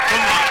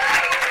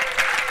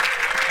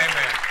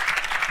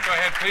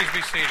ahead. Please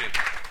be seated.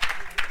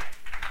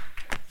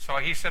 So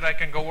he said I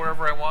can go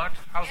wherever I want.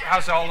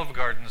 How's Olive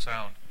Garden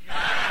sound?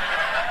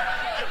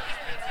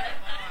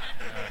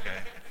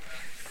 Okay.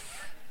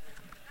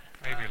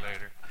 Maybe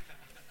later.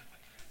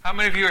 How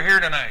many of you are here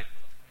tonight?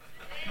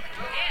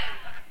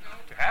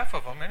 Half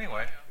of them,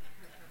 anyway.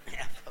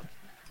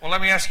 Well,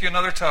 let me ask you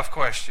another tough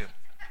question.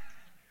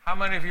 How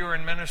many of you are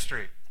in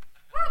ministry?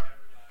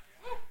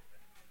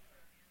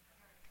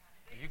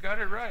 You got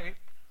it right.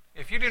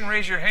 If you didn't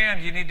raise your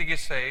hand, you need to get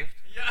saved.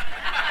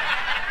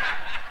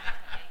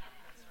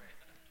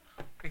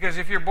 Because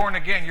if you're born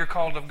again, you're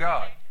called of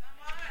God.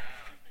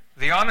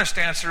 The honest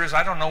answer is,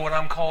 I don't know what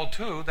I'm called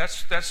to.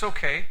 That's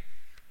okay.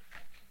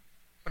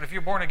 But if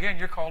you're born again,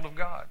 you're called of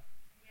God.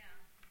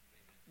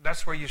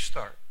 That's where you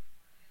start.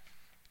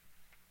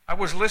 I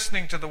was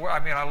listening to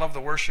I love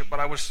the worship, but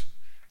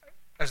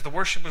as the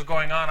worship was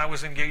going on, I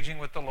was engaging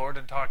with the Lord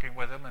and talking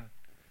with Him.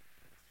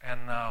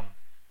 And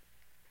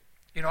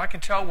I can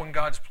tell when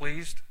God's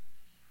pleased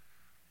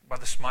by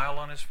the smile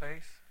on His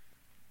face.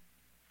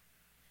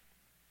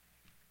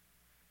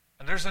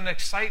 And there's an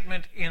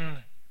excitement in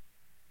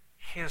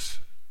His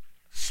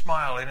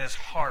smile, in His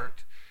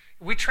heart.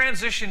 We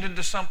transitioned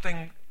into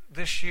something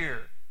this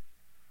year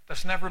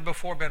that's never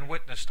before been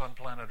witnessed on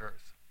planet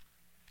Earth.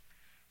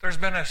 There's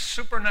been a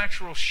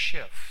supernatural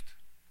shift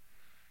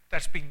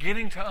that's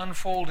beginning to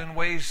unfold in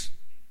ways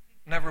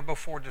never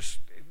before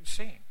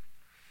seen.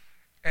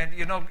 And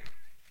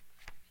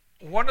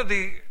one of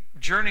the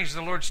journeys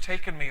the Lord's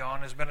taken me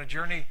on has been a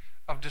journey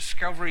of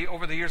discovery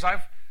over the years.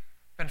 I've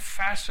been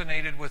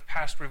fascinated with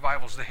past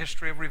revivals, the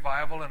history of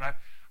revival, and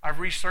I've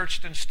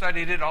researched and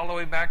studied it all the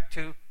way back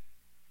to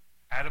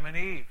Adam and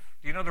Eve.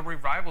 Do you know the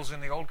revivals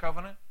in the Old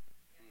Covenant?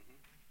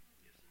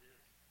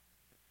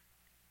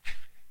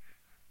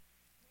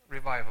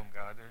 Revive them,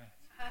 God.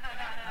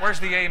 Where's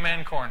the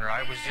amen corner?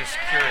 I was just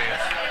curious.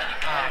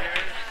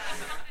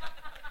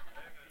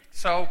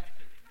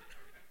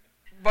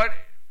 But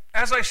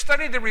as I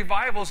studied the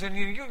revivals, and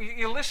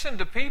you listen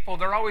to people,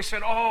 they're always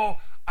saying, "Oh,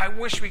 I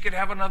wish we could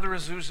have another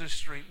Azusa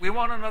Street. We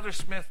want another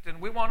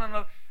Smithton. We want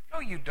another." No,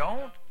 you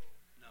don't.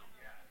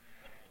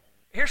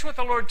 Here's what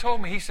the Lord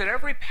told me. He said,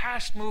 every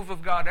past move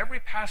of God, every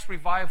past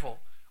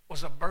revival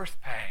was a birth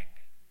pang,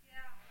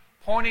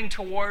 pointing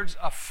towards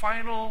a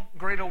final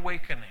great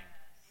awakening.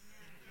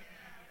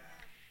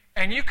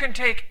 And you can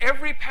take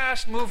every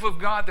past move of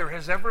God there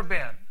has ever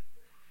been,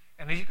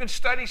 and you can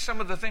study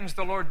some of the things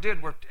the Lord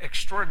did were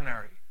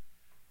extraordinary.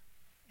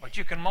 But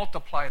you can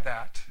multiply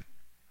that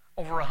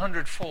over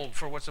 100-fold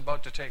for what's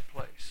about to take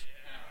place.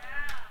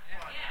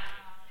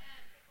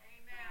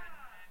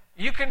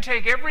 You can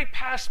take every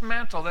past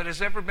mantle that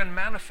has ever been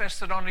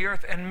manifested on the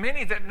earth, and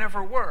many that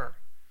never were,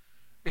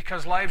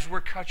 because lives were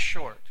cut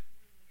short.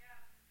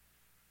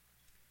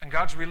 And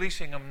God's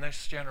releasing them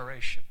this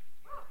generation.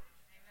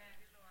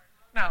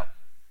 Now,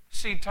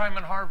 seed time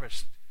and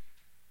harvest.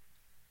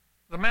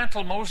 The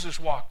mantle Moses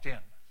walked in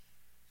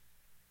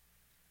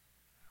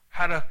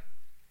had a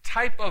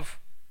type of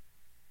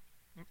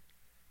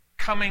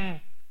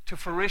coming to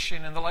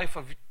fruition in the life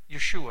of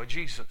Yeshua,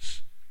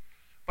 Jesus.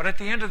 But at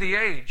the end of the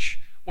age,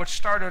 what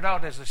started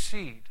out as a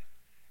seed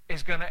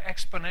is going to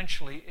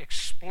exponentially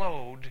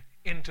explode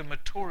into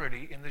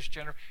maturity in this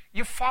generation.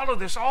 You follow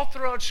this all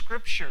throughout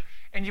Scripture,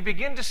 and you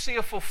begin to see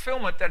a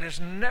fulfillment that has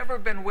never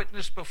been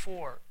witnessed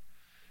before.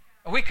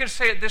 And we could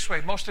say it this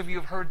way. Most of you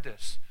have heard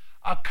this.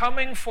 A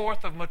coming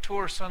forth of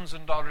mature sons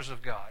and daughters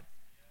of God.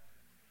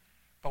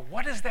 But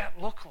what does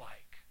that look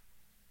like?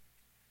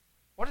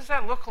 What does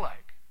that look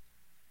like?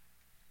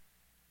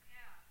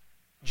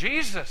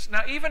 Jesus.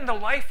 Now, even the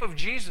life of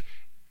Jesus.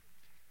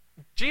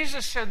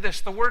 Jesus said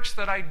this, the works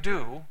that I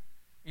do,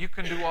 you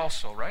can do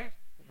also, right?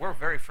 We're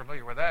very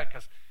familiar with that.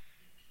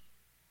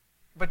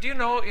 But do you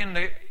know in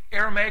the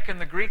Aramaic and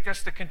the Greek,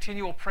 that's the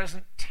continual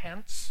present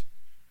tense?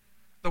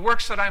 The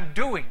works that I'm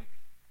doing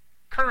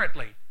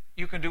currently,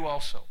 you can do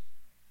also.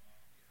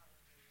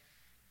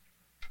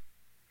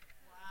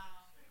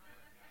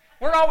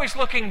 We're always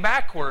looking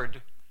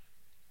backward,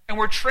 and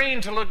we're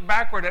trained to look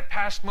backward at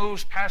past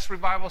moves, past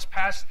revivals,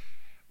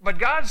 but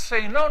God's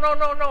saying,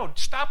 no.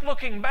 Stop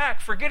looking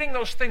back, forgetting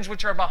those things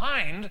which are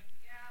behind.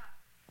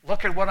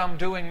 Look at what I'm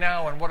doing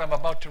now and what I'm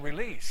about to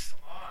release.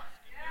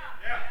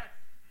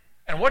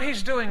 And what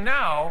He's doing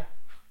now,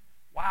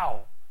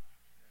 wow.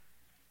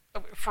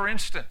 For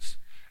instance,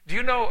 do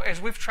you know, as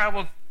we've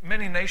traveled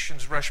many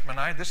nations, Reshma and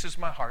I, this is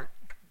my heart,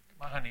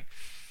 my honey.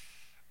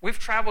 I've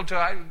traveled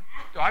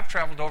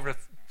to over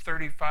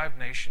 35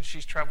 nations.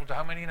 She's traveled to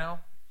how many now?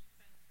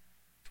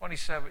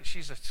 27.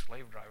 She's a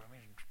slave driver. I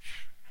mean,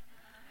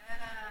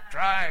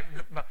 drive.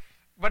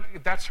 But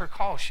that's her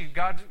call.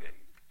 God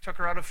took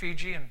her out of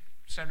Fiji and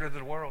sent her to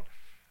the world.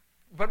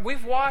 But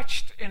we've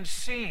watched and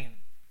seen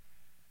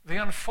the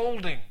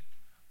unfolding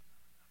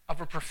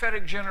of a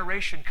prophetic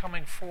generation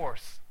coming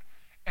forth.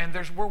 And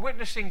we're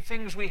witnessing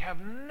things we have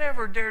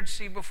never dared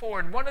see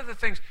before. And one of the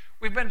things,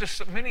 we've been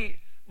to many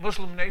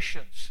Muslim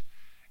nations,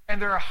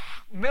 and there are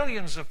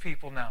millions of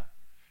people now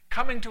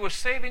coming to a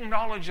saving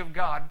knowledge of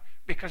God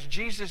because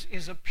Jesus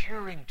is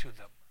appearing to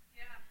them. Yeah.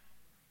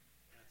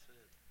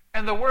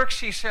 And the works,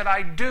 he said,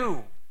 I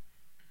do.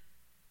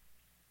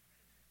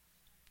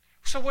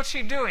 So what's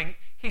he doing?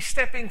 He's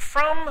stepping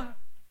from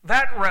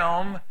that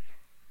realm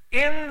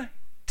into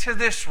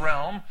this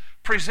realm,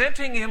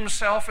 presenting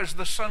himself as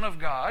the Son of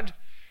God,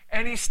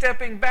 and he's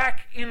stepping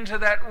back into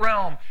that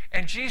realm.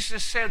 And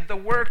Jesus said, the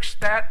works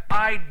that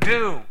I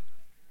do.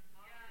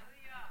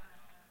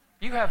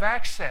 You have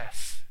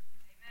access.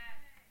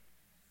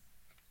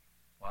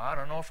 Well, I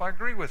don't know if I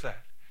agree with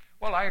that.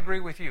 Well, I agree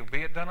with you.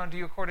 Be it done unto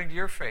you according to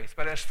your faith.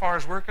 But as far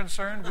as we're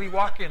concerned, we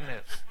walk in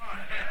this.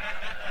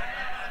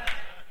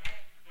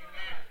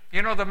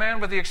 You know, the man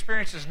with the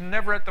experience is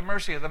never at the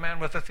mercy of the man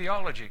with the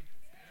theology.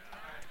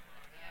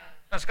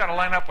 That's got to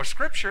line up with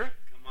Scripture.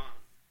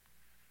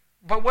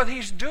 But what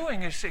he's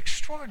doing is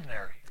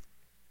extraordinary.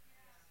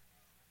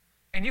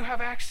 And you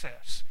have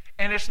access.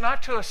 And it's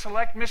not to a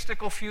select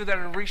mystical few that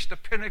have reached the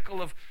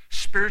pinnacle of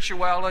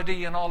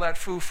spirituality and all that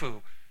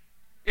foo-foo.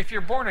 If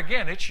you're born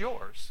again, it's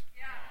yours.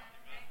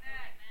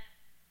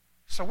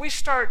 So we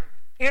start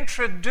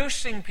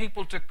introducing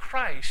people to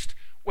Christ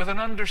with an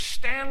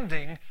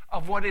understanding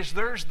of what is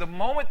theirs the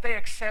moment they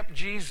accept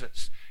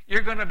Jesus.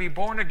 You're going to be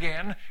born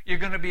again. You're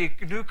going to be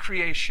a new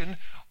creation.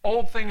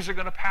 Old things are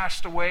going to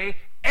pass away.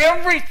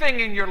 Everything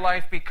in your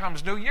life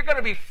becomes new. You're going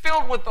to be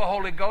filled with the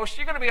Holy Ghost.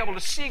 You're going to be able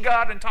to see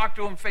God and talk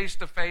to Him face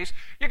to face.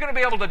 You're going to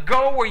be able to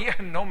go where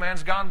no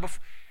man's gone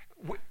before.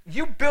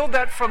 You build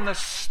that from the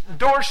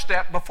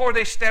doorstep before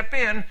they step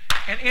in,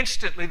 and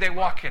instantly they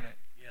walk in it.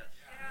 Yes.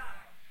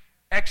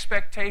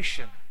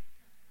 Expectation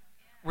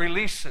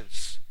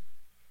releases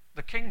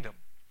the kingdom.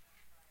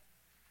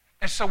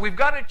 And so we've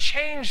got to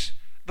change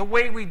the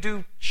way we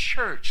do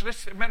church.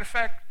 Matter of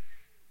fact,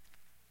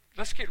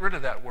 let's get rid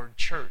of that word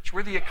church.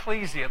 We're the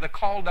ecclesia, the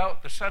called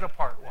out, the set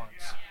apart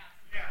ones.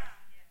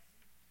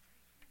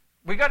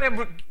 We got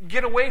to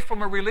get away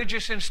from a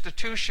religious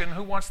institution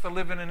who wants to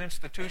live in an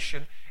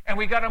institution, and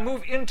we got to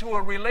move into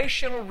a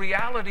relational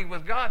reality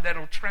with God that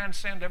will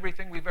transcend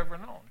everything we've ever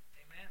known.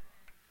 Amen.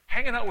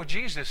 Hanging out with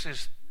Jesus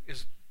is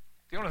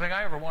the only thing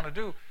I ever want to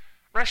do.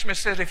 Reshma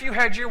says, if you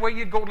had your way,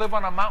 you'd go live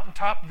on a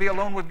mountaintop, be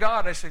alone with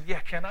God. I said, yeah,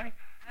 can I?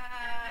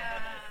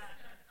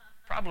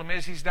 Problem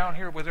is, he's down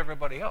here with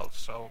everybody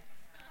else.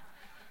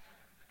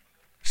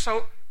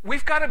 So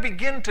we've got to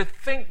begin to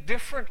think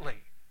differently.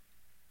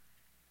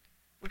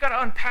 We've got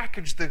to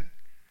unpackage the,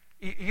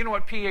 you know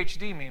what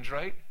PhD means,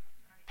 right?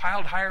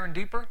 Piled higher and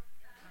deeper.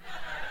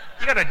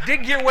 You got to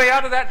dig your way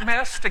out of that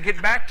mess to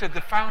get back to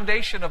the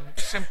foundation of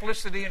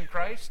simplicity in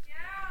Christ.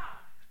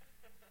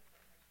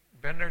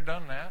 Been there,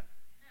 done that.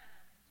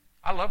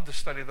 I love to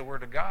study the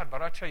Word of God,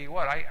 but I'll tell you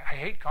what, I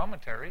hate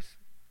commentaries.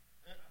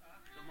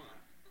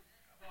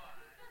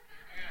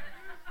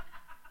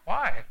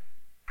 Why?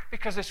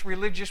 Because it's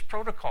religious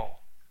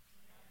protocol.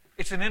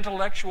 It's an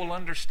intellectual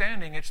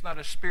understanding. It's not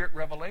a spirit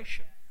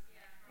revelation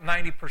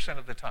 90%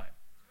 of the time.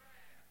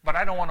 But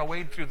I don't want to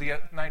wade through the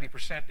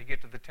 90% to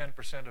get to the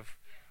 10% of,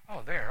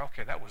 oh, there,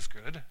 okay, that was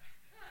good.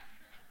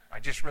 I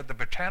just read the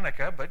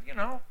Britannica, but you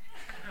know.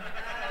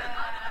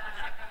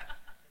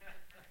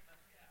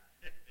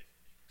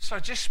 So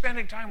just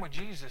spending time with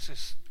Jesus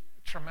is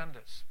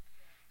tremendous.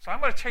 So I'm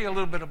going to tell you a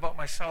little bit about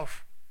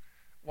myself,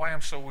 why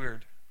I'm so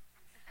weird.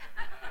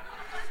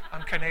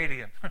 I'm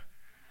Canadian.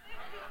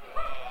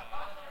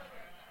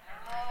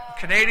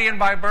 Canadian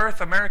by birth,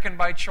 American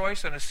by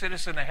choice, and a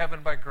citizen of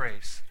heaven by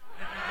grace.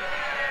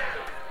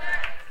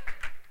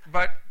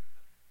 But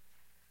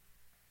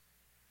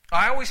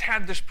I always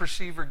had this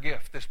perceiver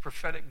gift, this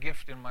prophetic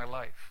gift in my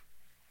life.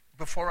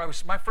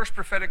 My first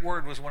prophetic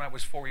word was when I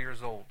was 4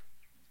 years old.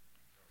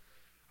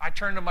 I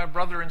turned to my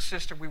brother and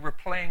sister. We were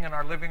playing in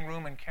our living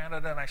room in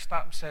Canada, and I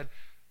stopped and said,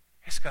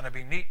 it's going to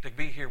be neat to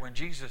be here when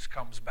Jesus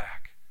comes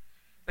back.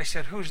 They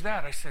said, who's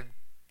that? I said,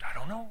 I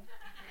don't know.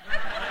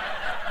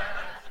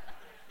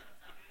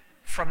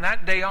 From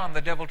that day on,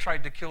 the devil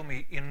tried to kill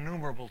me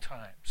innumerable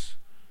times.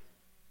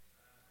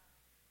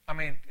 I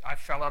mean, I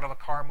fell out of a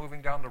car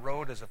moving down the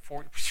road as a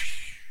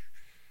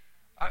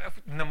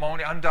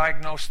pneumonia,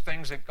 undiagnosed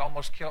things that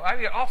almost killed.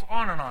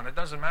 On and on. It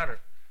doesn't matter.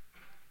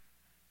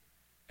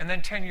 And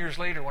then 10 years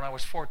later, when I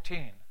was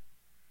 14,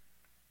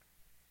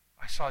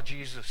 I saw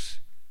Jesus.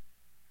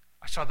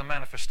 I saw the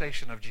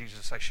manifestation of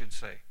Jesus, I should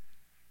say.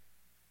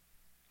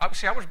 I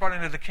was brought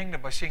into the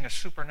kingdom by seeing a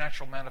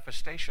supernatural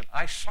manifestation.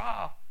 I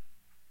saw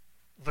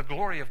the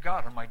glory of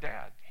God on my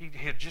dad. He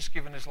had just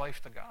given his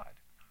life to God.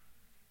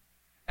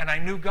 And I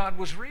knew God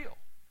was real.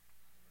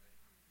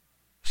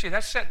 See,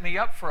 that set me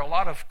up for a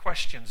lot of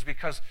questions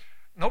because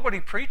nobody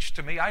preached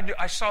to me.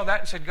 I saw that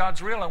and said,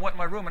 God's real. I went in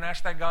my room and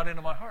asked that God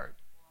into my heart.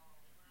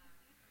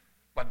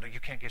 But you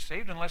can't get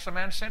saved unless a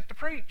man's sent to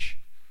preach.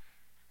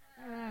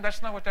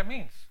 That's not what that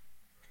means.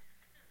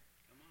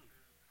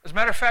 As a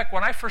matter of fact,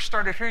 when I first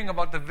started hearing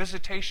about the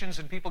visitations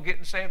and people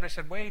getting saved, I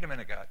said, wait a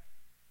minute, God.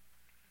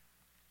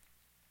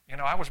 You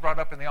know, I was brought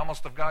up in the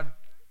Almost of God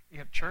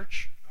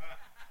church.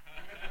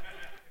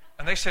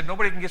 And they said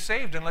nobody can get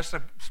saved unless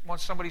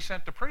once somebody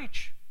sent to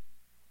preach.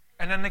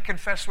 And then they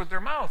confess with their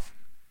mouth.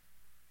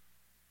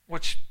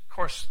 Which, of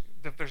course,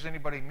 if there's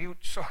anybody mute,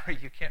 sorry,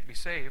 you can't be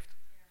saved.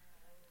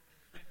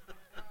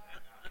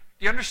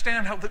 Do you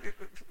understand how the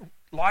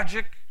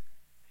logic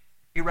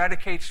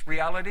eradicates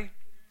reality?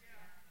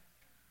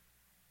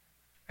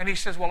 And he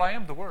says, well, I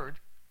am the Word.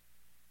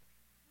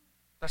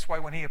 That's why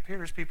when he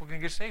appears, people can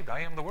get saved.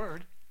 I am the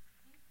Word.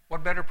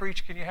 What better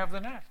preach can you have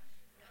than that?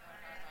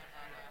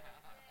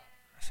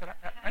 I said,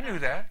 I knew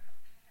that.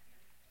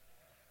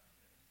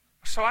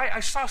 So I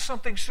saw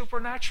something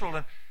supernatural,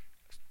 and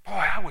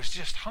boy, I was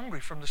just hungry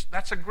from this.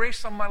 That's a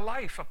grace on my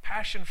life, a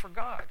passion for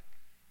God.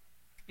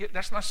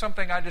 That's not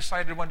something I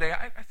decided one day,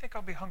 I think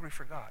I'll be hungry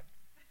for God.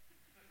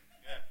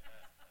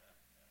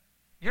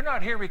 You're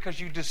not here because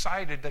you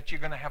decided that you're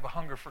going to have a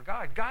hunger for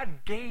God. God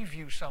gave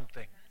you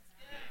something.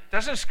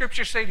 Doesn't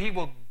Scripture say He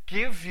will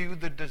give you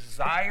the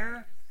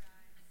desire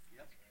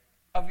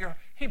of your...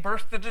 He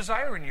birthed the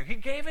desire in you. He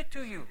gave it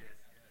to you.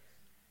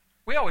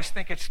 We always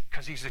think it's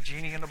because He's a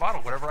genie in the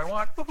bottle. Whatever I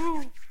want,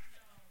 woohoo.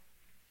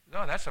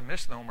 No, that's a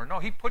misnomer. No,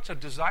 He puts a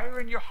desire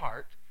in your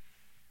heart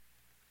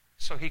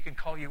so He can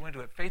call you into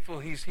it. Faithful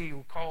He's He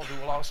who called,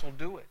 who will also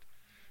do it.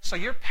 So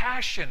your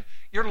passion,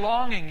 your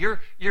longing, your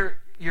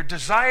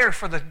desire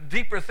for the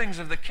deeper things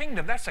of the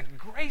kingdom, that's a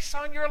grace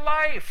on your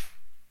life.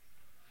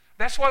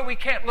 That's why we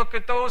can't look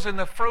at those in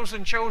the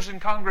frozen chosen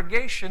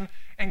congregation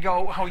and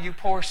go, oh, you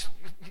poor...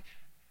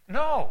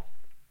 No.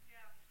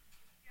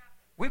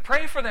 We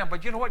pray for them,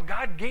 but you know what?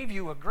 God gave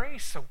you a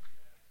grace, so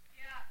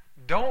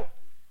don't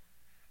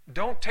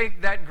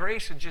take that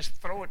grace and just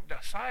throw it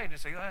aside and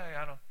say,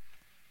 I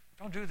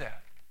don't do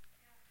that.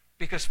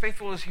 Because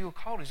faithful is He who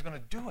called, He's going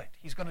to do it.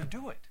 He's going to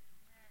do it.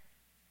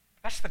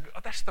 That's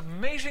the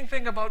amazing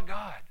thing about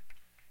God.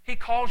 He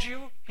calls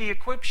you, He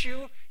equips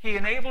you, He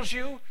enables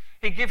you,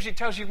 He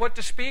tells you what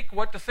to speak,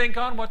 what to think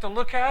on, what to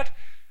look at.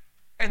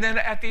 And then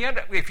at the end,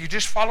 if you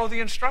just follow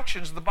the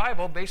instructions, the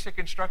Bible, basic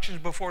instructions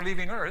before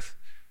leaving earth,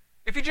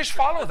 if you just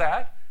follow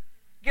that,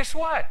 guess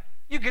what?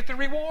 You get the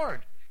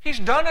reward. He's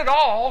done it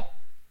all.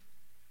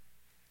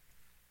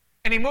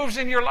 And He moves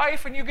in your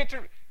life and you get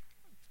to...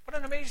 What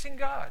an amazing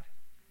God.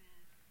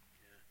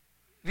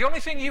 The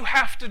only thing you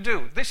have to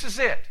do, this is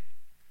it.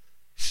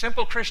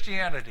 Simple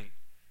Christianity.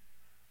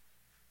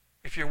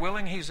 If you're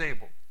willing, He's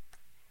able.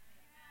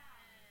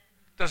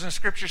 Doesn't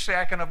Scripture say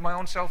I can of my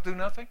own self do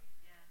nothing?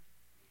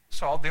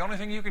 So the only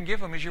thing you can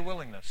give Him is your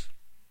willingness.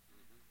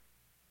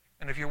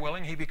 And if you're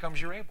willing, He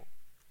becomes your able.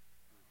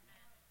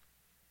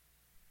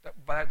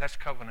 That's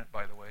covenant,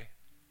 by the way.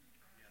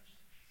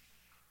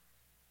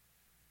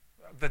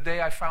 The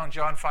day I found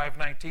John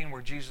 5:19,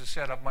 where Jesus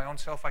said, of my own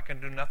self I can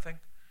do nothing,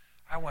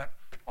 I went,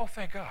 oh,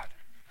 thank God.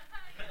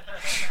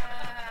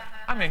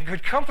 I'm in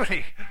good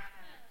company.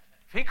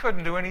 If He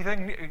couldn't do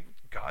anything,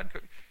 God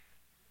could.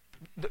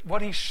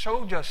 What He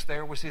showed us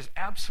there was His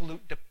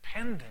absolute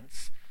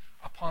dependence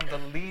upon the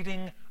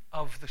leading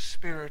of the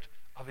Spirit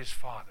of His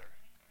Father.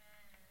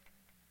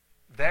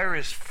 There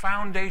is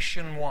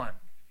foundation one.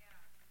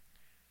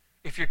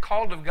 If you're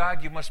called of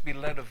God, you must be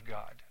led of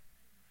God.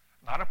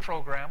 Not a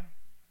program,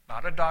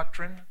 not a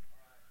doctrine,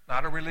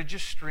 not a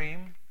religious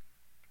stream,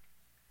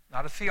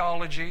 not a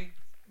theology,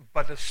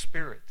 but a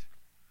spirit.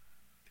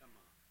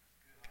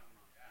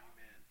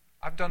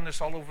 I've done this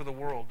all over the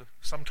world,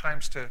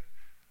 sometimes to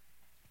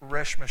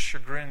Reshma's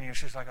chagrin.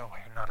 She's like, oh,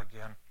 not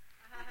again.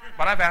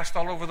 But I've asked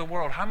all over the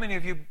world, how many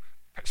of you,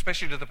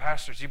 especially to the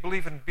pastors, you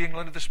believe in being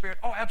led of the Spirit?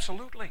 Oh,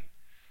 absolutely.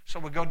 So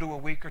we go do a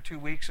week or 2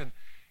 weeks, and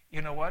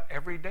you know what?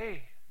 Every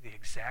day, the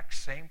exact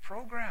same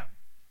program.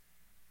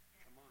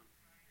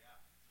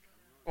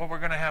 Or we're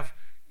going to have,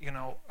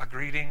 a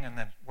greeting and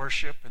then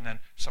worship and then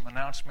some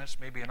announcements,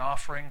 maybe an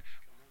offering,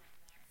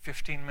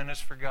 15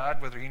 minutes for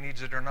God, whether He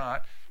needs it or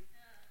not,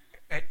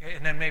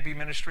 and then maybe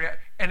ministry.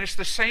 And it's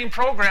the same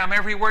program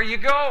everywhere you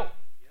go.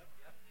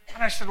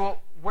 And I said,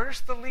 well,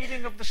 where's the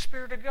leading of the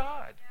Spirit of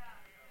God?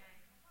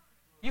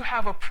 You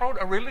have a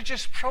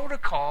religious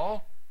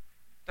protocol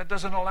that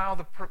doesn't allow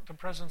the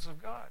presence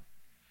of God.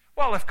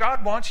 Well, if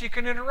God wants, you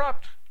can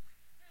interrupt.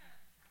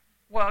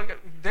 Well,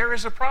 there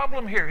is a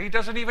problem here. He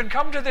doesn't even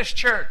come to this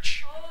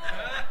church.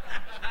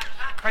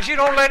 Because you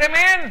don't let Him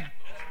in.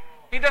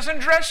 He doesn't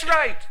dress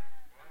right.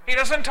 He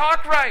doesn't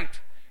talk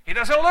right. He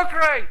doesn't look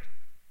right.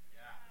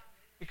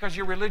 Because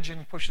your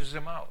religion pushes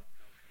Him out.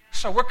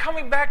 So we're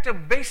coming back to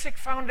basic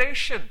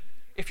foundation.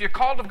 If you're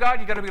called of God,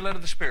 you've got to be led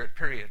of the Spirit,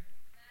 period.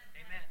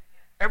 Amen.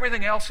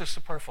 Everything else is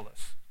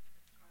superfluous.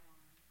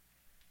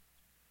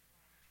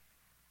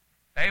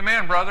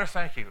 Amen, brother.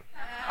 Thank you.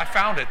 I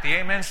found it, the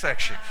amen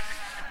section.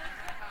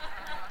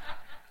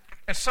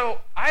 And so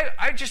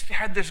I just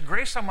had this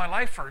grace on my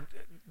life for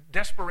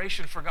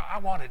desperation for God. I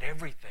wanted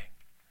everything.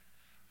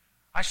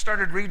 I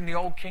started reading the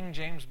old King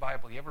James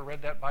Bible. You ever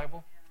read that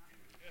Bible?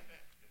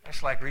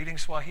 It's like reading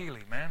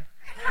Swahili, man.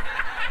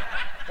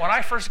 When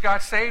I first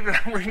got saved and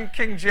I'm reading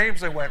King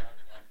James, I went,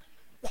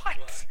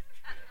 what?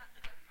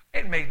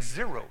 It made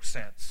 0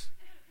 sense.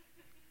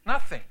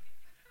 Nothing.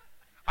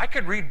 I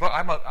could read books.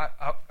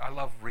 I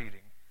love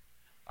reading.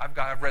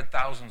 I've read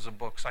thousands of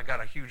books. I got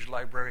a huge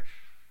library.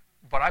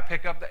 But I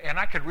pick up, and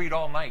I could read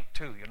all night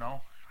too,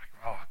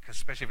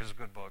 especially if it's a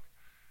good book.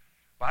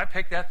 But I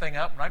pick that thing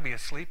up and I'd be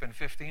asleep in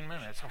 15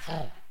 minutes.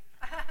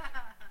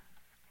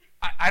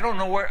 I don't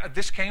know where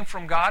this came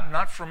from God,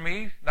 not from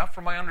me, not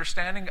from my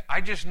understanding.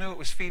 I just knew it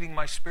was feeding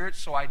my spirit,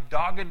 so I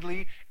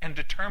doggedly and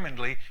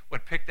determinedly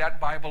would pick that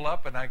Bible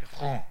up and I go,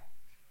 oh,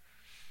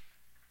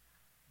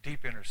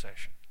 deep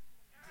intercession.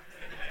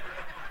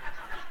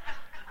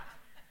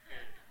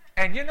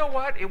 And you know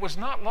what? It was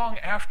not long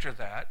after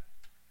that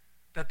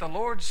the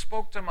Lord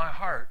spoke to my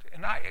heart.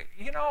 And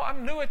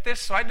I'm new at this,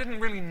 so I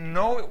didn't really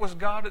know it was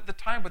God at the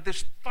time, but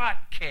this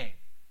thought came.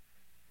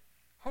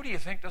 Who do you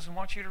think doesn't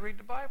want you to read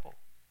the Bible?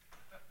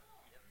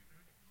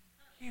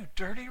 You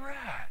dirty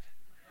rat.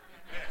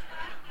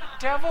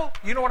 Devil,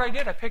 you know what I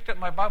did? I picked up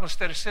my Bible.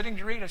 Instead of sitting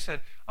to read, I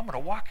said, I'm going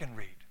to walk and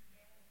read.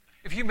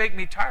 If you make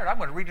me tired, I'm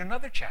going to read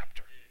another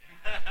chapter.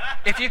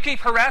 If you keep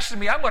harassing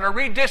me, I'm going to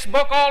read this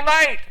book all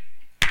night.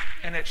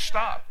 And it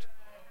stopped.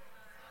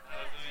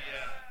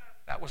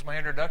 That was my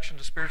introduction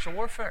to spiritual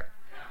warfare.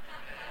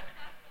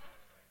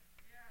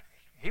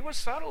 He was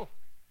subtle.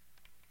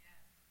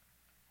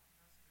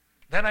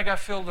 Then I got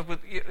filled with,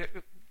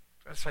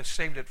 I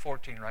saved at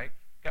 14, right?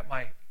 Got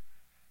my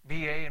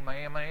BA and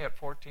my MA at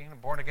 14,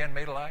 born again,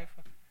 made alive.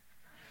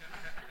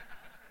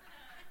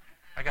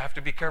 I have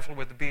to be careful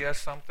with the BS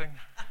something.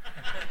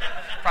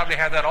 Probably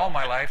had that all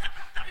my life.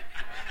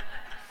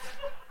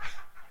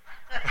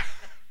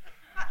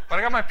 But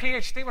I got my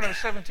PhD when I was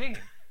 17.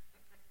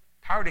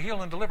 Power to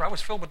heal and deliver. I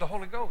was filled with the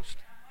Holy Ghost.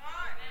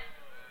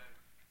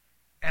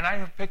 And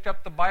I picked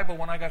up the Bible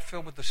when I got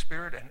filled with the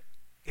Spirit, and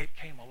it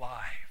came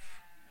alive.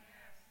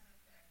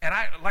 And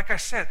like I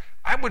said,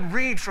 I would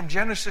read from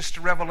Genesis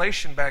to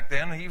Revelation back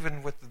then,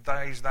 even with the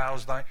thys,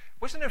 thous, thine.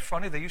 Wasn't it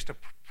funny? They used to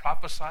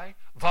prophesy,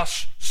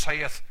 thus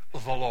saith the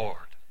Lord.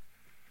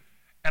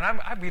 And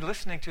I'd be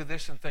listening to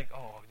this and think,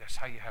 oh, that's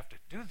how you have to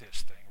do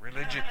this thing.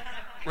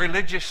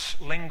 Religious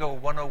lingo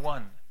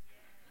 101.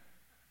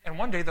 And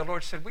one day the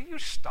Lord said, will you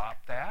stop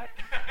that?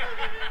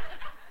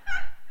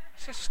 I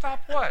said,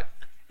 stop what?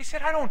 He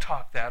said, I don't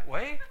talk that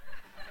way.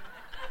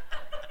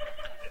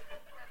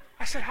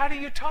 I said, how do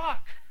you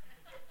talk?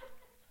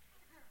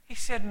 He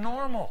said,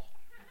 normal.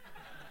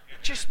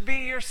 Just be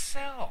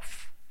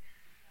yourself.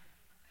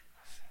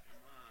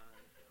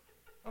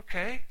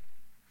 Okay.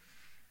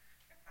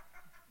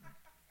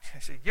 I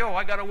said, yo,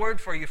 I got a word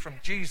for you from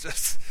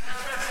Jesus.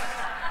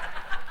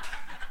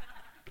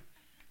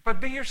 But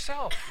be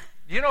yourself.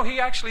 You know, he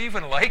actually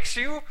even likes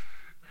you.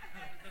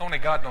 Only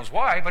God knows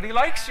why, but he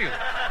likes you.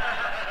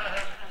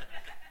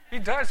 He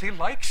does. He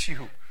likes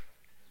you.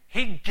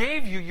 He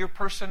gave you your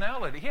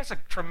personality. He has a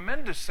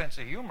tremendous sense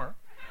of humor.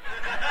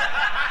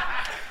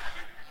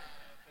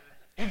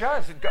 He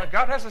does.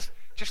 God has a...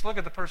 Just look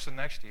at the person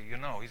next to you. You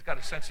know, he's got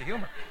a sense of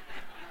humor.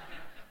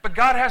 But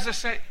God has a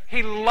sense...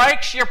 He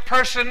likes your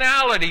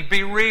personality.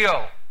 Be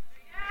real.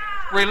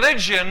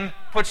 Religion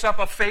puts up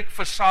a fake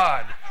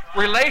facade.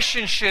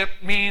 Relationship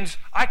means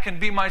I can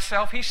be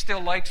myself. He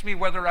still likes me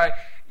whether I,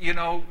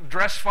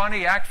 dress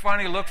funny, act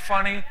funny, look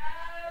funny.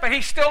 But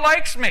he still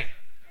likes me.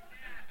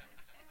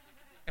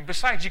 And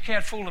besides, you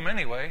can't fool him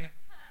anyway.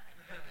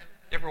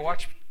 You ever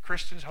watch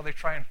Christians, how they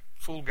try and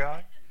fool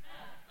God?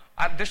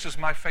 This is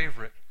my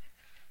favorite.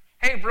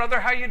 Hey,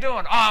 brother, how you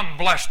doing? I'm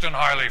blessed and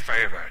highly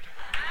favored.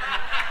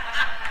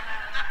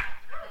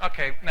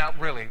 Okay, now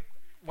really,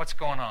 what's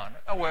going on?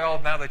 Oh, well,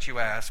 now that you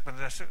ask, but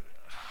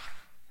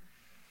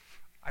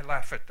I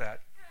laugh at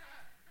that.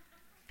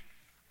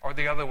 Or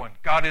the other one,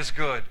 God is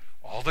good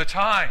all the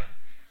time.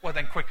 Well,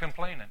 then quit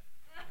complaining.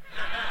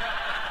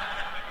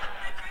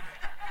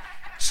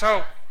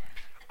 So,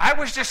 I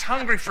was just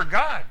hungry for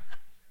God.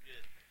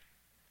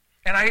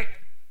 And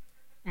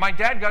my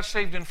dad got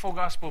saved in Full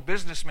Gospel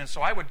Businessmen,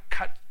 so I would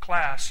cut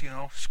class,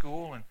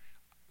 school, and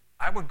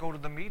I would go to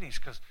the meetings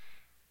because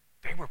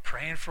they were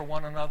praying for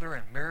one another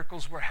and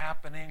miracles were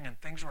happening and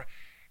things were...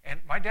 And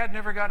my dad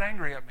never got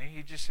angry at me.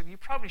 He just said, you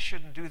probably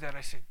shouldn't do that.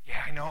 I said,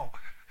 yeah, I know.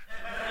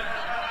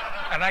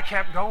 And I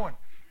kept going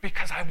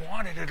because I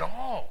wanted it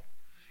all.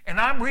 And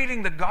I'm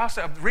reading the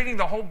gospel, reading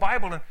the whole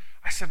Bible, and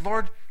I said,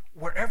 Lord,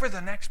 wherever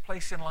the next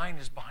place in line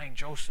is behind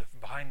Joseph,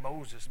 behind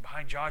Moses,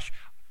 behind Josh,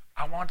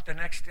 I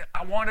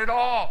want it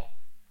all.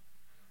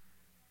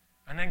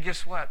 And then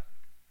guess what?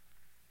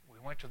 We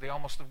went to the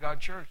Almost of God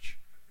Church.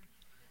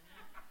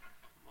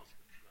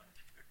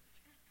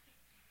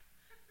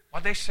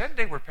 Well, they said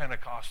they were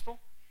Pentecostal,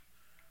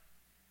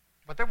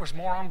 but there was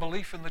more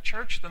unbelief in the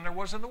church than there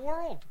was in the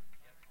world.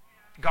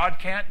 God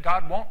can't,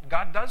 God won't,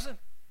 God doesn't.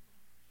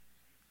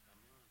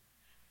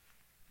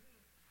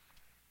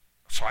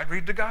 So I'd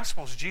read the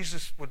Gospels.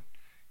 Jesus would,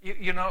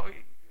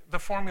 the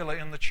formula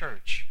in the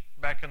church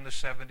back in the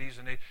 70s,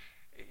 and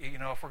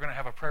if we're going to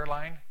have a prayer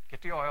line,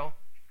 get the oil.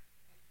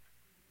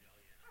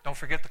 Don't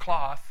forget the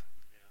cloth.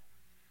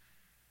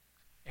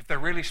 If they're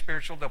really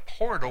spiritual, they'll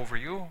pour it over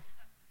you.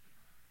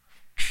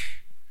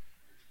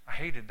 I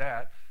hated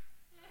that.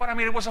 But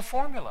it was a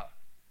formula.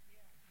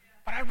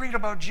 But I read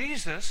about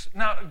Jesus.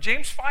 Now,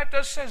 James 5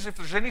 does says, if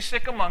there's any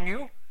sick among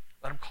you,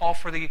 let him call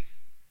for the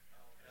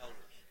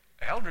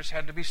elders.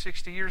 Had to be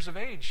 60 years of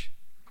age,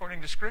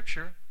 according to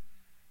Scripture.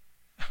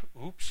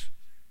 Oops.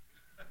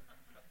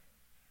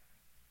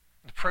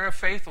 The prayer of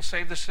faith will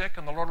save the sick,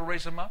 and the Lord will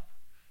raise them up.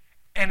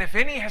 And if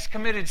any has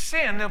committed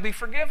sin, they'll be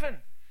forgiven.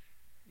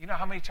 You know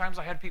how many times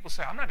I had people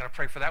say, I'm not going to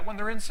pray for that when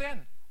they're in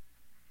sin.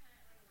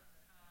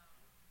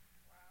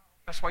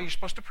 That's why you're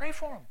supposed to pray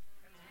for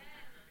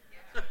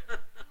them.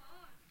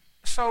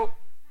 So,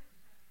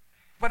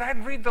 but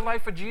I'd read the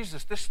life of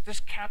Jesus. This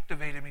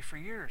captivated me for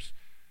years.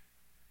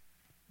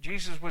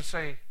 Jesus would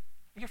say,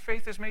 your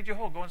faith has made you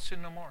whole. Go and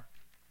sin no more.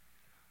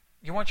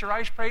 You want your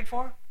eyes prayed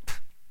for?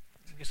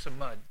 Get some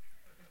mud.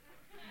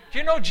 Do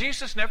you know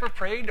Jesus never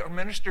prayed or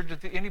ministered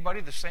to anybody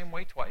the same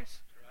way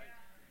twice?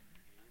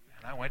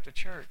 And I went to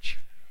church.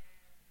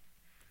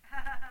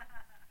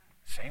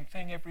 Same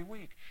thing every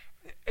week.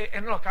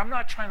 And look, I'm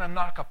not trying to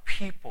knock a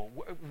people.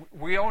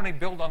 We only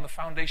build on the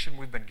foundation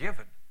we've been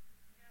given.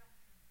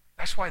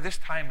 That's why this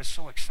time is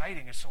so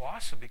exciting and so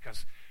awesome,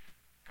 because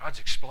God's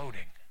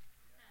exploding.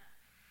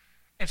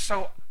 And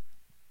so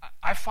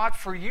I fought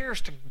for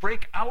years to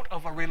break out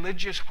of a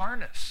religious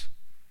harness,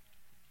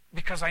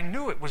 because I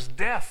knew it was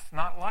death,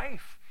 not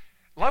life.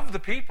 Love the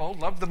people,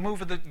 love the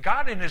move of the...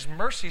 God in His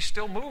mercy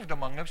still moved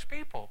among His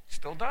people.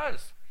 Still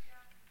does.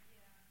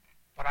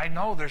 But I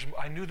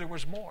knew there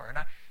was more.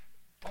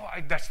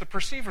 And that's the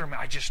perceiver in me.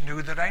 I just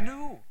knew that I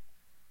knew.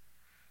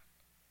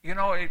 You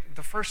know,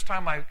 the first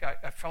time I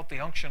felt the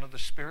unction of the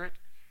Spirit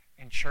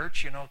in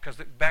church, because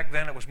back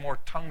then it was more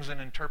tongues and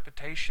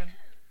interpretation.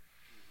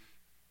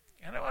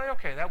 And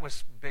okay, that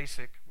was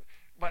basic.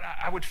 But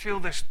I would feel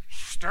this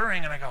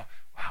stirring, and I go,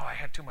 wow, I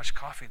had too much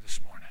coffee this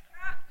morning.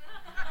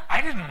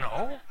 I didn't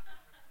know.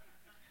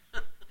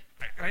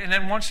 And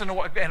then once in a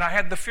while, and I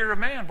had the fear of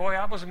man. Boy,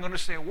 I wasn't going to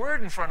say a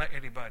word in front of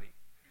anybody.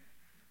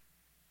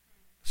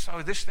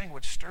 So this thing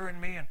would stir in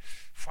me, and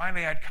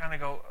finally I'd kind of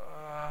go,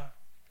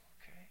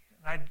 okay.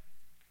 And I'd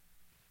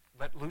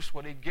let loose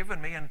what He'd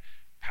given me, and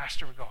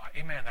Pastor would go,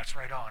 amen, that's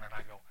right on. And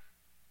I go,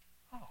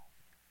 oh.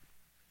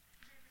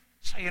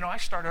 So, I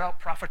started out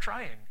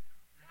prophet-trying.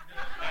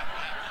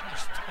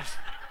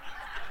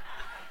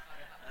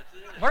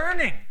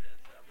 Learning.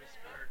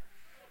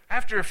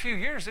 After a few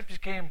years, it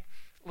became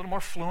a little more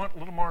fluent, a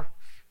little more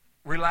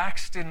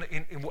relaxed in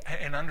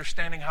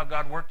understanding how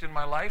God worked in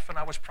my life, and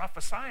I was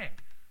prophesying.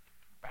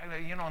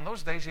 In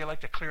those days, you like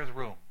to clear the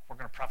room. We're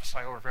going to prophesy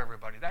over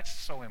everybody. That's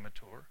so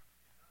immature.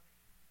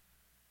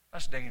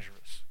 That's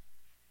dangerous.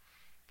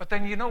 But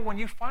then, when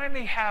you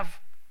finally have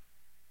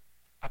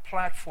a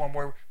platform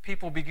where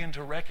people begin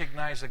to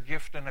recognize a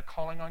gift and a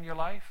calling on your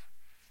life,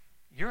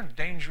 you're in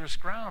dangerous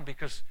ground,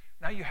 because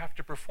now you have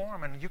to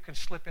perform, and you can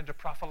slip into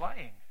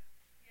prophet-lying.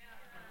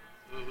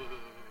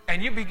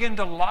 And you begin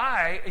to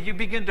lie, you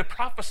begin to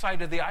prophesy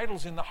to the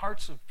idols in the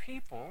hearts of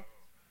people,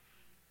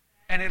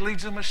 and it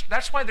leads them.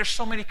 That's why there's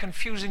so many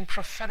confusing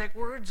prophetic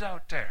words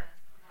out there,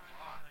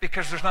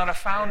 because there's not a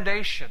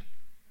foundation.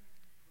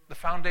 The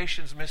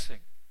foundation's missing.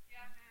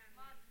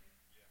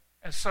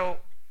 And so,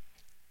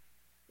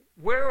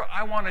 where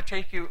I want to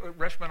take you,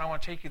 Reshman, I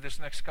want to take you this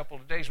next couple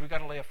of days, we've got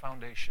to lay a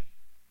foundation.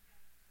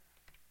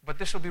 But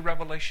this will be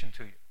revelation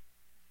to you.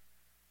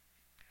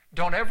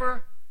 Don't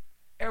ever,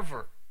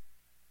 ever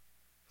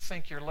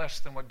think you're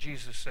less than what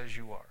Jesus says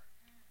you are.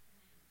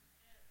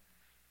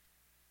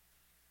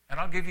 And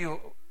I'll give you,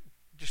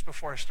 just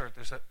before I start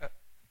this,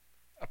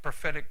 a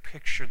prophetic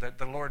picture that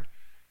the Lord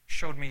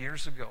showed me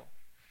years ago.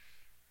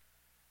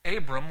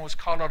 Abram was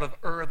called out of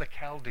Ur of the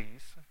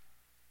Chaldees.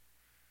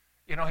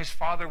 His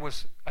father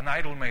was an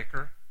idol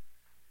maker,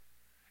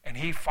 and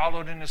he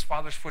followed in his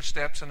father's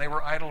footsteps, and they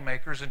were idol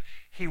makers, and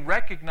he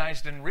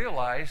recognized and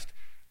realized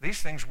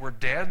these things were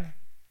dead.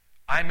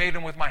 I made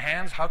them with my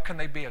hands. How can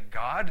they be a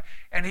God?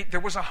 And there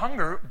was a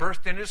hunger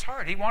birthed in his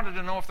heart. He wanted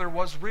to know if there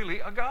was really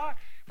a God.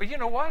 But you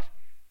know what?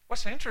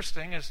 What's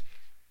interesting is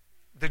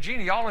the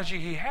genealogy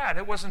he had,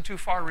 it wasn't too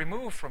far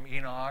removed from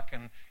Enoch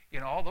and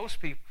all those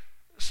people.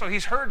 So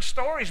he's heard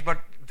stories, but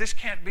this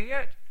can't be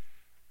it.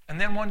 And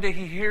then one day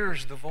he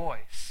hears the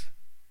voice,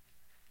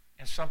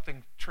 and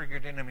something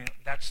triggered in him.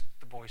 That's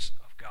the voice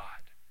of God.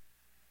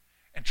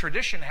 And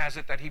tradition has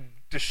it that he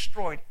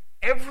destroyed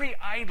every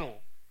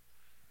idol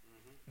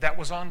that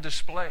was on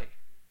display.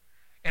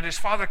 And his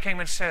father came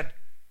and said,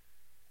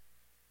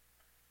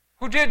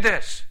 who did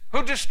this?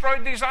 Who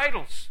destroyed these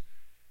idols?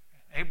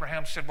 And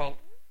Abraham said, well,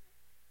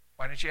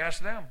 why didn't you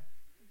ask them?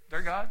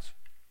 They're gods.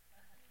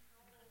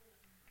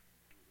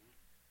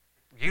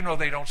 You know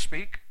they don't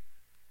speak.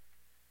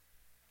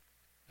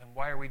 Then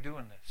why are we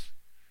doing this?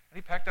 And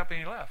he packed up and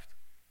he left.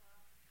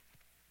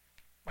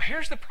 But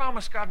here's the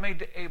promise God made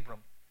to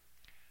Abram.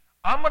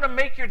 I'm going to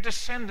make your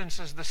descendants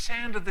as the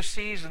sand of the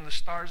seas and the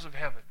stars of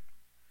heaven.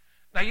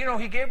 Now,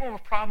 he gave him a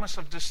promise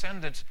of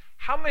descendants.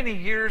 How many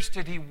years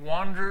did he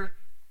wander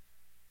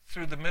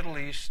through the Middle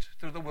East,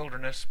 through the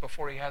wilderness,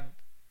 before he had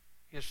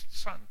his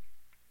son?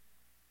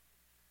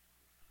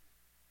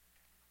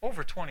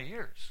 Over 20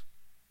 years.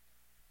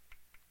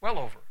 Well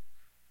over.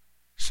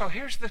 So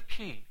here's the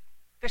key.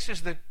 This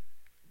is the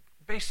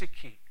basic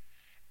key.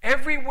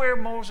 Everywhere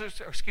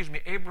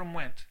Abram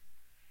went,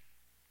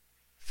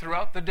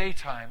 throughout the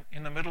daytime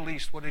in the Middle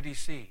East, what did he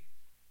see?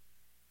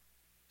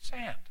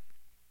 Sand.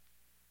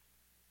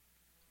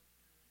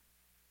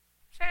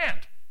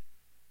 Sand.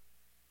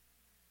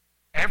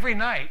 every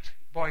night,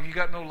 boy, if you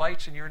got no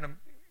lights and you're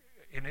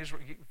in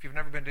Israel, if you've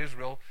never been to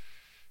Israel,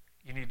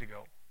 you need to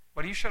go.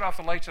 But you shut off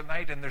the lights at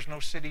night and there's no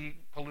city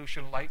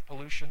pollution, light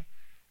pollution,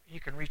 you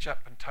can reach up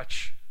and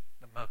touch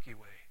the Milky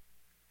Way.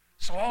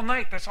 So all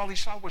night, that's all he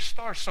saw was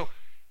stars. So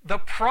the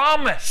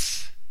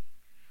promise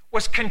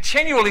was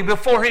continually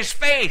before his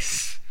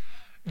face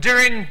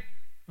during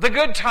the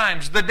good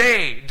times, the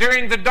day,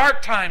 during the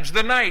dark times,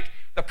 the night.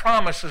 The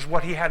promise is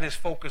what he had his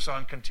focus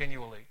on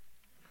continually.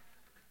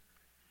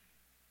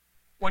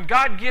 When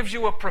God gives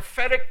you a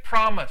prophetic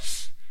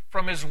promise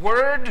from his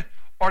word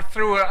or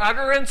through an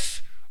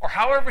utterance or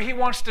however he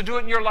wants to do it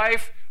in your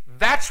life,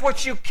 that's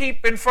what you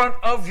keep in front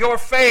of your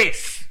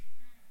face.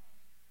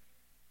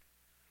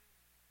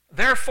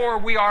 Therefore,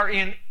 we are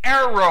in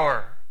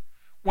error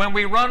when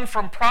we run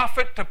from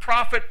prophet to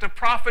prophet to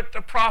prophet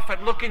to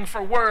prophet looking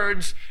for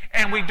words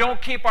and we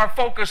don't keep our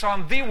focus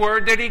on the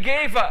word that he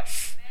gave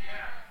us.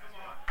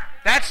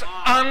 That's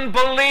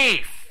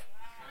unbelief.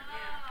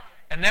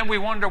 And then we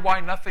wonder why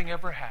nothing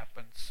ever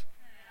happens.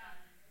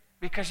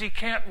 Because he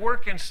can't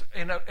work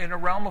in a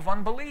realm of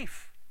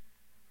unbelief.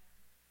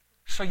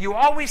 So you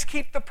always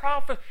keep the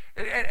prophet.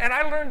 And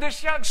I learned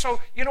this young. So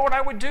you know what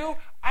I would do?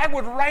 I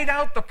would write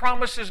out the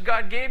promises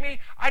God gave me.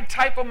 I'd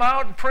type them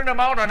out and print them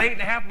out on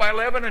 8.5 by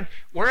 11 and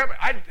wherever.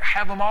 I'd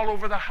have them all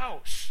over the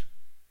house.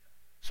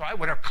 So I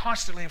would have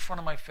constantly in front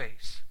of my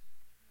face.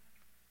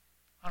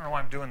 I don't know why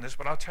I'm doing this,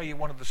 but I'll tell you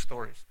one of the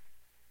stories.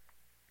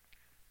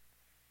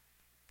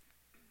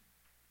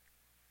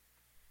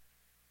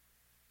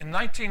 In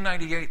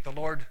 1998, the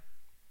Lord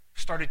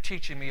started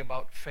teaching me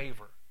about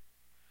favor.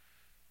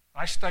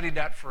 I studied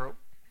that for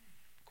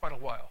quite a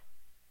while.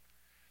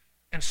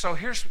 And so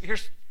here's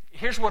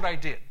what I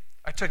did.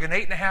 I took an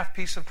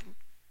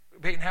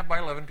 8.5 by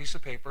 11 piece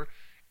of paper,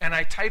 and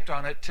I typed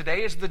on it,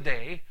 "Today is the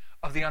day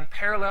of the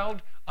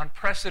unparalleled,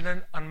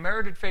 unprecedented,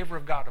 unmerited favor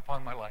of God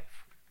upon my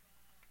life."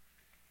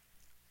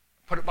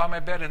 Put it by my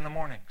bed in the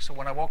morning. So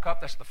when I woke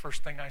up, that's the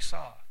first thing I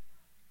saw.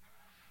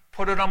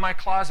 Put it on my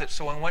closet,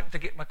 so when I went to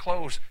get my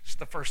clothes, it's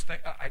the first thing.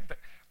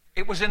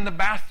 It was in the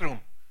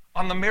bathroom,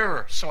 on the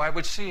mirror, so I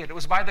would see it. It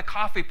was by the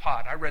coffee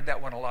pot. I read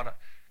that one a lot.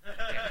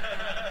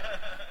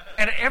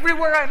 And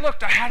everywhere I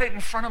looked, I had it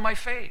in front of my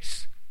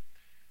face.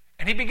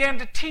 And he began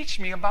to teach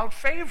me about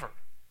favor.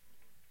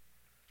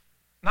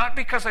 Not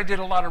because I did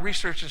a lot of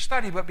research and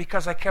study, but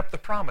because I kept the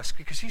promise.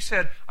 Because he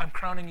said, "I'm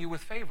crowning you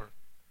with favor."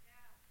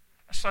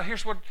 Yeah. So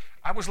here's what,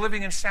 I was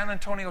living in San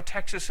Antonio,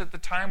 Texas at the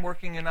time,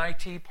 working in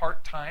IT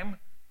part-time.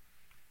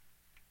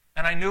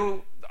 And I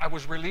knew I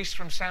was released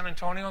from San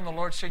Antonio, and the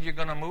Lord said, "You're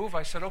going to move."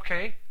 I said,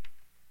 "Okay."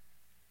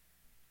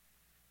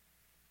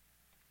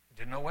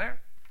 Didn't know where.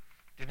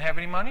 Didn't have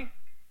any money.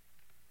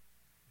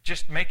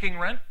 Just making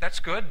rent. That's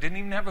good. Didn't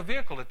even have a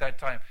vehicle at that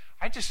time.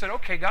 I just said,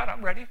 "Okay, God,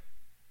 I'm ready."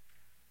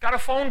 Got a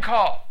phone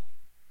call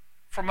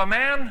from a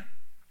man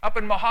up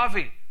in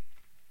Mojave,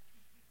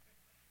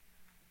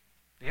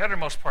 the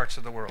uttermost parts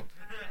of the world.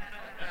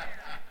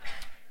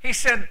 He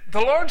said,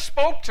 "The Lord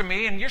spoke to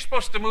me, and you're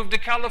supposed to move to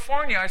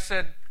California." I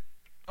said,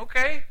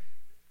 "Okay.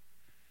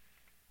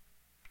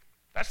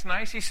 That's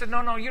nice." He said,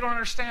 No, you don't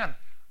understand.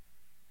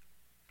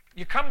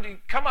 You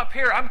come up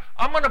here.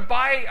 I'm going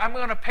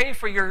to pay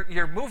for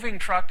your moving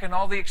truck and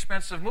all the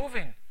expense of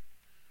moving.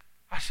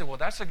 I said, "Well,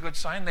 that's a good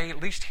sign. They at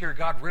least hear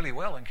God really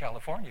well in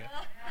California."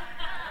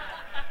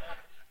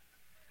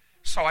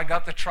 So I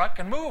got the truck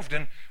and moved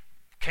and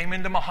came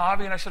into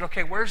Mojave, and I said,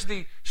 "Okay, where's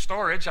the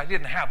storage?" I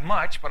didn't have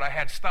much, but I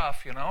had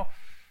stuff, you know.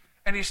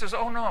 And he says,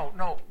 "Oh,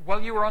 no.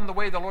 While you were on the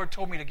way, the Lord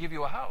told me to give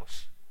you a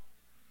house."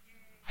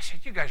 I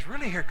said, "You guys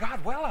really hear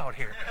God well out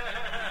here."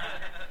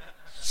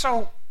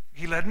 So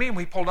he led me, and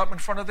we pulled up in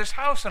front of this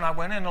house, and I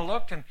went in and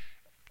looked, and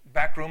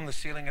back room, the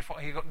ceiling, and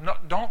he goes, "No,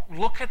 don't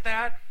look at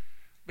that,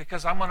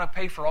 because I'm going to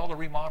pay for all the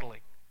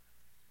remodeling."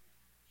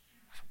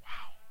 I said,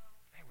 "Wow,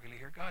 they really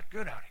hear God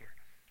good out here."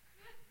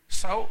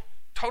 So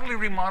totally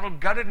remodeled,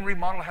 gutted and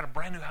remodeled, had a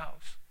brand new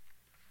house.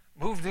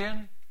 Moved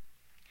in.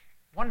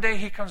 One day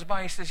he comes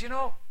by, he says, "You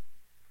know,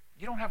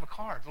 you don't have a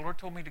car. The Lord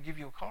told me to give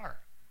you a car."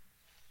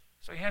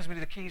 So he hands me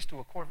the keys to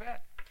a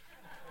Corvette.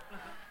 I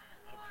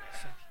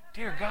said,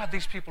 "Dear God,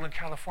 these people in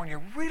California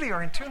really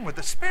are in tune with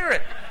the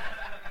Spirit."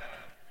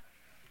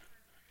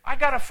 I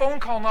got a phone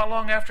call not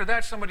long after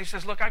that. Somebody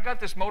says, "Look, I got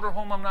this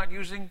motorhome I'm not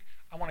using.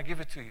 I want to give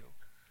it to you."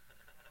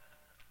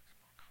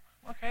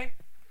 Okay.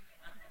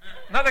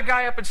 Another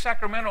guy up in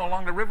Sacramento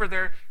along the river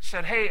there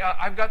said, "Hey,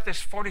 I've got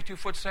this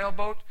 42-foot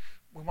sailboat.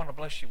 We want to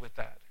bless you with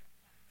that."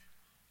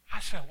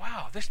 I said,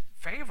 "Wow, this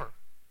favor.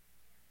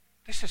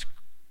 This is..."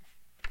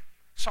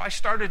 So I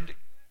started,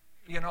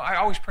 I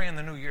always pray in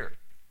the new year.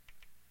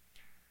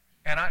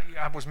 And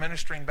I was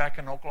ministering back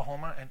in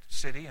Oklahoma and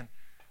City, and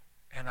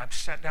I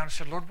sat down and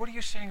said, "Lord, what are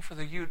you saying for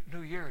the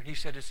new year?" And he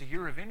said, "It's a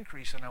year of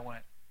increase." And I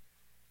went,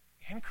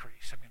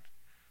 "Increase? I mean,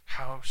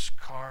 house,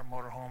 car,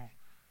 motorhome,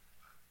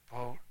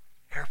 boat,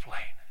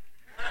 airplane."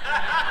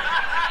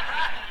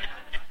 I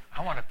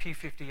want a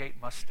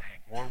P-58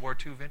 Mustang, World War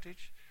II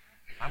vintage.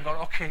 I'm going,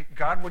 "Okay,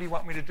 God, what do you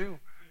want me to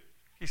do?"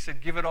 He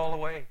said, "Give it all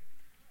away."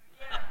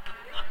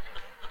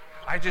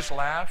 I just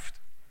laughed.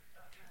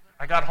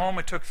 I got home,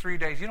 it took 3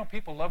 days. You know,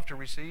 people love to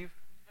receive.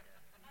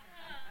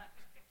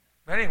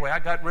 But anyway, I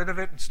got rid of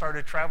it and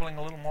started traveling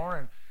a little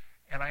more,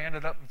 and I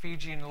ended up in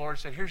Fiji, and the Lord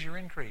said, here's your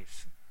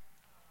increase.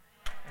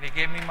 And He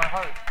gave me my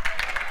heart.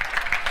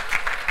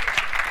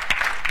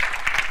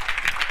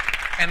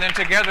 And then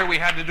together we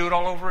had to do it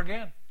all over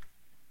again.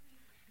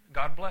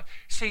 God bless.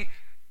 See,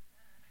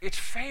 it's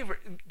favor.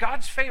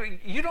 God's favor.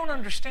 You don't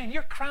understand.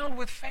 You're crowned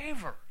with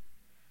favor.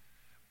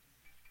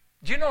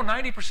 Do you know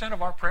 90%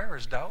 of our prayer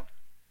is doubt?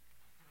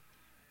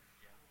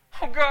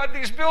 Oh God,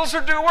 these bills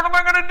are due. What am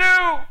I going to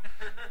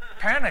do?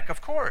 Panic,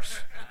 of course.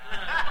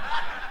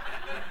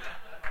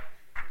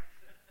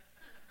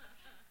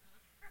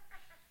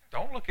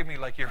 Don't look at me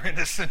like you're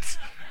innocent.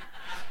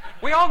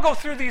 We all go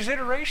through these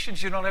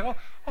iterations, you know, like,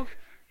 oh.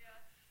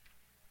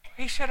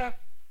 He said, I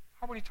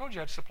already told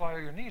you I'd supply all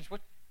your needs. What?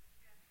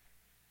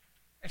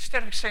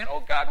 Instead of saying,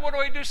 oh God, what do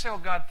I do? Say, oh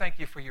God, thank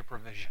you for your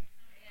provision.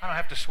 I don't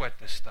have to sweat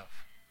this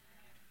stuff.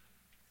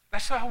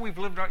 That's how we've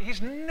lived our.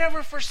 He's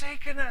never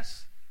forsaken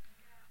us.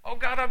 Oh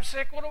God, I'm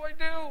sick. What do I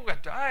do? I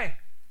die.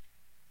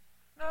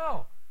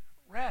 No.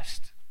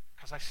 Rest.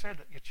 Because I said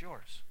it's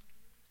yours.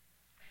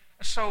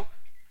 So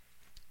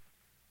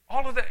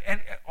all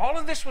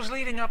of this was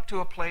leading up to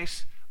a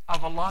place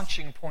of a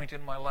launching point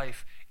in my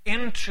life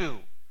into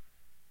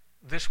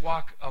this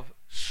walk of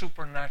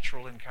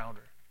supernatural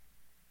encounter.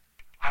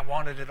 I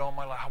wanted it all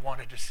my life. I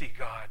wanted to see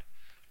God.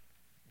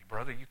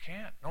 Brother, you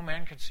can't. No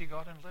man can see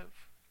God and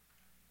live.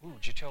 Ooh,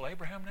 did you tell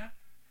Abraham that?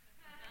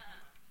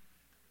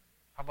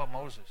 How about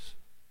Moses?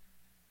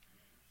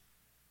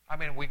 I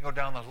mean, we can go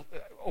down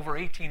over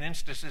 18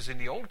 instances in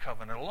the Old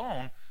Covenant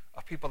alone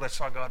of people that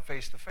saw God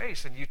face to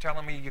face, and you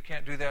telling me you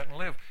can't do that and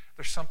live.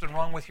 There's something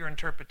wrong with your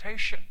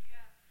interpretation.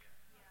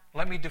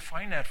 Let me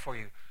define that for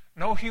you.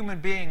 No human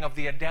being of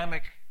the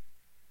Adamic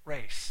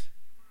race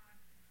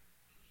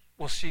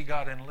will see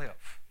God and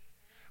live.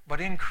 But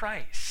in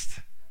Christ,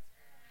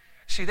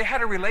 see, they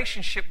had a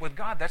relationship with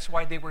God. That's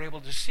why they were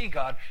able to see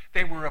God.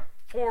 They were a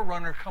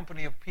forerunner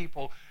company of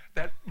people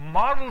that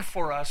modeled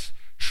for us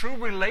true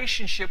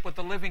relationship with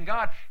the living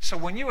God. So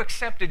when you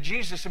accepted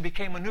Jesus and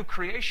became a new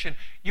creation,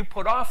 you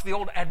put off the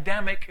old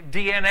Adamic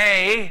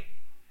DNA,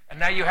 and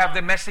now you have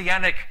the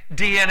Messianic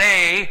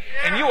DNA,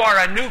 and you are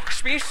a new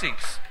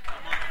species.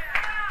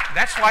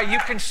 That's why you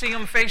can see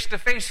Him face to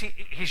face.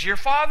 He's your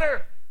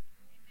Father.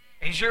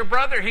 He's your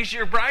brother. He's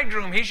your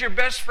bridegroom. He's your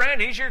best friend.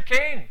 He's your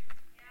king.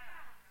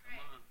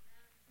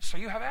 So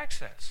you have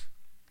access.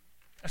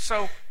 And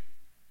so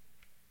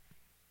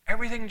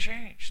everything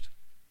changed.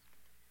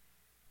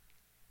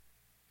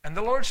 And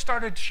the Lord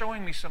started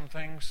showing me some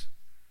things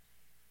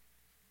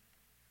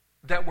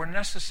that were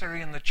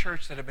necessary in the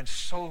church that have been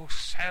so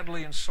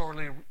sadly and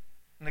sorely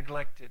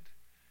neglected.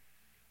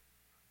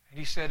 And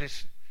He said,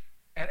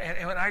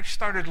 and when I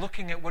started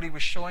looking at what He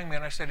was showing me,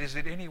 and I said, is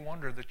it any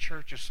wonder the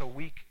church is so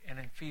weak and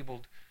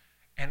enfeebled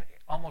and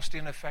almost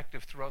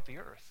ineffective throughout the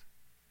earth,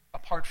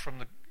 apart from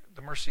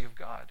the mercy of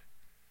God?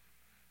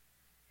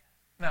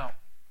 Now,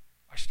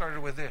 I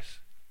started with this.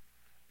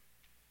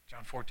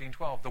 John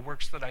 14:12. The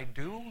works that I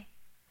do,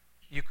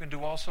 you can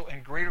do also,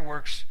 and greater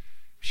works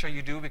shall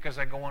you do because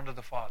I go unto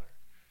the Father.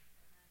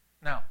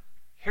 Now,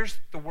 here's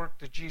the work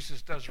that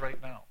Jesus does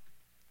right now.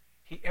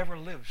 He ever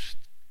lives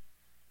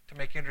to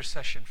make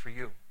intercession for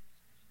you.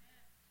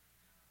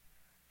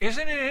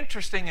 Isn't it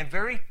interesting and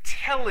very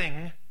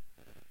telling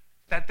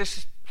that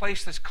this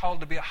place that's called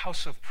to be a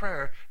house of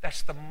prayer,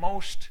 that's the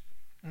most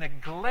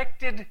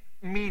neglected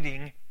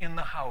meeting in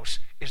the house,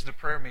 is the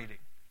prayer meeting.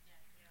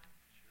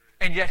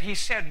 And yet He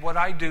said, what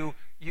I do,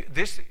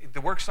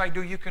 the works I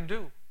do, you can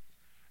do.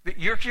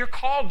 You're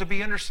called to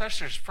be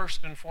intercessors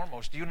first and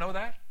foremost. Do you know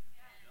that?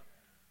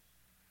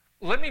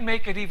 Let me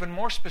make it even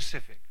more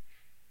specific.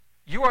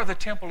 You are the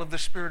temple of the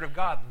Spirit of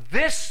God.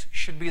 This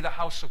should be the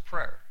house of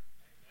prayer.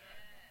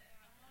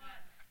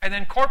 And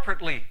then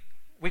corporately,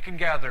 we can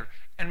gather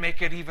and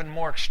make it even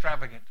more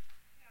extravagant.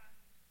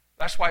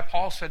 That's why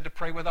Paul said to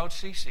pray without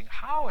ceasing.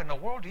 How in the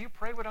world do you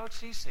pray without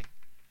ceasing?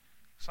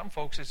 Some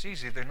folks, it's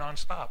easy. They're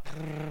nonstop.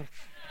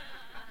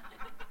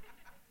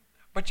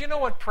 But you know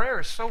what? Prayer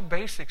is so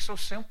basic, so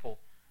simple.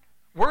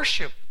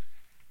 Worship,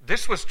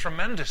 this was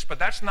tremendous, but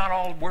that's not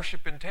all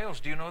worship entails.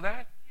 Do you know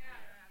that?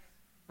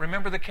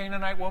 Remember the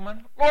Canaanite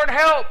woman? Lord,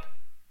 help!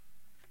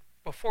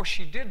 Before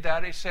she did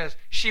that, it says,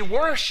 she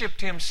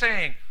worshiped Him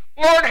saying,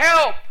 Lord,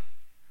 help!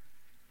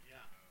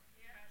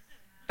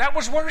 That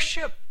was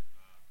worship.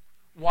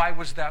 Why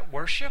was that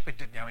worship? It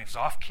didn't, it was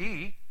off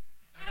key.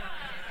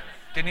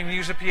 Didn't even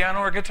use a piano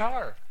or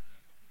guitar.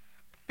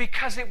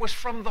 Because it was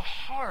from the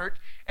heart,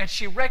 and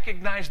she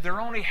recognized their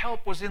only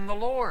help was in the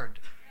Lord.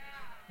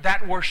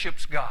 That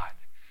worships God.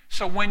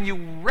 So when you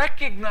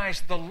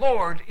recognize the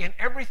Lord in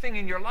everything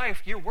in your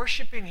life, you're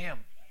worshiping Him.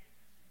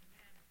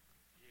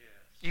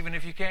 Even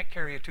if you can't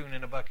carry a tune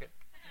in a bucket.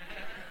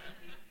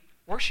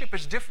 Worship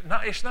is different.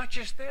 It's not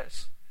just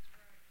this.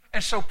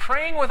 And so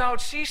praying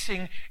without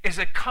ceasing is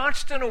a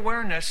constant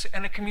awareness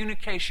and a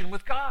communication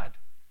with God.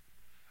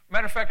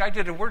 Matter of fact, I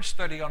did a word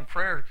study on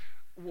prayer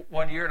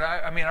one year, and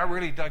I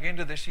really dug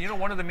into this. You know,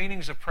 one of the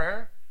meanings of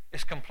prayer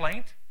is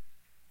complaint.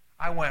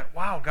 I went,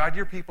 wow, God,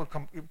 your people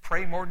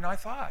pray more than I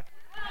thought.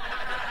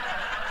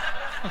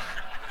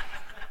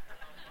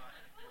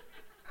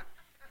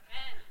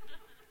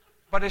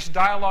 But it's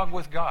dialogue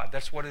with God.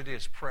 That's what it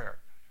is, prayer.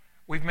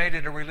 We've made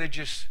it a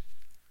religious...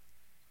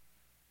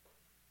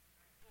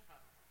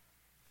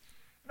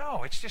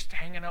 No, it's just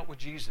hanging out with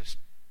Jesus,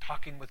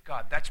 talking with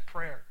God. That's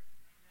prayer.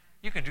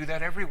 You can do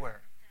that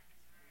everywhere.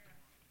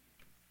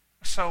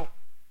 So,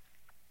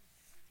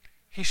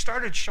 he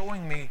started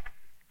showing me,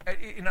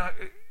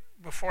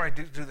 before I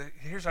do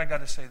here's I got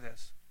to say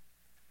this.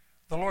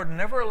 The Lord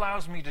never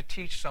allows me to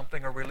teach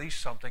something or release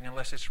something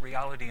unless it's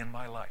reality in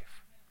my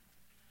life.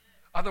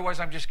 Otherwise,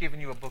 I'm just giving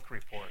you a book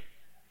report.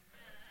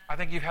 I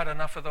think you've had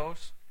enough of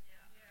those.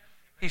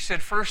 He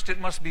said, first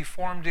it must be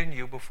formed in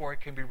you before it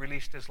can be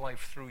released as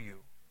life through you.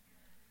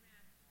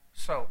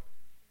 So,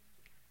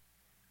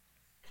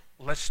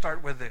 let's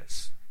start with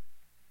this.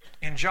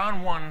 In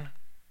John 1,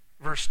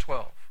 verse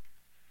 12,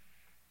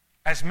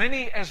 as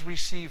many as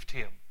received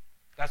him,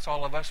 that's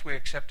all of us, we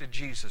accepted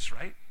Jesus,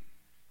 right?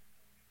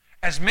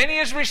 As many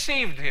as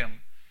received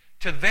him,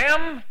 to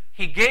them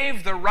he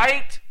gave the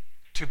right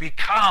to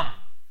become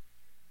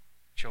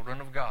children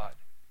of God.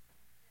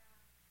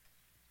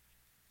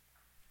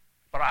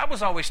 But I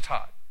was always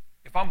taught,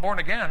 if I'm born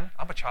again,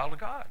 I'm a child of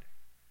God.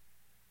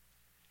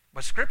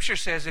 But Scripture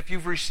says if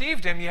you've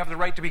received him, you have the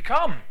right to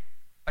become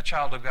a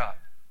child of God.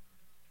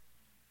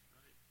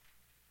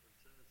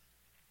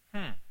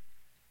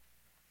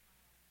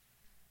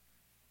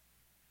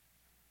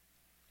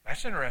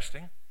 That's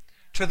interesting.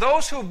 To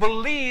those who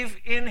believe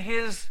in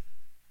his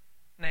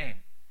name.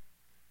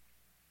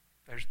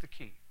 There's the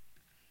key.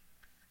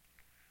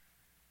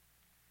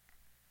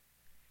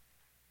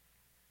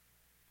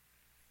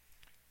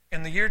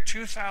 In the year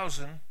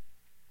 2000,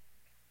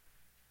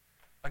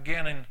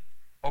 again in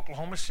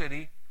Oklahoma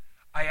City,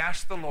 I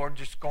asked the Lord,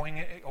 just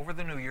going over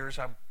the New Year's,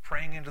 I'm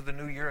praying into the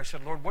new year. I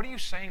said, Lord, what are you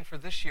saying for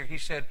this year? He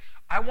said,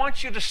 I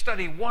want you to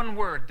study one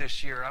word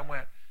this year. I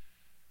went,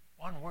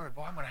 one word?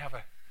 Boy, I'm going to have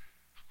a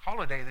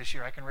holiday this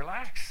year. I can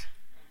relax.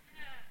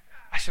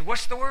 I said,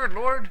 what's the word,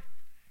 Lord?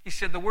 He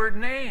said, the word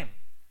name.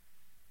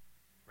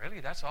 Really?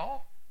 That's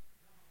all?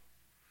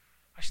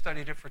 I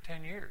studied it for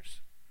 10 years.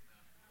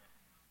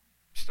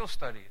 Still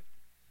study it.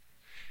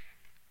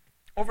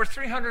 Over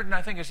 300, and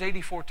I think it's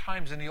 84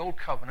 times in the Old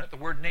Covenant, the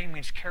word name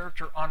means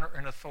character, honor,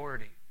 and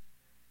authority.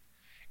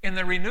 In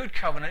the Renewed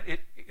Covenant,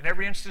 in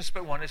every instance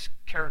but one, it's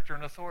character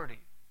and authority.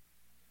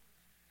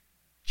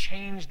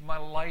 Changed my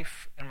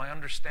life and my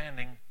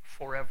understanding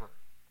forever.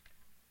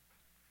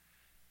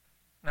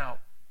 Now,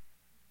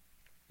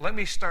 let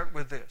me start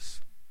with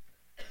this.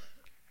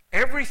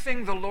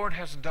 Everything the Lord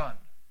has done,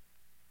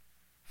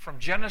 from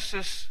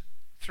Genesis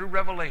through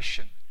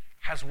Revelation,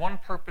 has one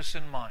purpose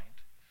in mind: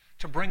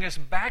 to bring us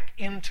back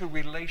into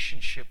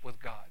relationship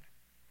with God.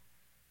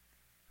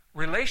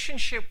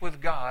 Relationship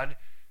with God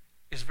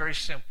is very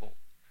simple.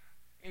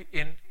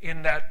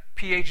 In that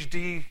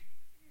PhD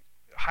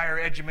higher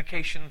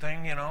education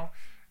thing,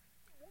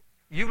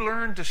 you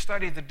learn to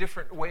study the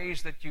different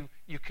ways that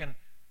you can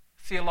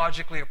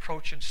theologically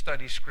approach and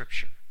study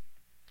Scripture.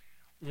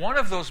 One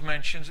of those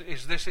mentions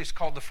is this. It's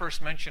called the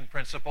first mention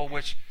principle,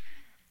 which,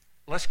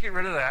 let's get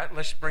rid of that.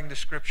 Let's bring the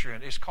Scripture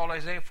in. It's called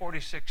Isaiah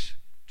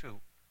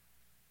 46:2.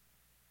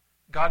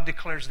 God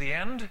declares the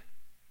end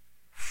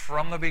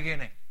from the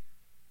beginning.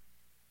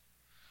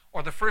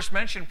 Or the first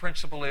mention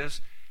principle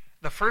is,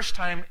 the first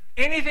time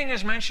anything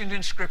is mentioned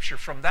in Scripture,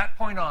 from that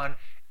point on,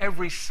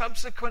 every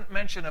subsequent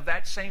mention of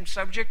that same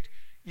subject,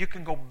 you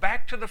can go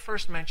back to the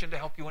first mention to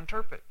help you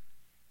interpret.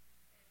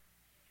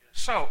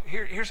 So,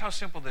 here's how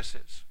simple this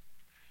is.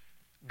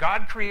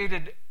 God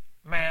created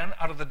man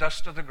out of the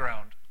dust of the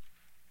ground.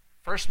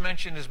 First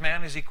mention is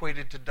man is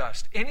equated to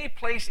dust. Any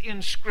place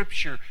in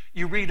Scripture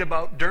you read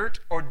about dirt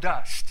or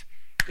dust,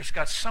 it's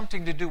got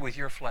something to do with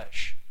your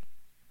flesh.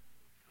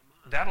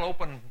 That'll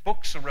open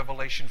books of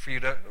Revelation for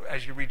you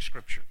as you read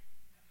Scripture.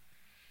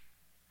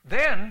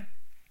 Then,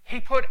 he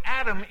put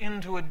Adam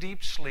into a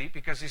deep sleep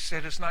because he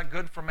said it's not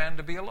good for man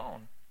to be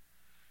alone.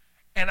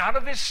 And out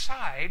of his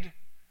side,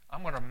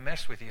 I'm going to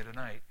mess with you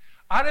tonight.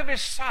 Out of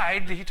his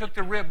side, he took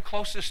the rib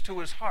closest to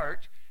his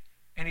heart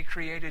and he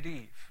created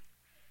Eve.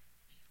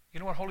 You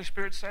know what Holy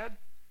Spirit said?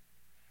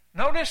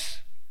 Notice,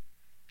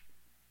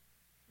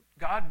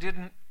 God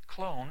didn't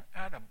clone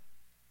Adam.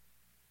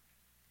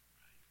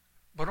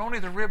 But only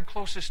the rib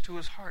closest to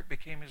his heart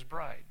became his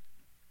bride.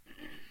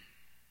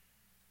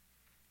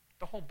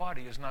 The whole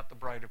body is not the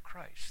bride of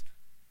Christ.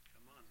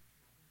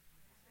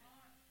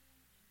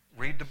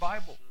 Read the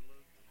Bible.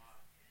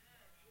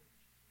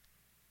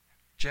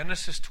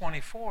 Genesis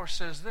 24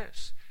 says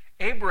this: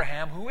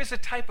 Abraham, who is a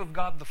type of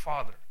God the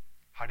Father.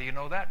 How do you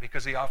know that?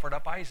 Because he offered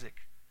up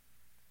Isaac.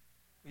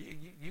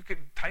 You could,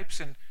 types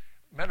and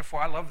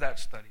metaphor, I love that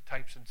study,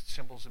 types and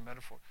symbols and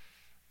metaphor.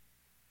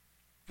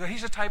 But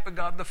he's a type of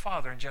God the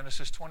Father in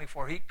Genesis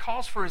 24. He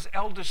calls for his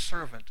eldest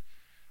servant.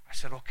 I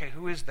said, okay,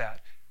 who is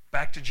that?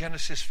 Back to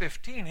Genesis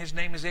 15, his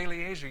name is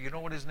Eliezer. You know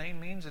what his name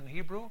means in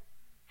Hebrew?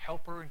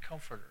 Helper and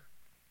comforter.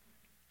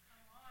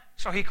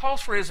 So he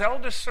calls for his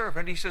eldest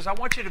servant. He says, I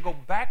want you to go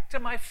back to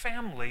my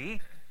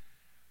family,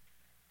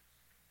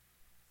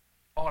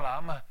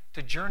 Olam,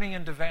 to journey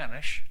and to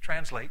vanish,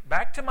 translate,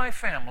 back to my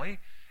family,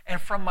 and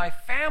from my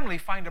family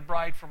find a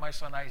bride for my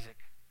son Isaac.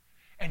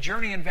 And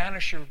journey and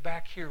vanish her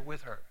back here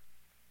with her.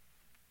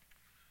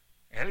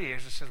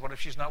 Eliezer says, what if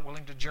she's not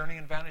willing to journey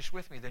and vanish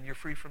with me? Then you're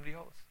free from the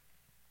oath.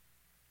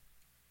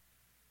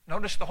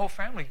 Notice the whole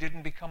family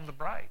didn't become the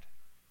bride.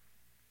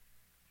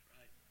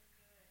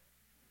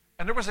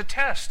 And there was a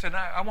test, and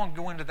I won't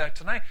go into that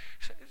tonight.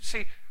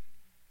 See,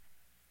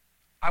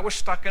 I was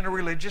stuck in a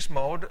religious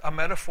mode, a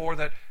metaphor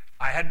that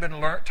I had been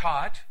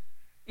taught.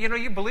 You know,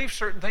 you believe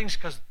certain things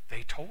because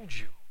they told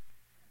you.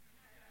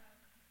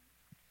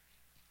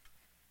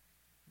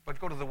 But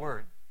go to the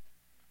Word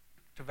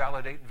to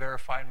validate and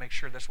verify and make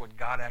sure that's what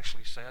God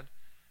actually said.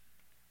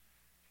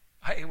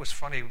 It was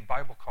funny,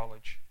 Bible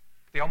college.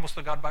 The Almost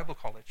to God Bible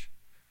College.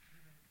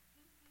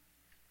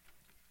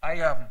 I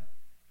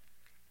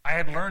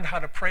had learned how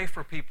to pray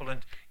for people,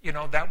 and, you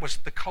know, that was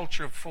the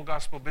culture of Full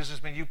Gospel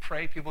Businessmen. You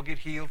pray, people get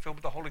healed, filled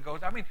with the Holy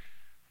Ghost. I mean,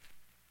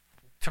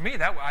 to me,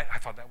 I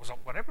thought that was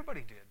what everybody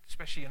did,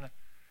 especially in,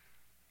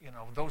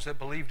 those that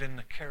believed in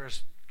the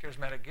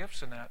charismatic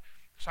gifts and that.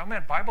 So I'm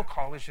at Bible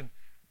college, and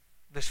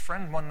this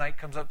friend one night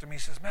comes up to me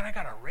and says, man, I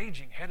got a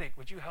raging headache.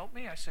 Would you help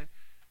me? I said,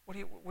 what do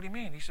you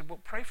mean? He said, well,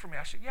 pray for me.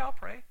 I said, yeah, I'll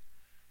pray.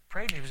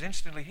 Prayed, and he was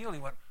instantly healed.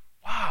 He went,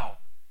 wow.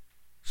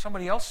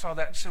 Somebody else saw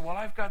that and said, well,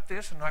 I've got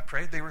this. And I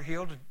prayed. They were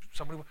healed.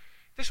 And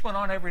this went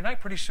on every night.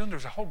 Pretty soon there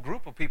was a whole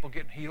group of people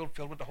getting healed,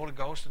 filled with the Holy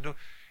Ghost.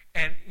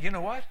 And you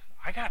know what?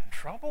 I got in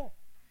trouble.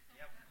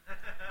 Yep.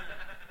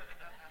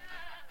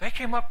 They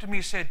came up to me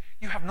and said,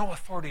 you have no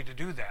authority to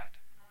do that.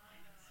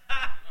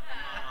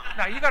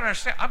 Now, you got to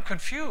understand, I'm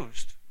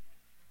confused.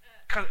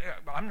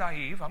 I'm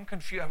naive. I'm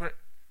confused.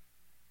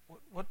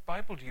 What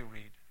Bible do you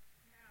read?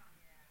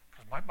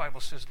 Because my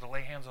Bible says to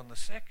lay hands on the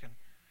sick. And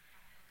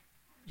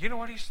you know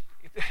what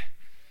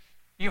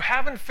you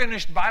haven't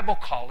finished Bible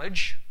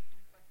college.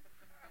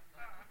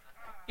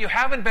 You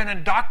haven't been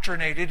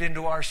indoctrinated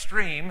into our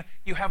stream.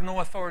 You have no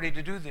authority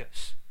to do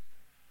this.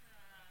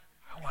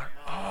 I went,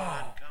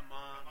 oh. Come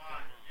on.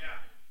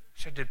 I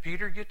said, did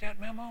Peter get that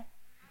memo?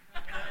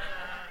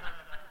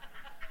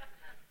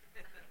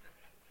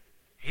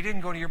 He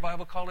didn't go to your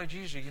Bible college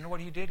either. You know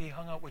what he did? He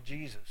hung out with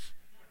Jesus.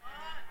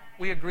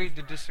 We agreed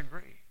to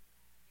disagree.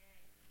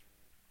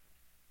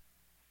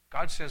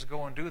 God says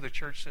go and do. The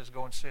church says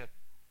go and sit.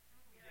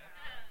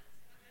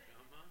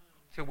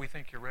 Till we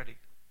think you're ready.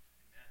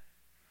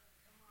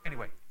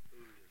 Anyway.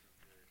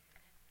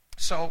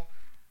 So,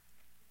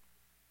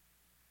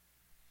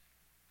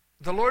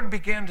 the Lord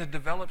began to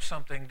develop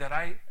something that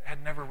I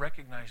had never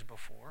recognized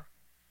before.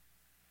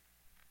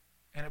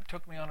 And it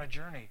took me on a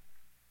journey.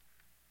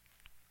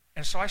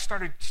 And so I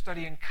started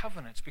studying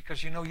covenants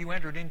because, you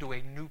entered into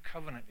a new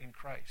covenant in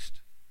Christ.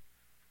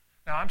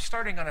 Now, I'm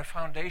starting on a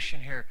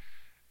foundation here.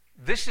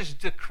 This is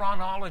the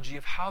chronology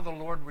of how the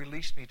Lord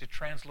released me to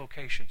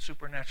translocation,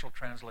 supernatural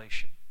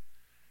translation.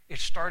 It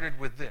started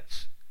with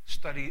this,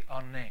 study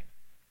on name.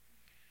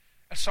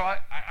 And so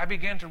I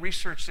began to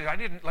research this. I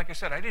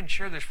didn't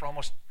share this for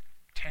almost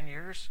 10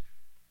 years.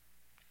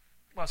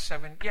 Well,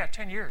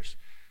 10 years.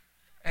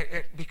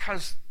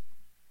 Because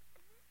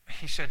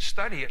he said,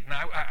 study it, and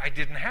I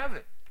didn't have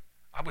it.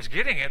 I was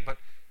getting it,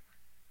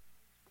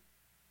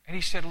 and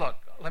he said, look,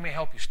 let me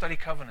help you, study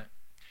covenant.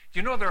 Do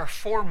you know there are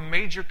 4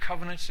 major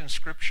covenants in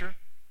Scripture?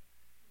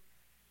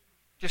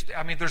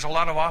 There's a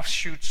lot of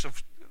offshoots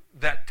of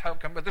that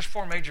type, but there's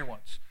 4 major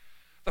ones.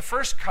 The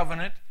first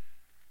covenant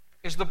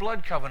is the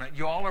blood covenant.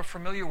 You all are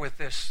familiar with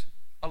this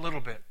a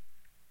little bit.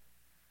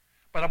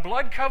 But a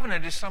blood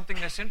covenant is something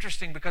that's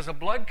interesting because a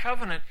blood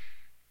covenant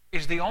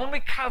is the only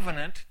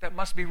covenant that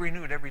must be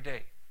renewed every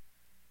day.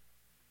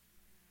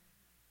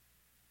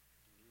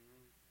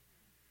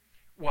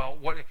 Well,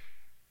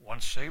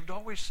 once saved,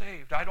 always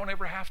saved. I don't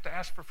ever have to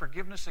ask for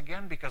forgiveness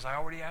again because I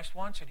already asked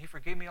once and he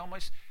forgave me all my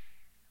sins.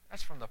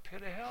 That's from the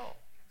pit of hell.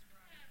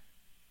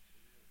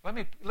 Let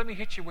me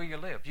hit you where you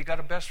live. You got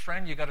a best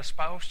friend, you got a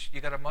spouse, you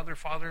got a mother,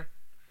 father.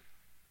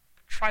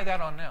 Try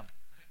that on them.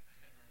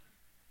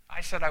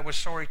 I said I was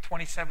sorry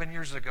 27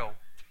 years ago.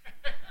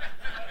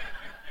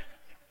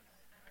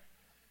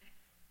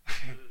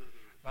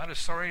 Not as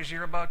sorry as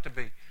you're about to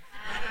be.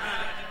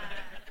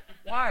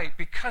 Why?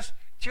 Because,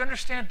 do you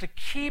understand, to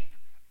keep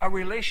a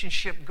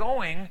relationship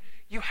going,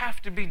 you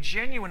have to be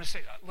genuine and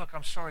say, look,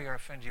 I'm sorry I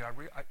offended you.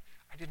 I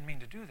didn't mean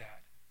to do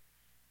that.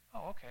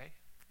 Oh, okay.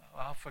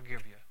 I'll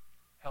forgive you.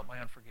 Help my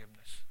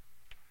unforgiveness.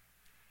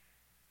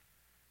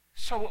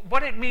 So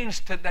what it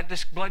means that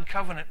this blood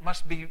covenant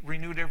must be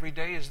renewed every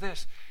day is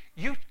this.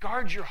 You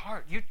guard your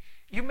heart.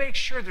 You make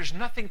sure there's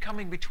nothing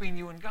coming between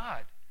you and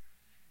God.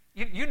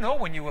 You know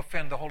when you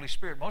offend the Holy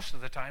Spirit most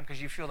of the time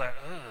because you feel that,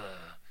 ugh.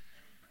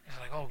 It's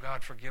like, oh,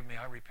 God, forgive me.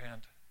 I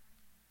repent.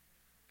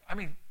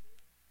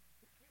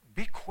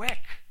 Be quick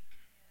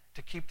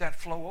to keep that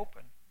flow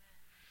open.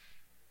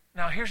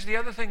 Now, here's the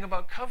other thing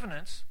about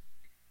covenants.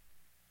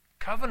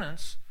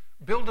 Covenants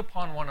build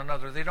upon one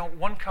another.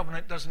 One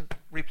covenant doesn't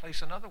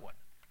replace another one.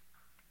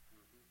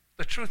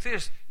 The truth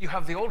is, you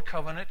have the Old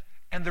Covenant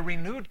and the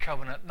renewed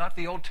covenant, not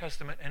the Old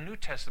Testament and New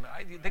Testament.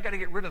 They got to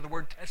get rid of the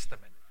word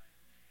testament.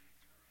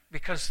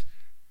 Because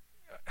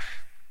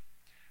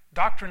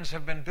doctrines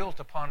have been built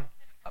upon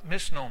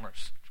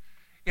misnomers.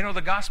 You know,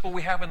 the gospel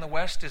we have in the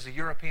West is a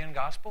European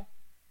gospel.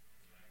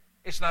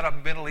 It's not a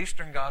Middle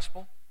Eastern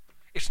gospel.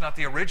 It's not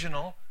the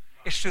original.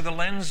 It's through the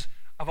lens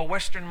of a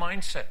Western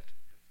mindset.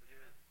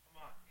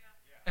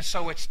 And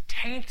so it's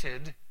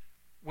tainted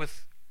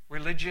with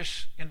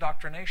religious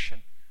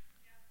indoctrination.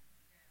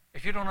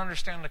 If you don't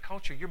understand the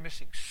culture, you're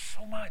missing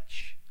so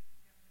much.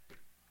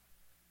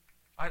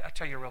 I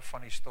tell you a real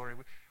funny story.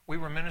 We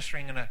were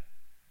ministering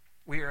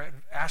we were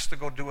asked to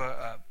go do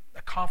a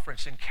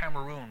conference in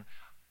Cameroon.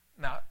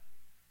 Now,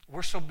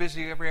 we're so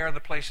busy every other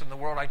place in the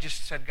world, I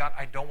just said, God,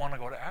 I don't want to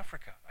go to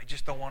Africa. I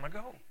just don't want to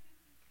go.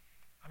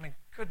 I mean,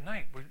 good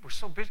night. We're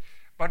so busy.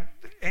 But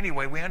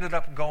anyway, we ended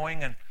up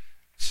going, and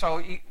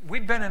so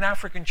we'd been in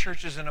African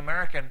churches in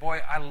America, and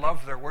boy, I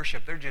love their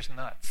worship. They're just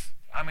nuts.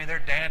 I mean, they're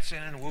dancing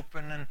and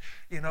whooping, and,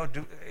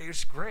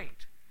 it's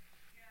great.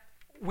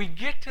 We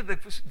get to the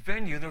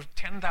venue, there's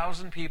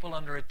 10,000 people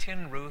under a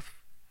tin roof,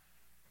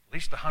 at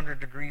least 100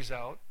 degrees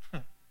out,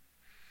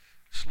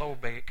 slow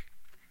bake.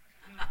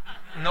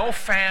 No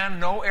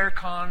fan, no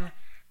aircon,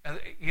 and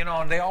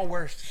they all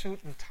wear suit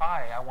and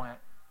tie. I went,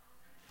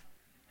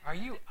 are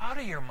you out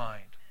of your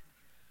mind?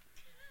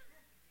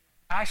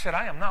 I said,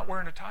 I am not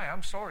wearing a tie.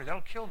 I'm sorry,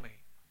 that'll kill me.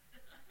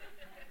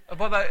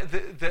 But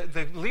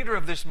the leader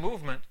of this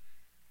movement,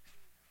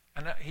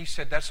 and he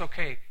said, that's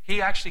okay. He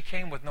actually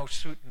came with no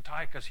suit and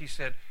tie because he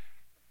said,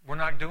 we're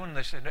not doing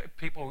this. And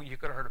people, you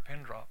could have heard a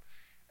pin drop.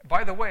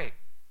 By the way,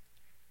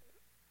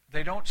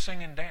 they don't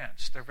sing and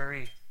dance. They're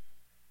very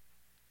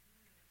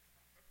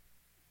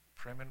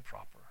prim and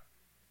proper.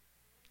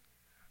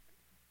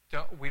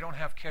 We don't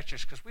have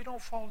catches because we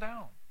don't fall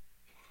down.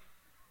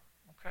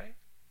 Okay?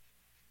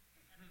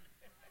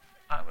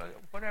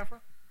 Whatever.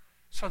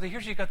 So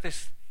here's you got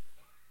this.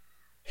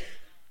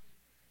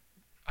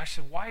 I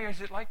said, why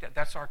is it like that?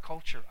 That's our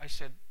culture. I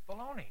said,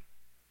 baloney.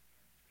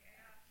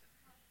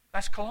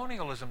 That's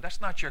colonialism. That's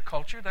not your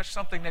culture. That's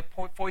something they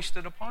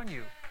foisted upon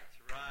you.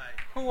 That's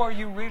right. Who are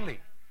you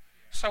really?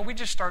 So we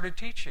just started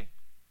teaching.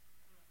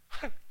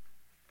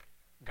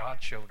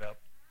 God showed up.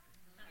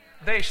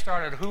 They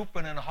started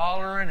hooping and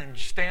hollering and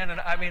standing.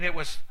 I mean, it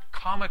was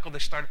comical. They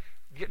started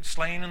getting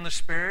slain in the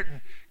spirit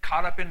and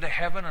caught up into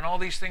heaven and all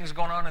these things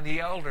going on. And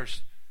the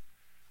elders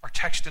are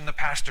texting the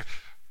pastor,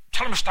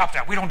 tell him to stop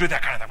that. We don't do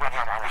that kind of thing. Blah,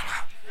 blah, blah, blah.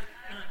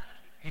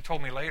 He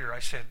told me later, I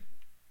said,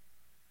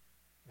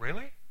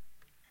 really?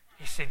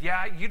 He said,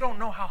 yeah, you don't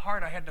know how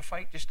hard I had to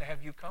fight just to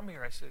have you come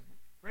here. I said,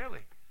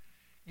 really?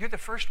 You're the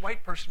first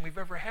white person we've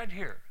ever had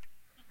here.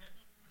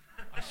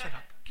 I said,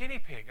 guinea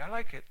pig, I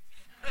like it.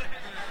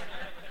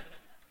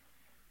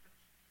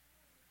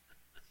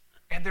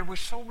 And they were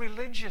so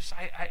religious,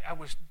 I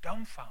was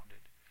dumbfounded.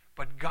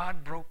 But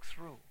God broke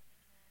through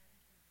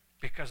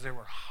because they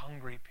were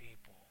hungry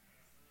people.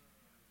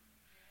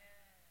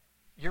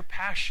 Your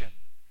passion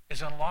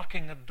is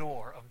unlocking a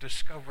door of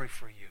discovery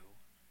for you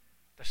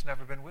that's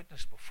never been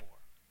witnessed before.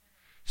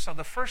 So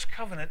the first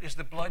covenant is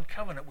the blood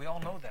covenant. We all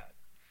know that.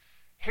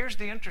 Here's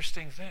the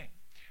interesting thing.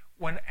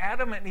 When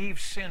Adam and Eve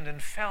sinned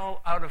and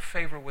fell out of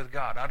favor with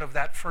God, out of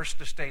that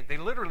first estate, they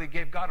literally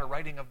gave God a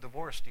writing of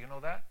divorce. Do you know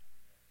that?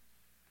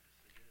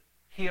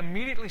 He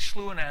immediately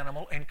slew an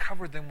animal and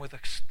covered them with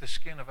the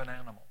skin of an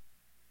animal.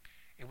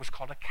 It was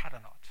called a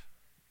catanot.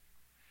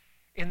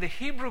 In the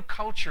Hebrew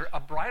culture, a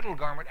bridal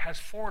garment has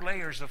 4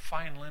 layers of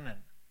fine linen.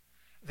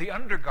 The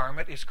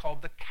undergarment is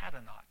called the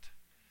catanot.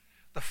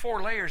 The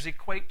 4 layers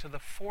equate to the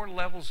 4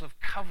 levels of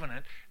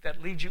covenant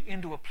that lead you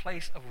into a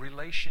place of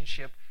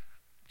relationship,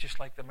 just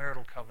like the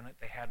marital covenant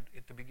they had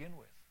to begin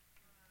with.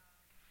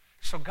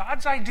 So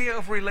God's idea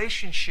of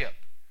relationship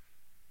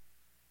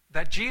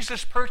that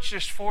Jesus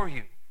purchased for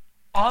you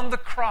on the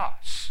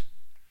cross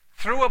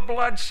through a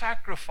blood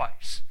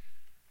sacrifice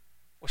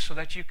was so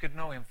that you could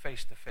know him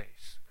face to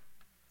face.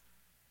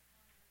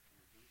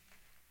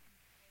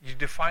 You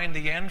define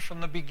the end from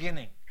the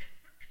beginning.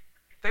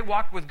 They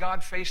walked with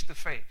God face to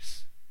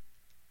face.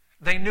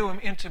 They knew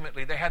him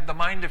intimately. They had the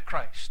mind of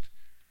Christ.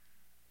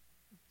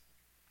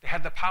 They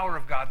had the power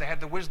of God. They had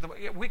the wisdom.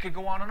 We could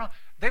go on and on.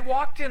 They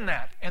walked in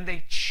that, and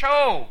they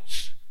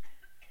chose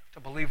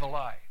to believe a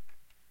lie.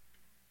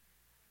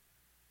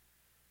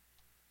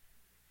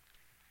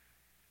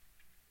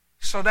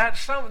 So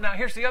now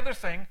here's the other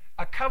thing.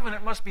 A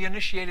covenant must be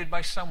initiated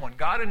by someone.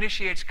 God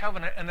initiates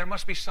covenant, and there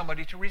must be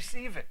somebody to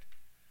receive it.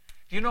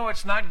 Do you know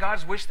it's not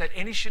God's wish that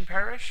any should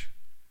perish,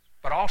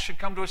 but all should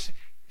come to us?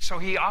 So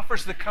he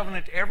offers the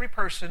covenant to every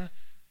person,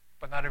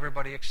 but not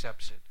everybody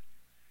accepts it.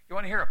 You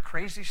want to hear a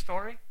crazy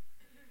story?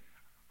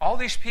 All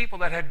these people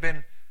that had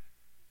been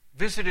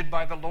visited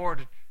by the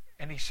Lord,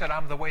 and he said,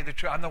 I'm the way, the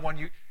truth, I'm the one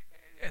you,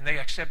 and they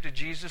accepted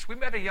Jesus. We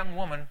met a young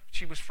woman.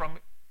 She was from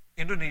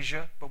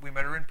Indonesia, but we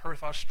met her in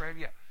Perth,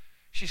 Australia.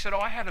 She said, oh,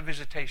 I had a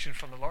visitation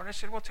from the Lord. I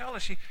said, well, tell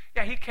us. He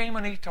came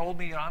and he told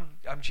me, I'm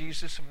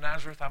Jesus of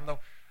Nazareth. I'm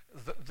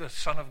the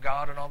Son of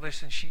God and all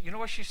this. And you know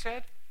what she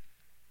said?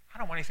 I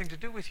don't want anything to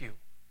do with you.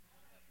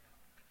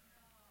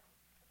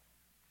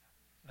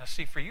 Now,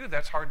 see, for you,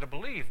 that's hard to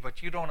believe,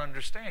 but you don't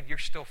understand. You're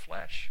still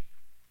flesh.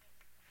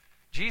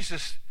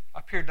 Jesus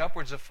appeared to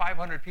upwards of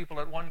 500 people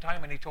at one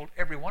time, and he told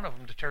every one of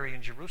them to tarry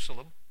in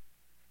Jerusalem.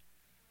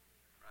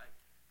 Right.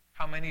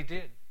 How many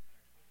did?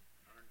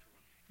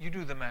 You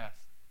do the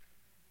math.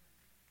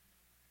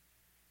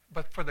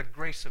 But for the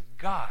grace of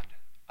God,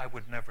 I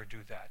would never do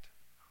that.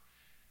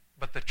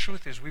 But the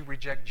truth is, we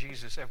reject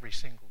Jesus every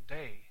single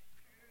day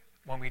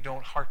when we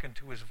don't hearken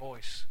to his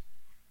voice.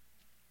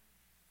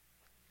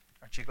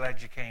 Aren't you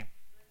glad you came?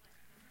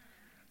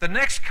 The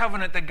next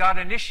covenant that God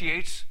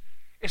initiates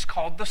is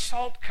called the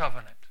Salt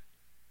Covenant.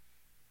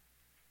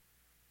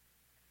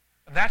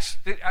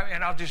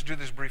 And I'll just do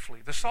this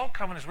briefly. The Salt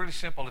Covenant is really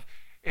simple.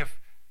 If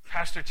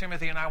Pastor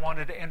Timothy and I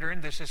wanted to enter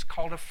in this, it's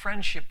called a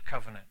friendship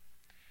covenant.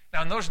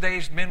 Now, in those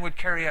days, men would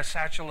carry a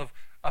satchel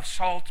of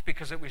salt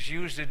because it was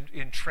used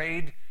in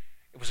trade.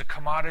 It was a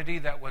commodity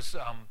that was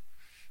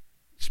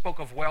spoke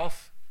of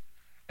wealth.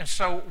 And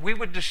so we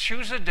would just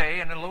choose a day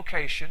and a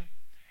location,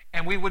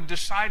 and we would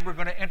decide we're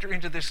going to enter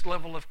into this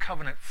level of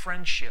covenant,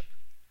 friendship.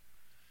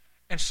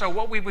 And so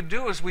what we would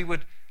do is we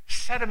would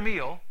set a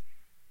meal,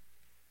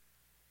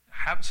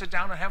 sit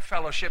down and have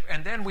fellowship,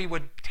 and then we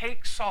would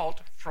take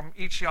salt from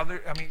each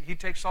other. I mean, he'd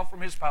take salt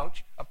from his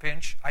pouch, a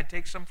pinch. I'd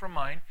take some from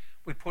mine.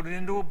 We'd put it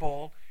into a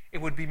bowl.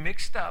 It would be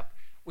mixed up.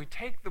 We'd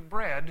take the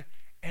bread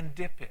and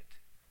dip it,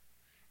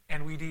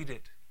 and we'd eat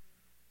it.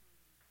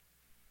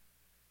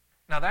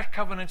 Now, that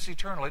covenant's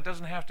eternal. It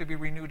doesn't have to be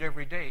renewed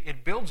every day.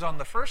 It builds on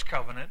the first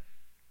covenant,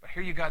 but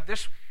here you got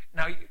this.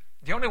 Now,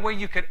 the only way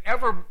you could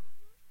ever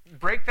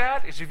break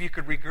that is if you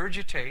could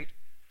regurgitate,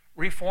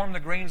 reform the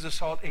grains of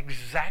salt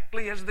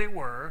exactly as they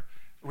were,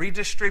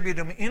 redistribute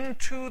them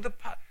into the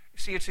pot.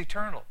 See, it's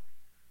eternal.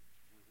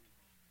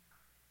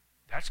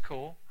 That's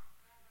cool.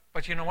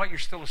 But you know what? You're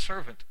still a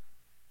servant.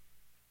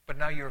 But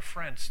now you're a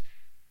friend.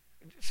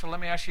 So let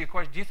me ask you a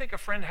question. Do you think a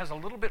friend has a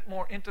little bit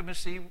more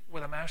intimacy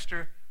with a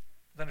master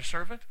than a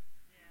servant?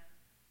 Yeah.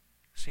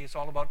 See, it's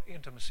all about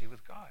intimacy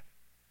with God.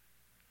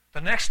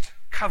 The next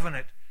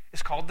covenant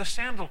is called the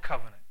sandal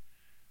covenant.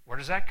 Where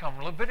does that come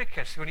from?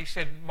 Leviticus, when he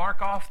said,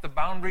 mark off the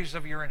boundaries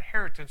of your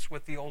inheritance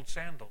with the old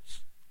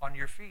sandals on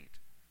your feet.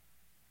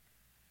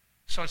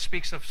 So it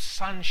speaks of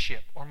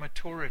sonship or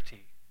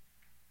maturity.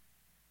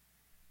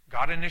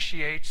 God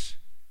initiates,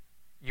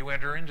 you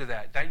enter into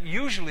that. That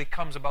usually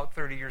comes about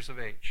 30 years of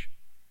age.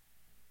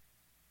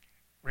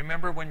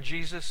 Remember when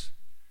Jesus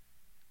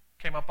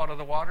came up out of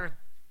the water?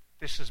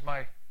 This is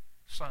my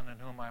son in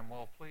whom I am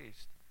well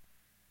pleased.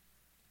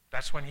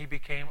 That's when he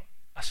became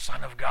a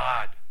son of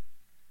God.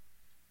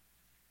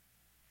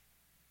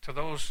 To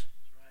those,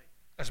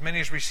 as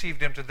many as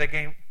received him, to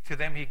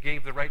them he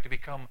gave the right to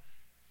become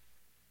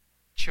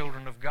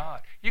children of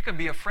God. You can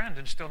be a friend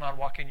and still not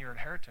walk in your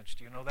inheritance.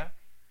 Do you know that?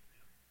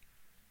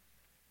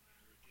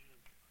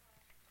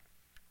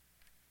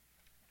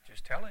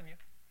 Just telling you.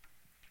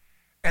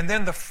 And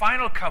then the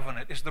final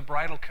covenant is the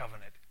bridal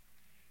covenant.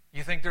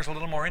 You think there's a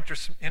little more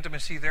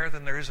intimacy there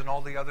than there is in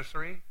all the other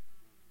three?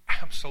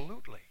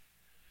 Absolutely.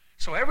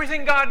 So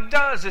everything God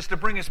does is to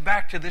bring us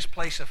back to this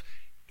place of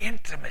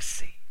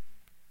intimacy.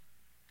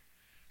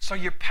 So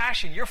your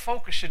passion, your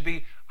focus should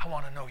be, I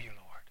want to know you,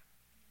 Lord.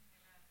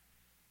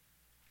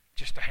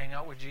 Just to hang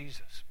out with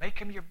Jesus. Make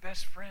him your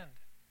best friend.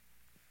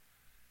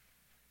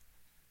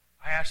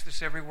 I ask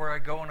this everywhere I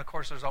go, and of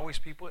course there's always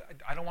people,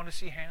 I don't want to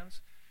see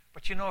hands.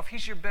 But you know, if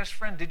he's your best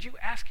friend, did you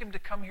ask him to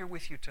come here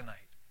with you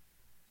tonight?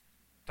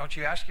 Don't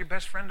you ask your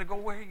best friend to go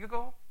where you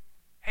go?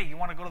 Hey, you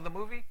want to go to the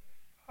movie?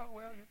 Oh,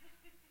 well,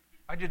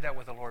 I did that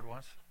with the Lord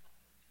once.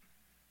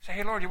 Say,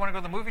 hey, Lord, you want to go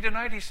to the movie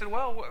tonight? He said,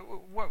 well,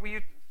 what were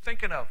you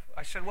thinking of?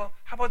 I said, well,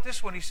 how about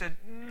this one? He said,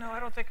 no, I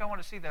don't think I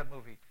want to see that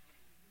movie.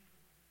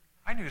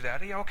 I knew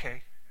that. Yeah,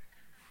 okay.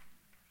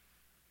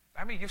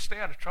 I mean, you stay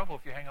out of trouble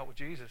if you hang out with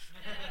Jesus.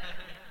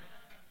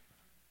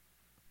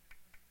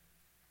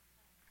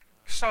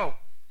 So,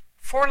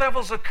 4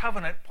 levels of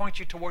covenant point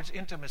you towards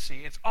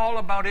intimacy. It's all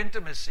about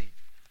intimacy.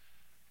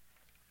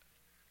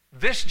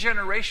 This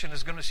generation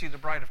is going to see the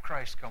bride of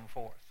Christ come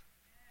forth.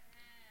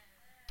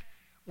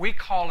 We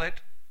call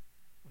it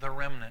the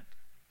remnant.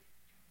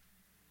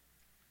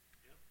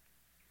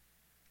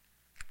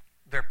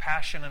 Their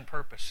passion and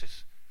purpose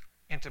is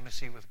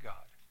intimacy with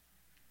God.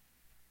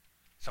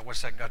 So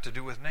what's that got to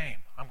do with name?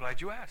 I'm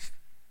glad you asked.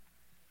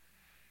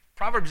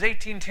 Proverbs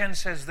 18:10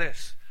 says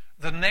this,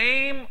 the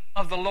name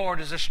of the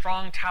Lord is a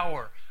strong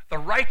tower. The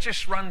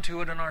righteous run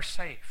to it and are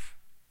safe.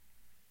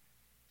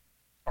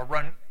 Or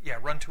run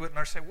to it and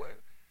are safe.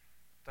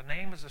 The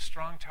name is a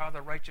strong tower,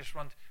 the righteous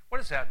run. What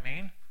does that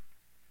mean?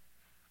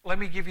 Let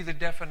me give you the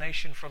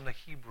definition from the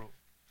Hebrew.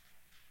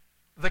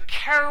 The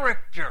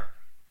character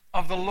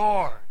of the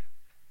Lord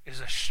is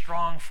a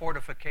strong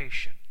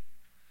fortification.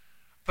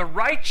 The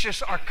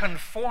righteous are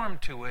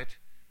conformed to it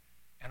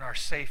and are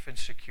safe and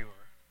secure.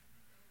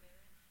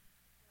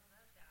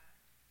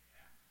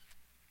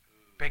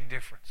 Big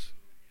difference.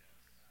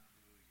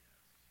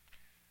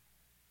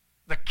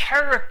 The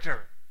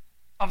character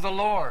of the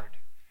Lord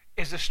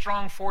is a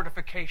strong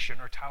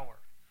fortification or tower.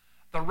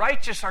 The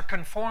righteous are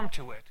conformed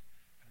to it,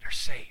 and they're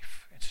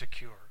safe and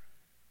secure.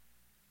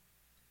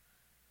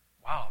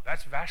 Wow,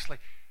 that's vastly...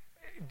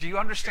 Do you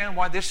understand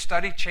why this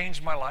study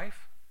changed my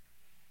life?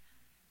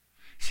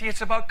 See,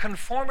 it's about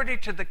conformity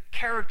to the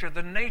character,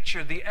 the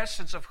nature, the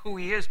essence of who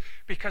He is,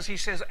 because He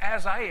says,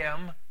 as I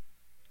am.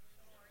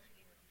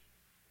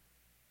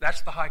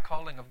 That's the high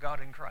calling of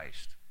God in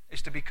Christ,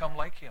 is to become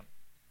like Him.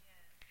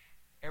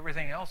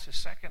 Everything else is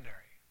secondary.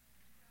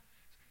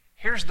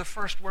 Here's the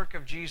first work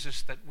of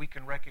Jesus that we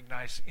can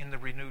recognize in the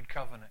renewed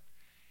covenant.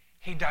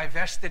 He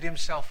divested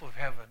Himself of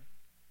heaven.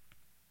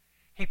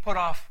 He put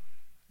off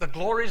the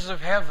glories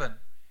of heaven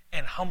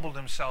and humbled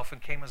Himself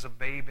and came as a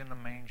babe in a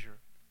manger.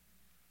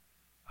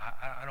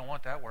 I don't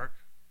want that work.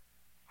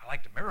 I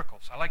like the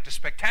miracles. I like the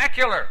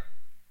spectacular.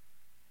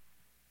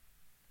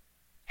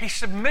 He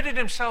submitted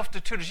Himself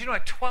to tutors. You know,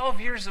 at 12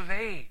 years of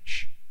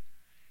age,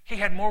 He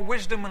had more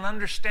wisdom and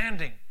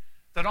understanding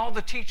than all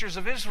the teachers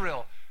of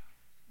Israel.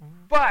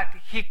 But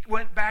He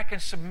went back and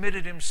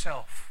submitted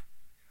Himself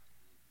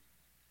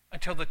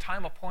until the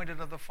time appointed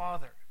of the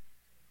Father.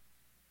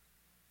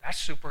 That's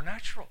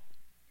supernatural.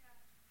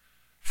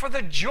 For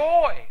the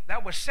joy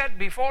that was set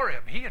before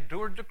Him, He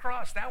endured the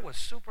cross. That was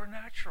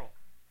supernatural.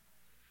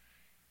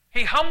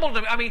 He humbled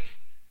Him. I mean,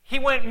 He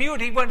went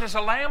mute. He went as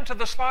a lamb to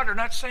the slaughter,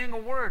 not saying a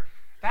word.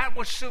 That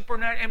was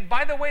supernatural. And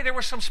by the way, there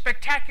were some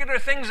spectacular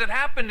things that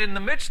happened in the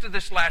midst of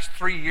this last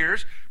 3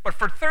 years. But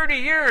for 30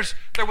 years,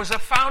 there was a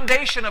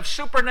foundation of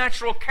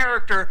supernatural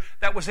character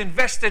that was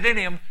invested in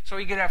Him so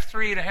He could have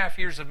 3.5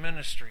 years of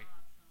ministry.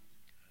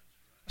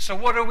 So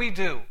what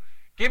do?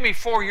 Give me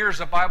 4 years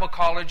of Bible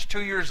college,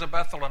 2 years of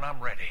Bethel, and I'm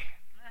ready.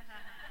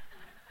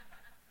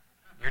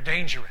 You're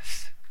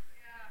dangerous.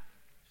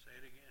 Say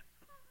it again.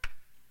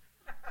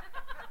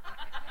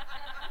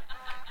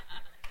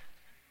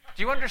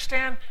 Do you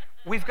understand?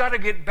 We've got to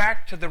get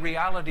back to the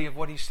reality of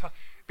what He's talking.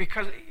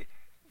 Because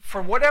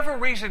for whatever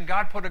reason,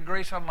 God put a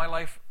grace on my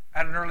life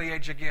at an early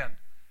age again.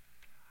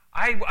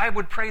 I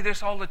would pray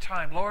this all the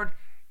time. Lord,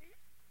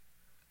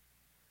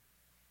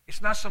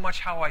 it's not so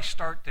much how I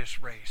start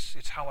this race,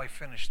 it's how I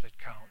finish that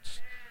counts.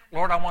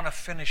 Lord, I want to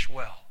finish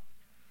well.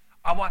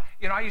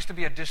 I used to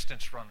be a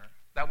distance runner.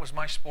 That was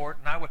my sport,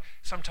 and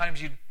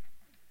sometimes you'd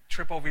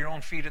trip over your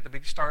own feet at the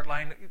big start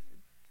line.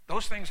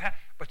 Those things happen.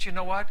 But you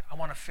know what? I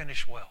want to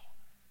finish well.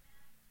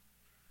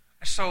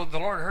 And so the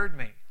Lord heard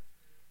me.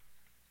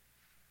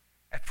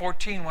 At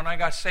 14, when I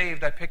got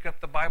saved, I picked up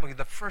the Bible.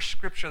 The first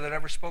scripture that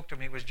ever spoke to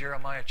me was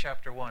Jeremiah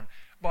chapter 1.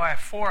 By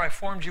 4, I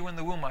formed you in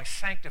the womb. I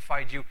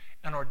sanctified you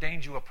and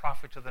ordained you a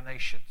prophet to the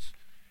nations.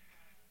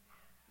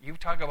 You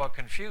talk about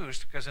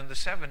confused, because in the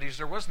 70s,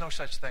 there was no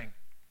such thing.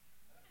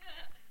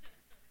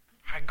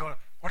 I go,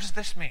 what does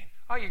this mean?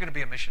 Oh, you're going to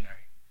be a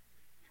missionary.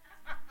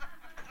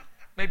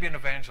 Maybe an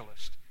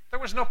evangelist. There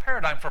was no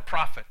paradigm for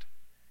prophet,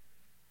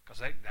 because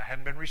that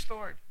hadn't been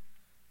restored.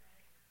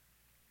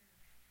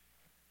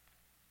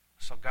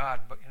 So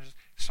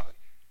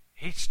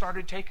He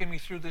started taking me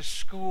through this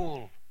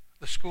school,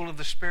 the school of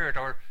the Spirit,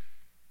 or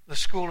the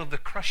school of the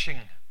crushing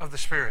of the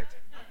Spirit.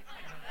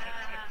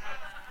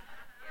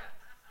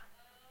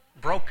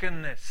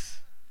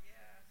 Brokenness.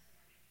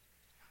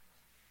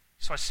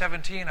 So at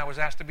 17, I was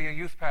asked to be a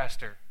youth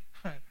pastor.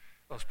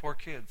 Those poor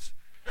kids.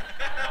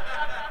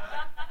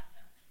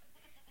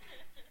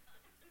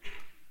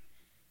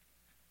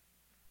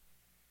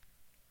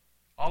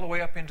 All the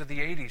way up into the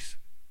 80s,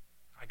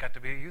 I got to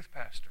be a youth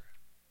pastor.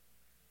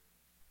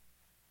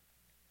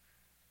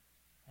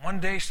 One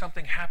day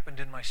something happened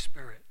in my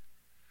spirit.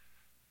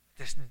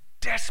 This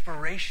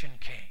desperation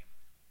came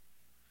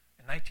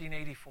in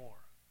 1984.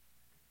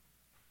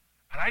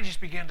 And I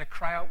just began to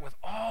cry out with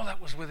all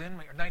that was within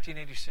me, or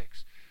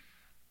 1986.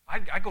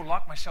 I'd go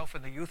lock myself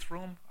in the youth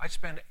room. I'd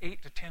spend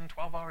 8 to 10,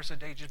 12 hours a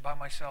day just by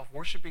myself,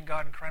 worshiping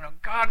God and crying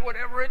out, God,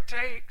 whatever it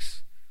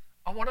takes,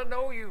 I want to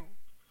know you.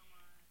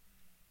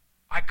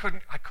 I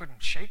couldn't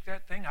shake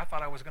that thing. I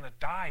thought I was going to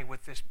die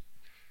with this.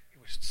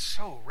 It was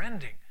so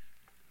rending.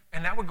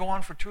 And that would go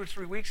on for 2 or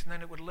 3 weeks, and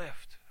then it would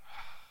lift.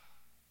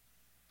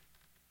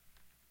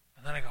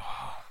 And then I go,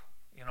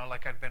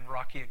 like I'd been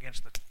Rocky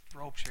against the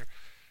ropes here.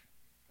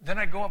 Then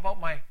I go about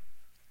my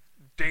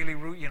daily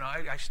route.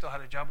 I still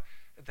had a job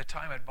at the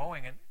time at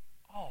Boeing, and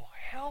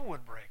hell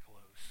would break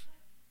loose.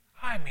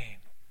 I mean,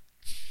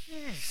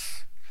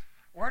 jeez,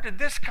 where did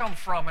this come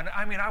from? And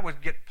I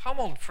would get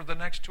pummeled for the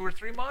next 2 or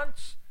 3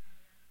 months.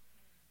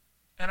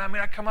 And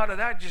I come out of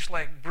that just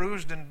like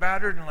bruised and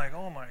battered and like,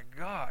 oh my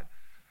God.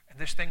 And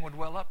this thing would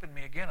well up in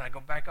me again. I go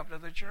back up to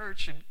the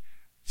church and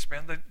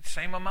spend the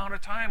same amount of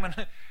time,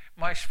 and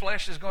my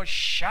flesh is going,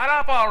 shut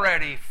up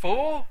already,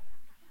 fool.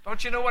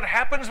 Don't you know what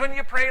happens when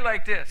you pray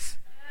like this?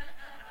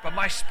 But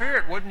my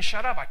spirit wouldn't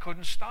shut up. I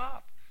couldn't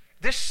stop.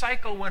 This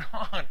cycle went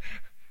on,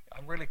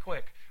 I'm really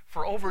quick,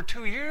 for over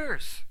 2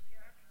 years.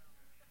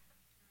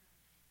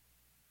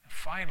 And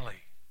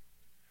finally,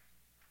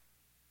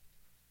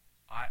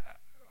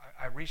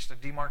 I reached a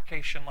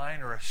demarcation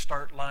line or a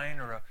start line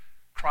or a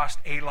crossed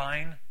a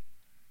line.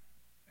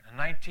 And in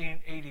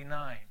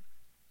 1989,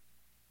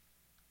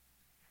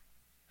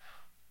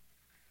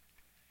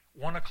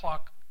 1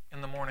 o'clock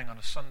in the morning on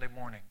a Sunday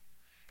morning,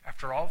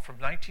 after all, from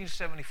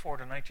 1974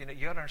 to 1980,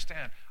 you got to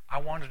understand, I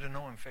wanted to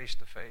know him face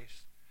to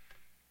face.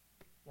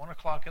 1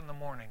 o'clock in the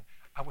morning,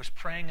 I was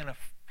praying in a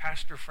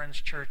pastor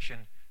friend's church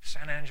in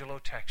San Angelo,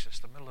 Texas,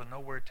 the middle of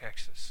nowhere,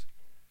 Texas,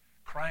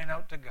 crying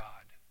out to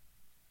God.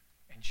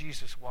 And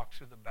Jesus walked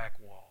through the back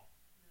wall.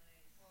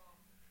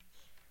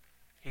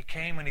 He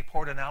came and he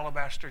poured an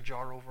alabaster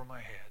jar over my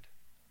head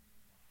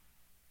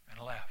and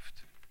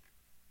left.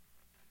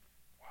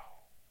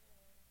 Wow.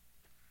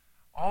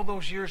 All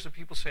those years of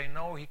people saying,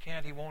 no, he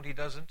can't, he won't, he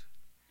doesn't,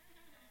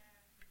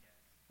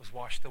 was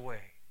washed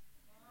away.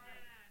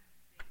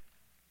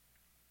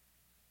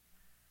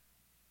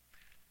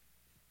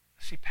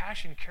 See,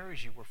 passion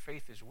carries you where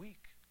faith is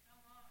weak.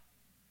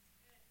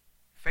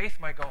 Faith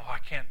might go, oh, I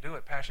can't do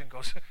it. Passion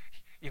goes,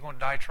 you're going to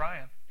die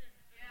trying.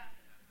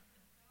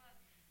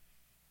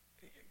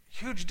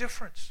 Huge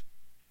difference.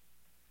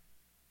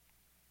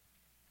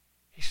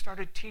 He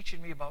started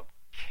teaching me about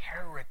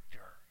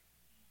character.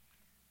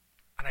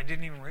 And I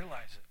didn't even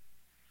realize it.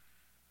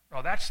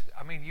 No,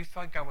 you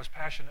think I was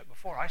passionate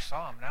before. I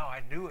saw him now.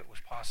 I knew it was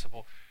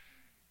possible.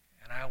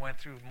 And I went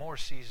through more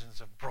seasons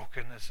of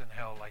brokenness and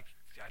hell like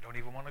I don't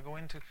even want to go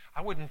into.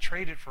 I wouldn't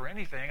trade it for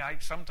anything. I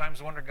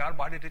sometimes wonder, God,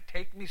 why did it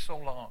take me so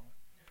long?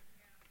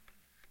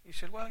 He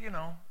said, well, you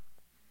know.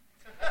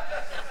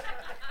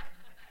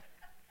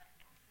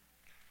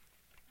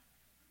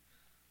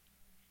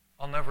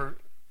 I'll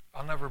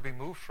never be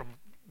moved from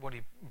what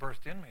he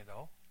birthed in me,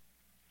 though.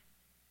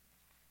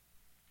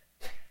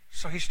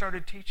 So he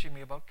started teaching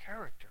me about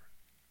character.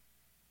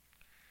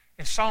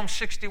 In Psalm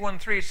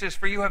 61:3 it says,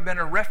 for you have been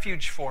a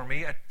refuge for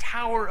me, a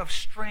tower of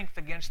strength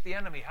against the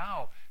enemy.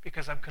 How?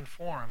 Because I'm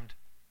conformed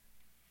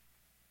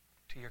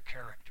to your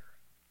character.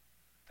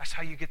 That's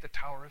how you get the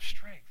tower of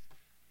strength.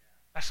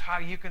 That's how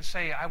you can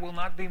say, I will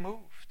not be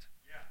moved.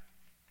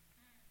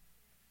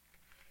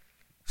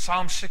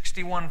 Psalm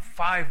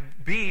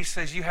 61:5b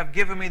says, you have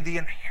given me the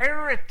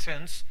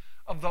inheritance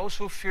of those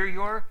who fear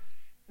your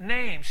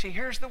name. See,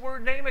 here's the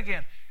word name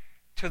again.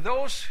 To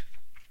those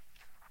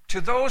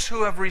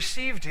who have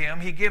received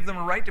him, he gave them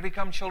a right to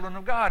become children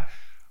of God.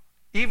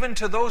 Even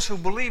to those who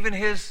believe in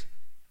his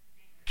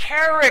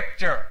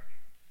character.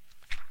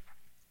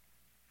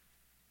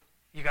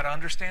 You got to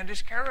understand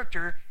his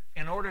character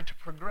in order to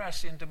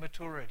progress into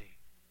maturity.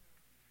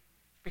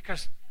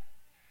 Because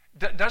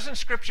doesn't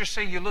Scripture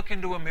say you look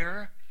into a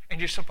mirror and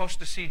you're supposed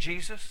to see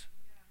Jesus?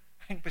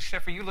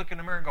 Except for you look in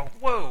the mirror and go,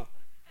 whoa,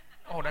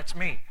 oh, that's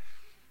me.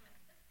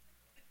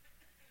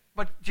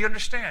 But do you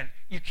understand?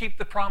 You keep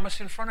the promise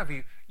in front of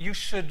you. You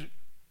should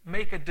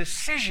make a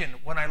decision.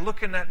 When I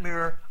look in that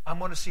mirror, I'm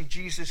going to see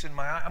Jesus in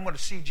my eye. I'm going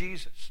to see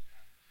Jesus.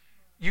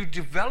 You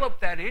develop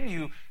that in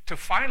you to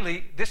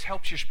finally, this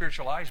helps your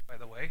spiritual eyes, by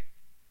the way.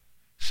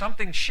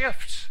 Something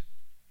shifts.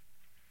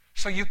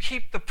 So you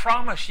keep the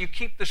promise, you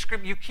keep the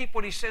script, you keep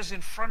what he says in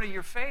front of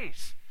your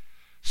face.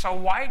 So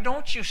why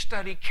don't you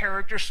study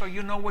character so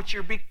you know what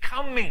you're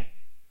becoming?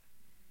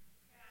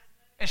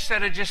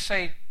 Instead of just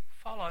say,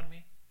 fall on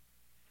me.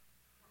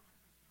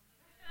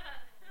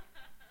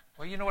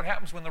 Well, you know what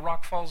happens when the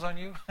rock falls on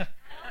you?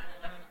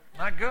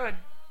 Not good.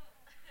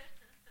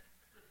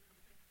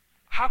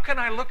 How can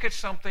I look at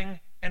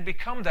something and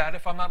become that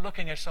if I'm not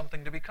looking at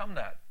something to become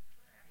that?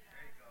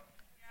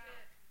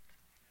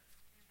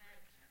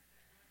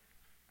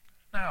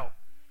 Now,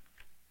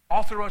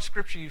 all throughout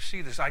Scripture you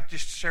see this. I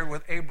just shared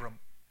with Abram.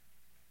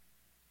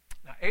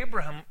 Now,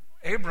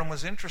 Abram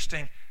was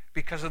interesting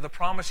because of the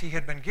promise he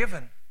had been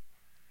given.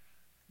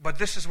 But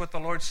this is what the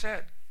Lord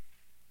said.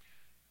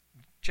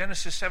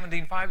 Genesis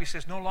 17:5, he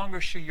says, no longer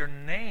is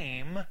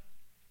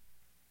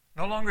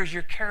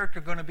your character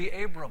going to be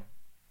Abram.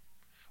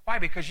 Why?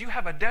 Because you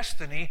have a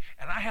destiny,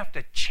 and I have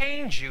to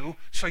change you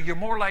so you're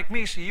more like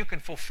me so you can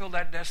fulfill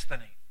that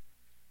destiny.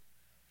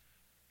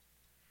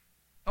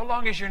 No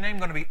longer is your name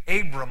going to be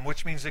Abram,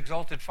 which means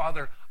exalted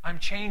father. I'm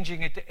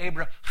changing it to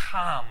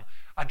Abraham,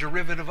 a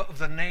derivative of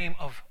the name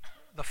of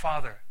the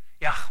Father,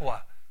 Yahweh.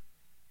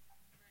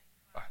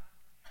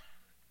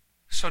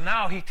 So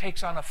now he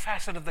takes on a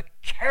facet of the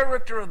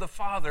character of the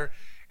Father,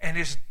 and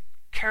his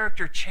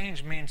character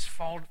change means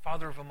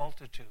father of a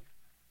multitude.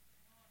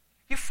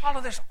 You follow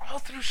this all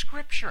through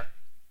Scripture.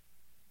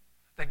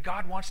 That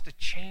God wants to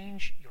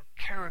change your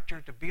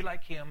character to be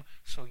like him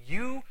so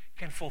you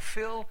can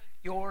fulfill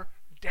your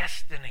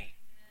destiny.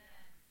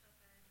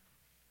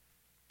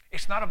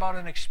 It's not about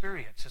an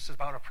experience. It's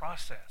about a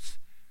process.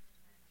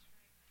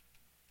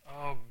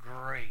 Oh,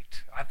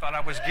 great. I thought I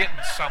was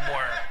getting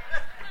somewhere.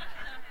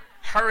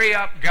 Hurry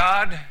up,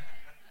 God.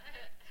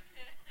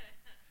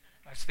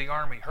 That's the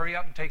Army. Hurry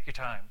up and take your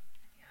time.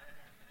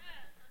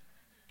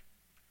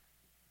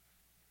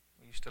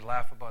 We used to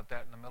laugh about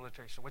that in the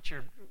military. So what's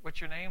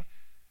your name?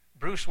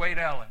 Bruce Wade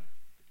Allen.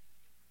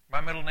 My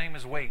middle name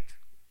is Wait.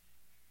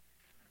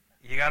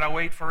 You got to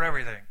wait for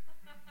everything.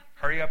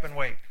 Hurry up and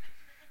wait.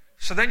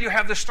 So then you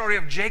have the story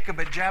of Jacob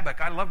at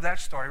Jabbok. I love that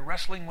story,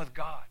 wrestling with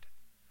God.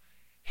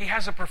 He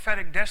has a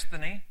prophetic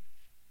destiny.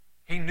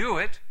 He knew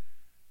it.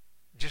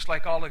 Just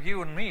like all of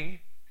you and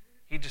me,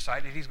 he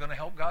decided he's going to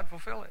help God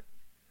fulfill it.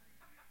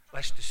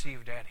 Let's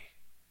deceive Daddy.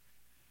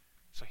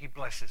 So he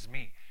blesses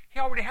me. He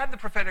already had the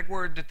prophetic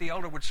word that the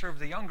elder would serve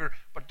the younger,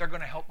 but they're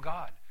going to help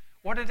God.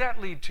 What did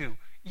that lead to?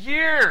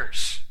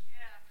 Years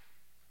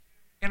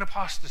in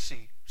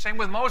apostasy. Same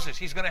with Moses.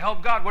 He's going to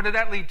help God. What did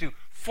that lead to?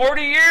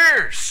 40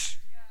 years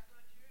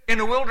in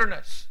the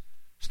wilderness.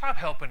 Stop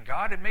helping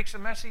God. It makes a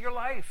mess of your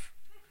life.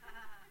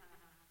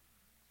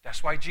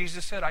 That's why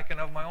Jesus said, I can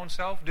of my own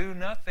self do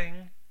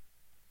nothing.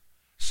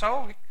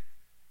 So,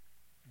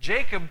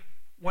 Jacob,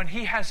 when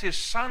he has his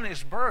son,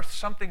 his birth,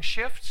 something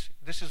shifts.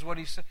 This is what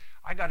he said.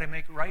 I got to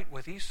make right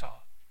with Esau.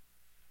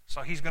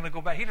 So he's going to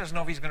go back. He doesn't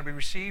know if he's going to be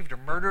received or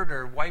murdered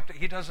or wiped.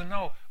 He doesn't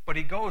know. But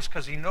he goes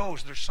because he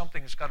knows there's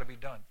something that's got to be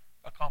done,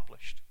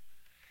 accomplished.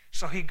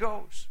 So he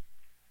goes.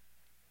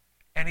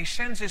 And he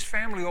sends his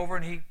family over,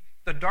 and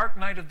the dark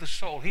night of the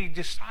soul, he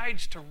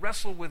decides to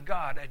wrestle with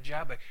God at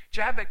Jabbok.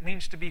 Jabbok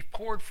means to be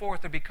poured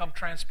forth and become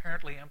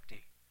transparently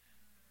empty.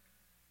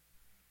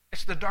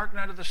 It's the dark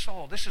night of the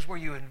soul. This is where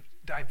you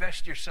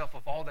divest yourself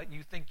of all that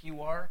you think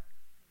you are,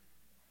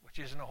 which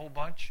isn't a whole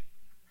bunch,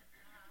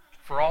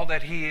 for all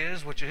that he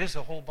is, which is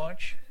a whole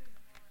bunch.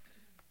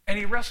 And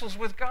he wrestles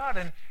with God,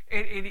 and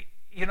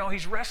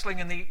he's wrestling,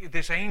 and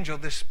this angel,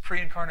 this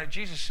pre-incarnate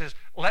Jesus says,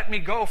 let me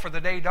go, for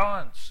the day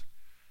dawns.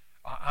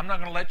 I'm not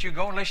going to let you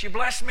go unless you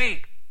bless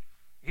me.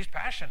 He's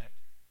passionate.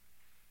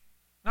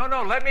 No,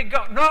 let me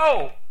go.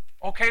 No!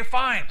 Okay,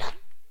 fine.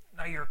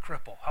 Now you're a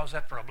cripple. How's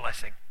that for a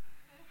blessing?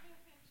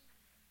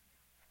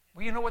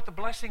 Well, you know what the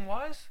blessing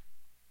was?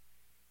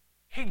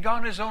 He'd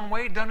gone his own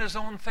way, done his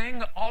own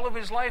thing. All of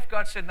his life,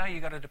 God said, now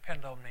you got to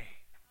depend on me.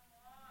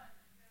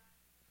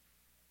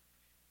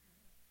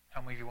 How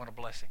many of you want a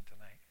blessing tonight?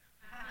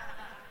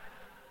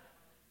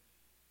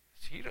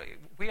 See,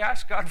 we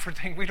ask God for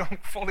things we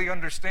don't fully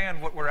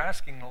understand what we're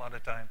asking a lot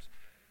of times.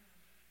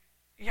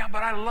 Yeah,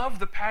 but I love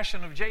the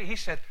passion of Jay. He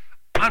said,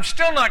 I'm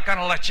still not going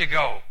to let you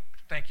go.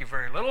 Thank you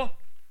very little.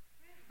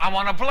 I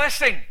want a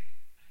blessing.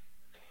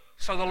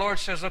 So the Lord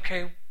says,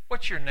 okay,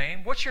 what's your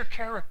name? What's your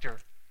character?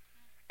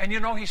 And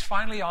he's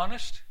finally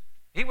honest.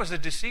 He was a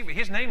deceiver.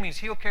 His name means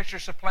heel catcher,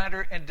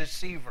 supplanter, and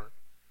deceiver.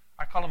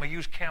 I call him a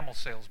used camel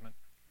salesman.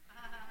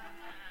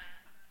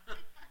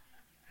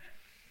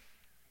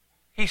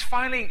 He's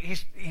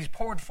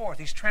poured forth.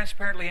 He's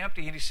transparently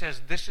empty, and he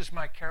says, this is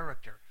my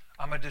character.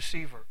 I'm a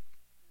deceiver.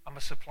 I'm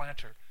a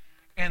supplanter.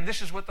 And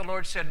this is what the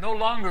Lord said. No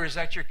longer is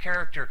that your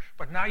character,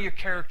 but now your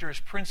character is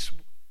prince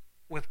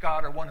with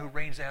God, or one who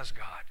reigns as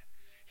God.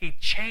 He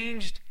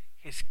changed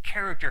his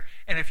character.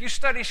 And if you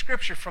study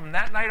Scripture from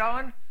that night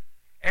on,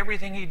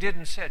 everything he did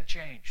and said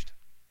changed.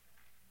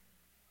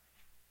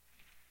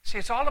 See,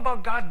 it's all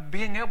about God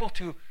being able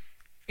to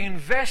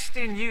invest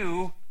in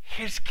you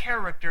his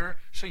character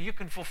so you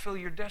can fulfill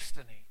your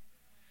destiny.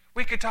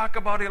 We could talk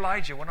about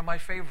Elijah, one of my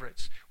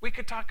favorites. We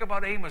could talk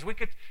about Amos.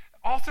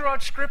 All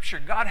throughout Scripture,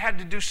 God had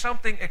to do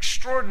something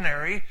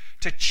extraordinary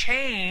to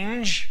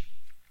change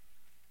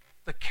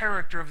the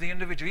character of the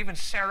individual. Even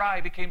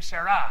Sarai became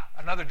Sarah,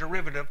 another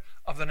derivative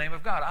of the name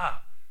of God.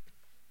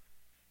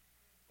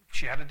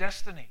 She had a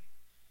destiny.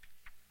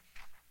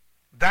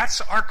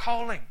 That's our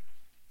calling.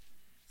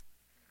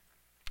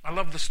 I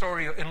love the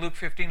story in Luke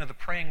 15 of the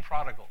praying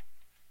prodigal.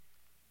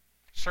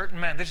 Certain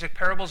man, these are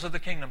parables of the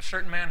kingdom.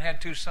 Certain man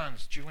had 2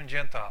 sons, Jew and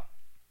Gentile,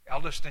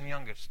 eldest and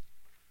youngest.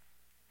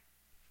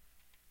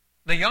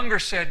 The younger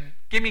said,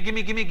 gimme.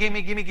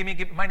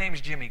 My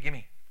name's Jimmy,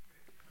 gimme.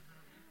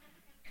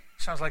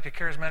 Sounds like a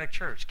charismatic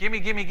church. Gimme.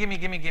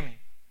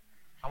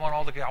 I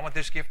want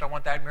this gift, I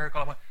want that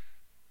miracle.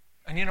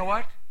 And you know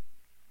what?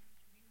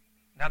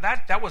 Now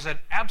that was an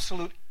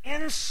absolute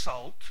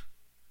insult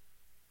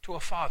to a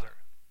father.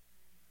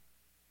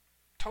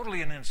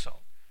 Totally an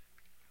insult.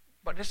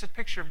 But it's a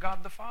picture of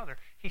God the Father.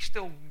 He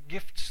still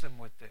gifts them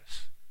with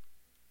this.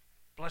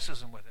 Blesses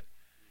them with it.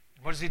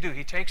 And what does he do?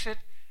 He takes it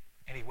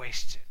and he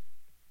wastes it.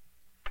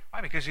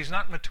 Why? Because he's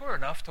not mature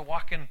enough to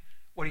walk in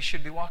what he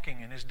should be walking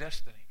in, his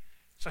destiny.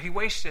 So he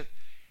wastes it,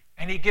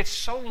 and he gets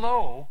so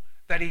low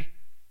that he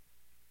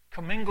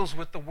commingles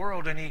with the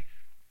world, and he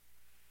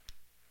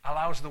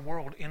allows the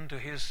world into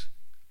his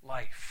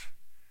life.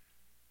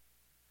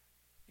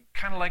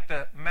 Kind of like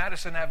the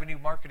Madison Avenue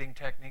marketing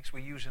techniques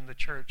we use in the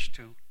church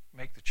to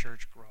make the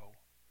church grow.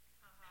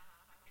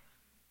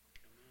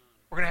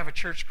 We're going to have a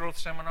church growth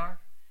seminar.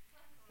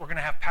 We're going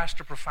to have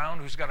Pastor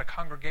Profound, who's got a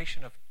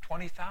congregation of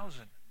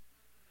 20,000.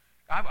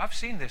 I've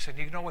seen this, and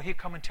you know what? He'd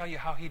come and tell you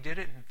how he did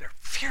it, and they're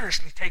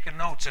furiously taking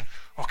notes, and,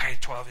 okay,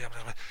 12,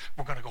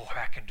 we're going to go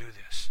back and do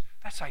this.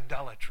 That's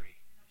idolatry.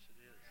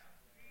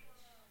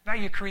 Now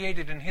you're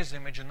created in his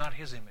image and not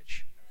his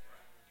image.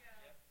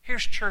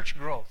 Here's church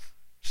growth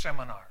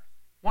seminar.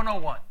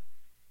 101.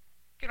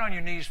 Get on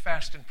your knees,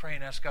 fast and pray,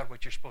 and ask God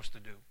what you're supposed to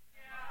do.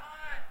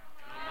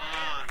 Come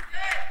on.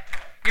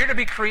 You're to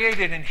be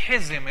created in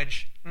his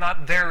image,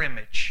 not their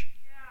image.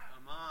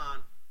 Come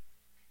on.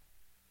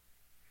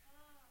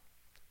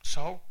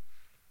 So,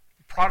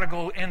 the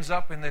prodigal ends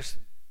up in this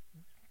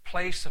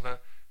place of a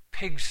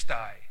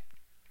pigsty.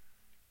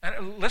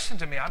 And listen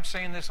to me, I'm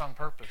saying this on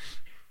purpose.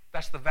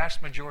 That's the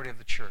vast majority of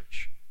the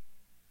church.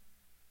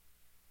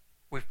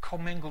 We've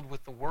commingled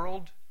with the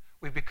world.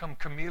 We've become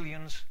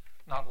chameleons,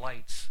 not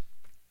lights.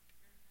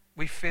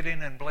 We fit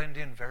in and blend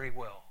in very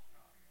well.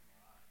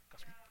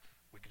 Because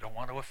we don't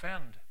want to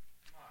offend.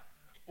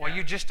 Well,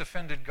 you just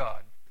offended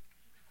God.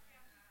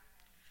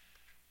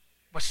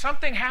 But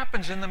something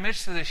happens in the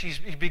midst of this. He's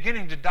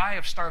beginning to die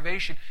of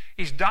starvation.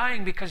 He's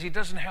dying because he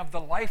doesn't have the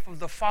life of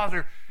the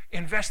Father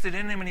invested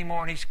in him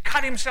anymore. And he's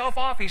cut himself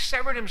off. He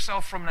severed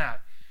himself from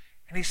that.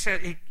 And he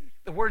said,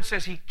 the word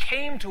says he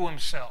came to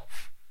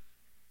himself.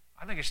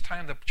 I think it's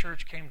time the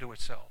church came to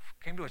itself,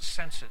 came to its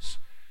senses.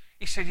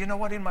 He said, you know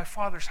what? In my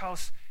Father's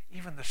house,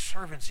 even the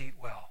servants eat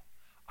well.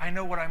 I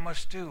know what I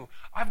must do.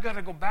 I've got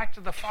to go back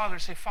to the Father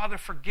and say, Father,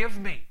 forgive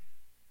me.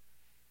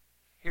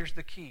 Here's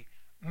the key.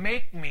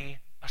 Make me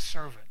a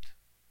servant.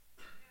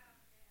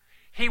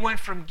 He went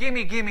from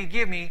gimme, gimme,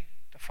 gimme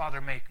to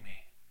Father, make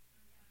me.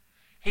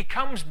 He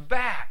comes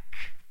back.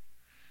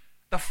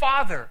 The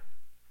Father,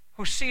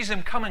 who sees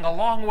him coming a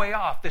long way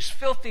off, this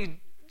filthy,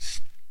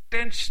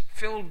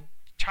 stench-filled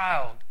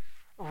child,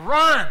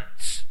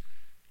 runs,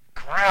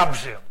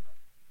 grabs him.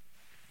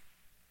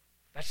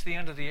 That's the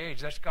end of the age.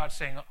 That's God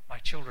saying, oh, my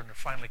children are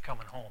finally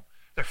coming home.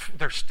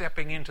 They're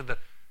stepping into the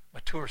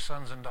mature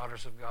sons and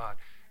daughters of God.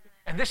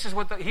 And this is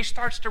what he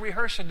starts to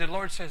rehearse, and the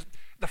Lord says,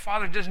 the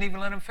Father doesn't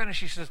even let him finish.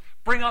 He says,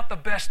 bring out the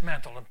best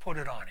mantle and put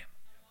it on him.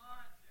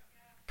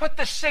 Put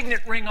the signet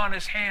ring on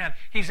his hand.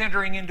 He's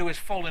entering into his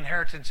full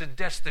inheritance and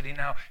destiny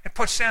now. And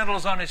put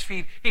sandals on his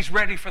feet. He's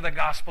ready for the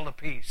gospel of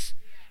peace.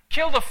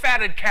 Kill the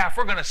fatted calf.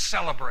 We're going to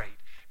celebrate.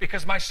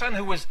 Because my son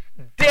who was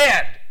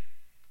dead,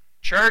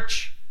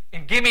 church,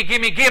 and gimme,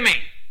 gimme,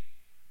 gimme,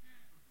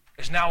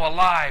 is now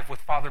alive with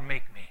Father,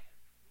 make me.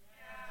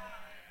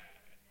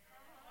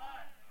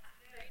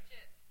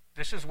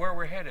 This is where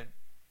we're headed.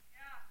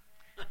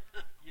 Yes,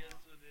 it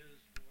is.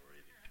 Glory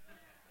to God.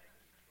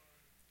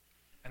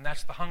 And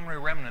that's the hungry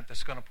remnant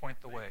that's going to point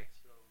the way.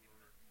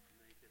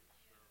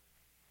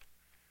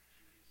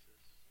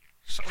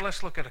 So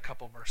let's look at a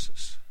couple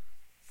verses.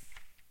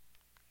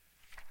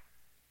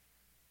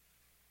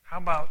 How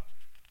about,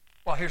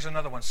 well, here's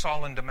another one,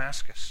 Saul in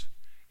Damascus.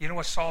 You know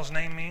what Saul's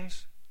name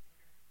means?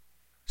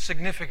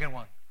 Significant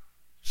one.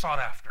 Sought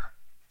after.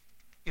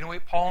 You know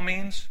what Paul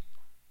means?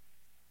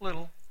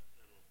 Little.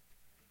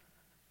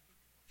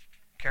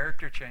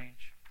 Character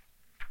change.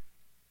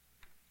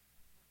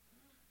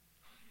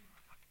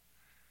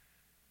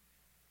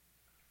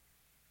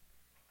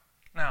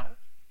 Now,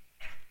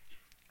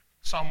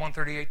 Psalm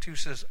 138:2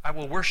 says, I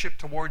will worship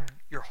toward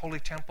your holy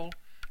temple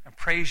and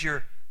praise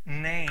your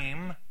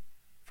name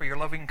for your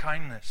loving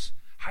kindness.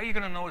 How are you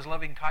going to know his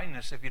loving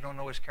kindness if you don't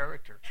know his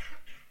character?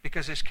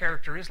 Because his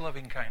character is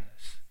loving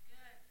kindness.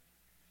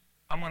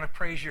 I'm going to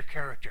praise your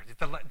character,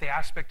 the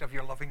aspect of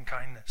your loving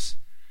kindness.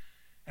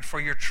 And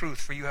for your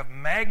truth, for you have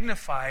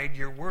magnified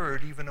your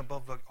word even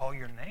above all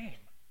your name.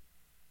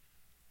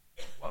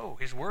 Whoa,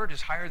 his word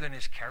is higher than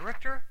his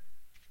character?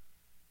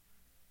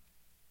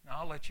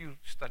 Now, I'll let you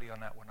study on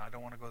that one. I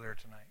don't want to go there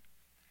tonight.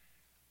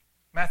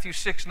 Matthew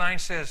 6:9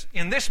 says,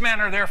 in this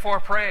manner,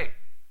 therefore, pray.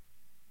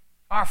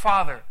 Our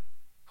Father,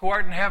 who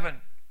art in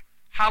heaven,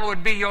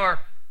 hallowed be your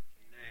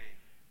name.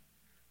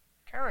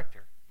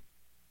 Character.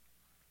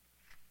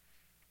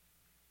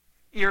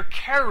 Your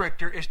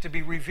character is to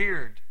be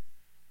revered,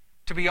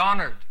 to be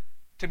honored,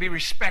 to be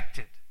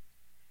respected.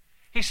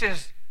 He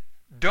says,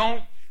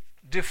 don't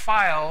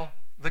defile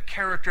the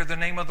character, the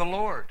name of the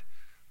Lord.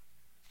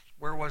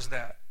 Where was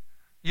that?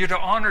 You're to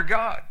honor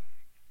God.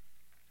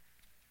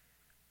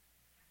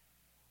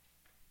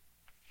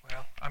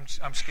 Well,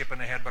 I'm skipping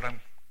ahead, but I'm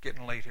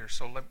getting late here.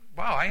 So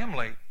wow, I am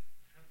late.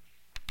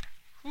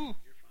 Whew.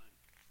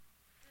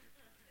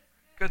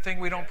 Good thing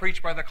we don't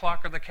preach by the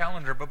clock or the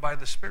calendar, but by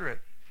the Spirit.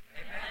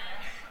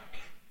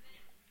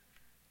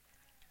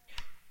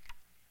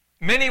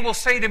 Many will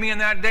say to me in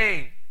that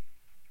day,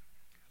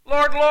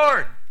 Lord,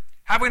 Lord,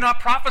 have we not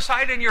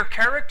prophesied in your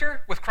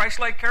character, with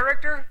Christ-like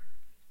character?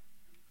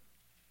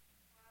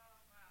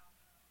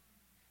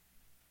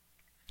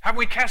 Have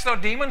we cast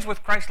out demons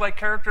with Christ-like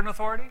character and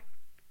authority?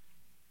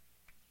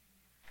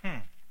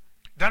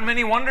 Done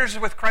many wonders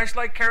with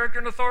Christ-like character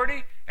and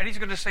authority? And he's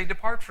going to say,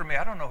 depart from me.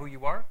 I don't know who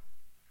you are.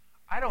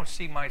 I don't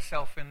see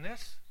myself in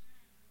this.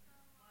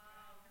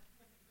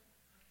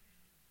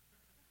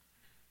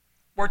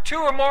 Where two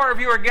or more of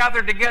you are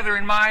gathered together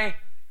in my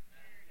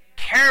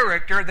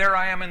character, there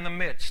I am in the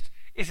midst.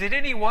 Is it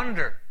any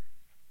wonder?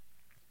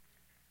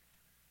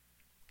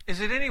 Is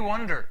it any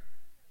wonder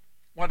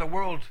why the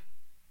world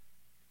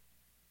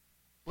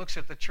looks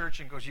at the church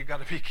and goes, you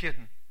got to be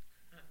kidding.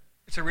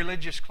 It's a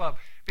religious club.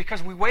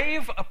 Because we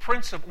wave a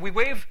principle, we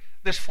wave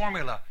this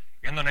formula,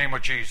 in the name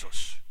of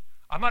Jesus.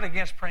 I'm not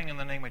against praying in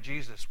the name of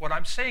Jesus. What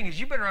I'm saying is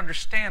you better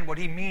understand what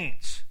he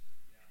means.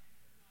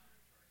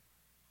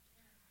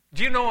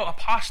 Do you know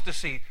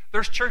apostasy?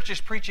 There's churches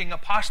preaching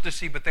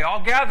apostasy, but they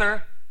all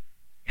gather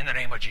in the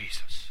name of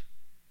Jesus.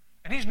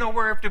 And he's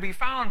nowhere to be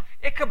found.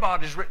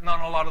 Ichabod is written on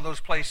a lot of those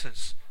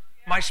places.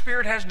 My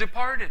spirit has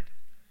departed.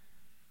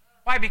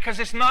 Why? Because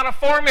it's not a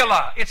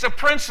formula. It's a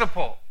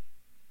principle.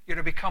 You're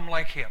to become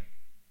like him.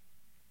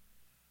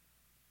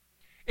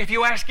 If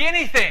you ask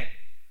anything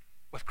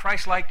with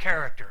Christ-like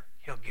character,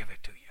 he'll give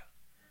it to you.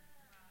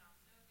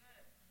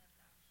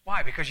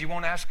 Why? Because you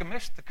won't ask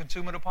amiss to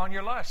consume it upon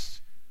your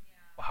lusts.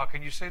 Well, how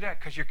can you say that?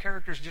 Because your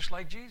character is just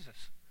like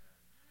Jesus.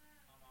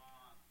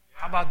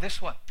 How about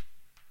this one?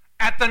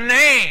 At the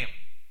name,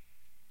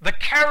 the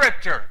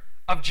character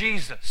of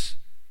Jesus,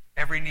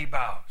 every knee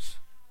bows.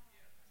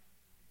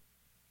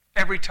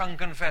 Every tongue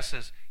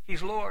confesses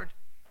he's Lord.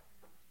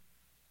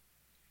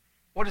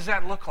 What does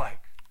that look like?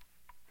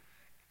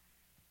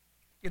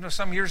 You know,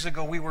 some years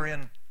ago we were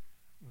in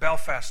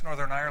Belfast,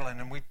 Northern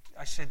Ireland, and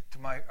I said to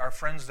our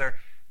friends there,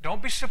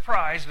 don't be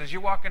surprised as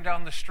you're walking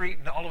down the street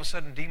and all of a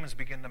sudden demons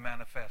begin to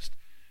manifest.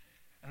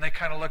 And they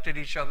kind of looked at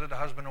each other, the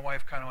husband and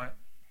wife kind of went,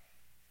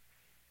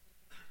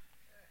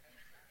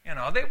 you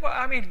know,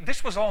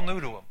 this was all new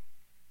to them.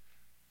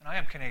 And I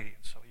am Canadian,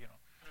 so, you know.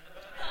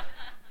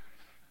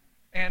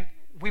 And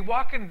we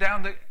walking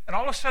down and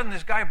all of a sudden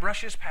this guy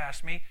brushes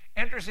past me,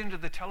 enters into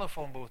the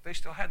telephone booth. They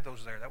still had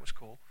those there. That was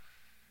cool.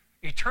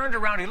 He turned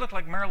around. He looked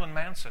like Marilyn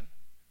Manson.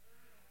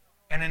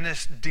 And in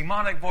this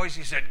demonic voice,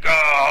 he said,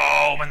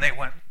 go! And they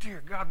went,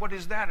 dear God, what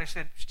is that? I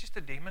said, it's just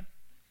a demon.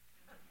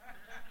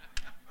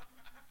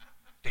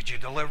 Did you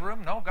deliver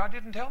him? No, God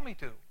didn't tell me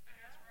to.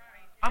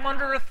 I'm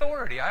under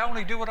authority. I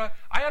only do what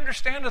I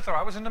understand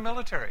authority. I was in the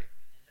military.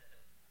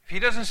 If he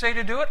doesn't say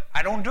to do it,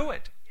 I don't do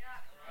it.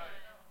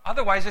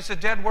 Otherwise, it's a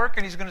dead work,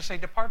 and he's going to say,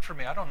 depart from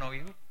me. I don't know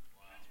you.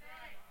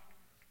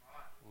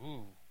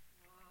 Ooh.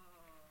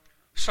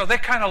 So they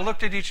kind of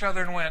looked at each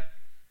other and went,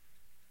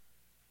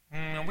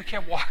 we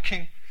kept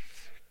walking.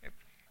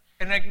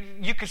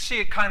 And you could see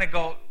it kind of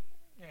go,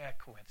 yeah,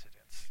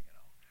 coincidence, you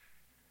know.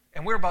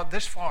 And we're about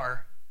this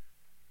far,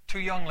 two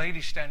young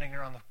ladies standing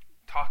there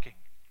talking.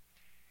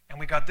 And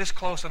we got this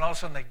close, and all of a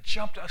sudden they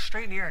jumped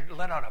straight in the air and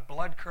let out a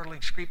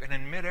blood-curdling scream, and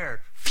in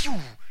midair, phew,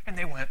 and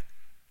they went,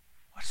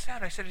 what's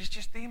that? I said, it's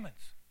just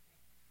demons.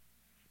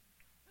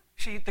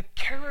 See, the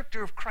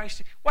character of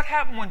Christ. What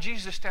happened when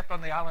Jesus stepped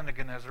on the island of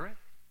Gennesaret?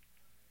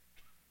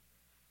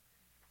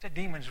 The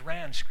demons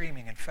ran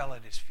screaming and fell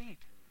at his feet.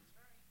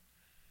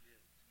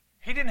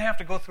 He didn't have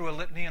to go through a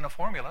litany and a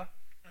formula.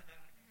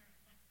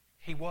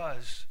 He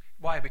was.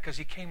 Why? Because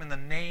he came in the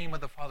name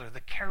of the Father,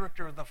 the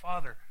character of the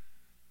Father.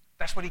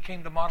 That's what he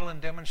came to model and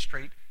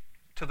demonstrate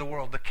to the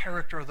world, the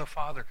character of the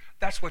Father.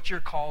 That's what you're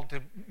called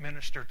to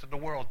minister to the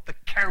world, the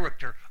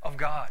character of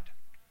God.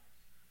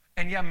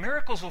 And yeah,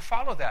 miracles will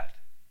follow that.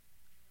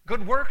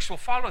 Good works will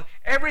follow.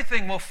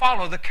 Everything will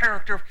follow the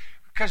character.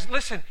 Because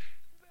listen,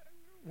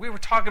 we were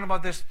talking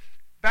about this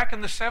back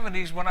in the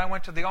 70s when I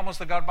went to the Almost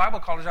the God Bible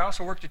College. I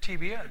also worked at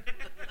TBN.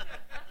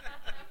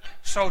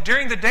 So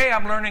during the day,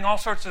 I'm learning all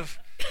sorts of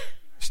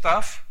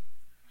stuff.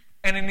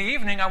 And in the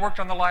evening, I worked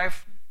on the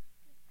live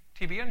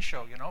TBN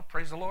show, you know,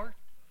 praise the Lord.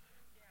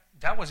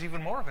 That was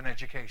even more of an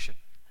education.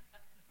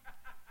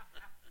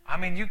 I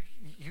mean,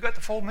 you got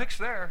the full mix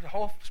there, the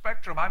whole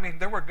spectrum. I mean,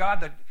 there were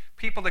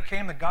people that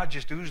came that God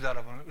just oozed out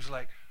of them. It was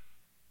like,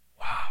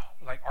 wow,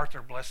 like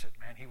Arthur Blessed,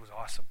 man, he was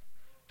awesome.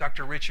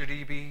 Dr. Richard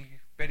Eby,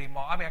 Betty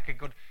Maw. I mean, I could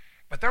go,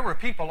 but there were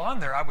people on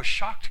there I was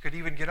shocked could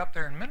even get up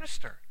there and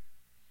minister.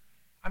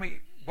 I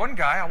mean, one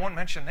guy, I won't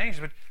mention names,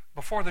 but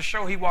before the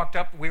show, he walked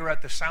up. We were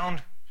at the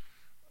sound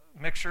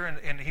mixer,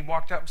 and he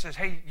walked up and says,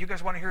 hey, you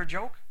guys want to hear a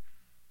joke?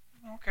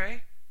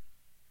 Okay.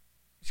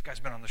 This guy's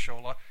been on the show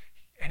a lot.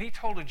 And he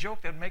told a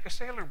joke that would make a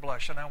sailor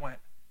blush, and I went.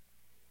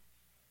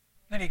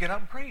 Then he got up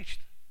and preached.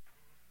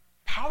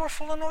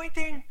 Powerful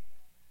anointing.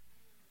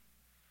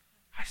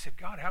 I said,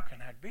 God, how can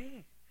that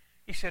be?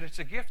 He said, it's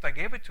a gift. I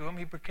gave it to him.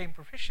 He became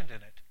proficient in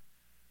it.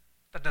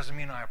 That doesn't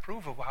mean I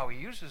approve of how he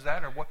uses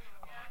that or what.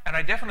 And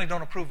I definitely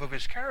don't approve of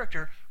his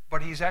character,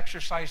 but he's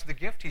exercised the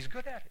gift. He's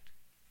good at it.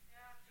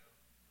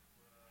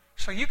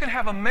 So you can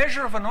have a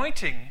measure of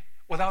anointing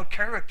without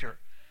character.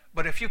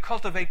 But if you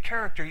cultivate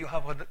character,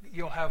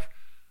 you'll have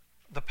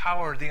the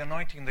power, the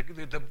anointing,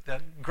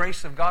 the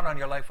grace of God on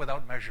your life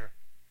without measure.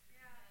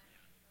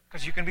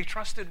 Because you can be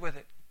trusted with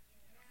it.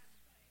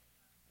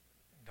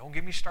 Don't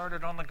get me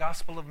started on the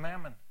gospel of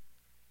mammon.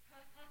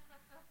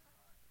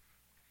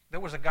 There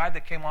was a guy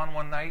that came on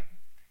one night.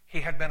 He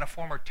had been a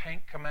former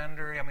tank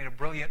commander. I mean, a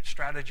brilliant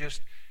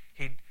strategist.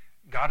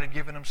 God had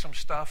given him some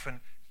stuff, and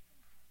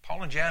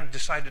Paul and Jan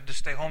decided to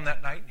stay home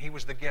that night, and he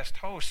was the guest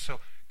host, so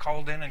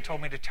called in and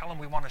told me to tell him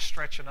we want to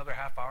stretch another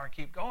half hour and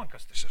keep going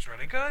because this is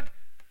really good.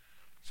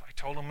 So I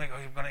told him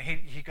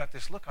he got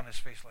this look on his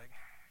face like.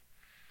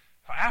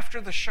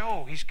 After the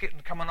show, he's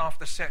coming off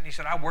the set, and he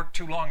said, I worked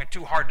too long and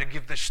too hard to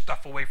give this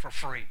stuff away for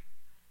free.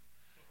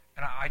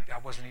 And I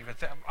wasn't even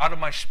out of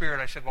my spirit.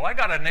 I said, well, I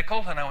got a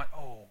nickel, and I went,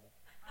 oh.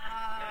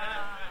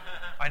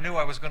 I knew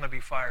I was going to be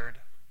fired.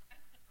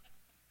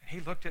 And he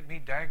looked at me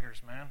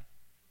daggers, man.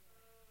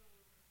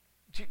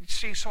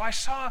 See, so I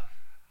saw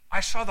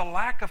the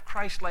lack of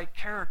Christ-like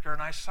character,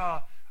 and I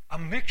saw a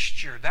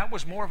mixture. That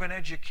was more of an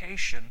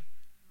education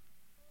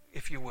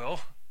if you will,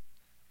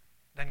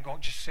 than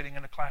just sitting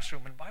in a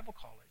classroom in Bible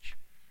college.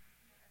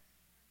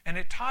 And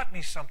it taught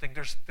me something.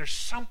 There's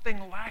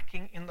something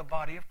lacking in the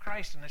body of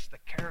Christ, and it's the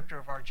character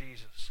of our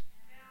Jesus.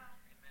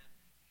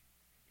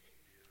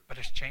 But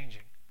it's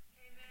changing.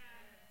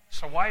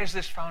 So why is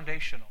this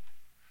foundational?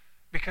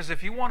 Because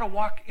if you want to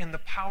walk in the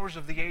powers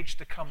of the age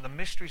to come, the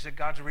mysteries that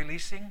God's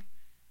releasing,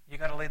 you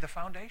got to lay the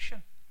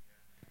foundation.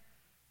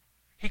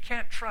 He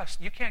can't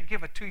trust. You can't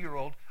give a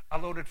 2-year-old a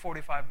loaded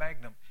 .45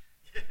 Magnum.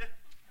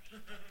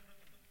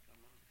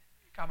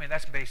 I mean,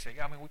 that's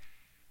basic. I mean,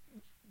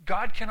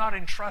 God cannot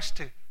entrust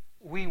to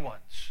wee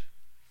ones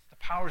the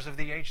powers of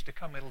the age to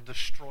come. It'll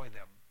destroy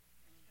them.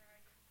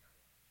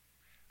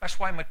 That's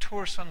why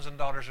mature sons and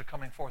daughters are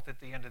coming forth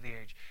at the end of the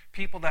age.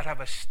 People that have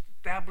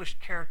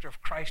established character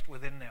of Christ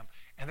within them,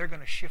 and they're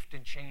going to shift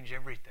and change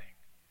everything.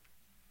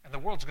 And the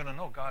world's going to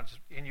know God's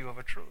in you of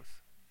a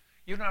truth.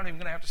 You're not even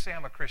going to have to say,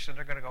 I'm a Christian.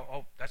 They're going to go,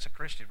 oh, that's a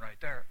Christian right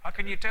there. How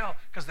can you tell?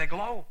 Because they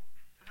glow.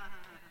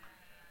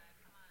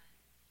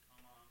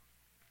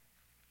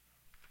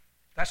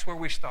 That's where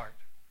we start.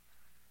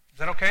 Is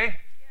that okay? Yes.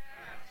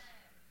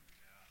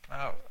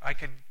 Now, I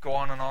could go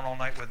on and on all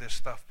night with this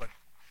stuff, but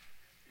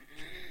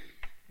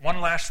one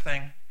last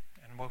thing,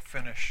 and we'll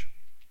finish.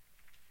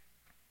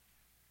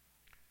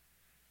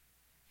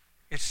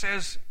 It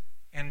says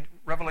in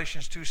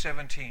Revelations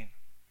 2:17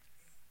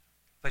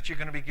 that you're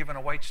going to be given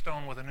a white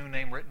stone with a new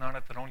name written on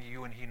it that only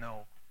you and he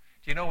know.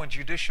 Do you know in the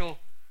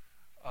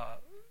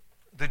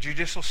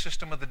judicial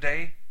system of the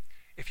day,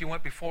 if you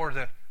went before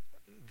the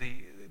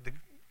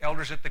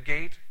elders at the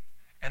gate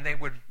and they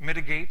would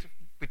mitigate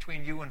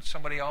between you and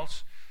somebody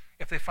else,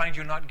 if they find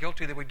you not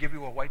guilty, they would give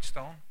you a white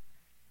stone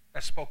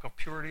that spoke of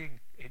purity,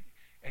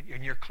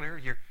 and you're clear,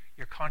 your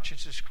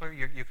conscience is clear,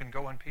 you can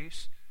go in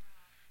peace.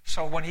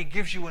 So when he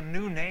gives you a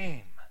new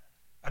name,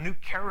 a new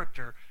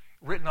character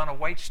written on a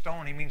white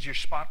stone, he means you're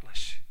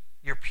spotless,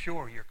 you're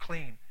pure, you're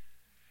clean.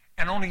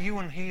 And only you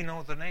and he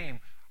know the name.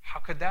 How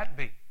could that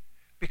be?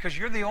 Because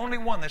you're the only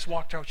one that's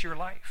walked out your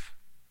life.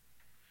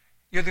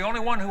 You're the only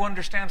one who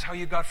understands how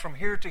you got from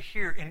here to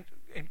here in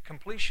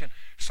completion.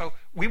 So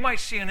we might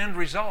see an end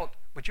result,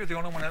 but you're the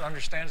only one that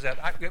understands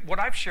that. What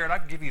I've shared, I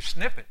can give you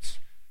snippets.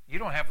 You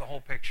don't have the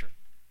whole picture.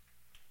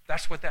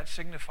 That's what that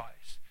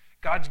signifies.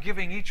 God's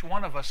giving each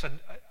one of us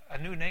a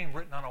new name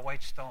written on a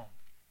white stone.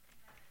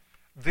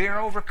 They're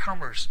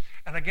overcomers.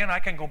 And again, I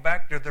can go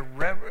back to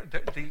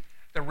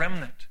the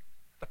remnant,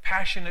 the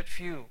passionate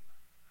few,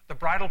 the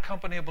bridal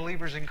company of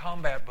believers in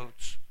combat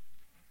boots.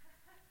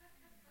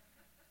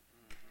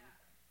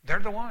 They're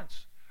the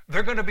ones.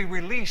 They're going to be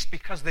released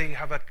because they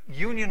have a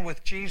union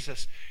with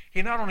Jesus.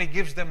 He not only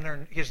gives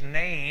them his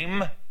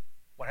name,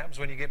 what happens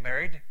when you get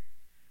married?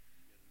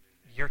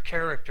 Your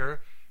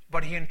character,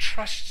 but he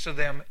entrusts to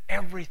them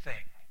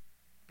everything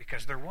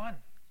because they're one.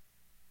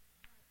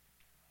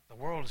 The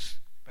world's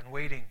been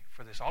waiting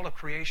for this. All of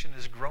creation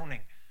is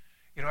groaning.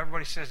 You know,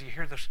 everybody says you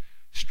hear those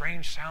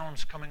strange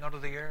sounds coming out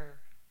of the air.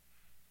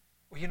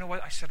 Well, you know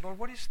what? I said, Lord,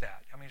 what is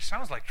that? I mean, it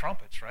sounds like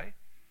trumpets, right?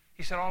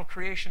 He said, all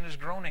creation is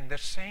groaning. The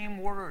same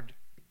word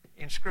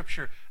in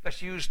Scripture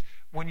that's used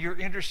when you're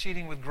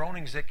interceding with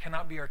groanings that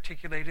cannot be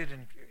articulated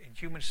in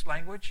human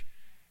language.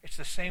 It's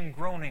the same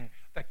groaning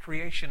that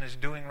creation is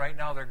doing right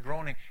now. They're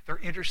groaning. They're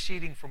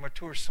interceding for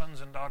mature sons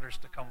and daughters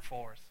to come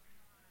forth.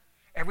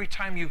 Every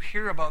time you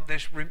hear about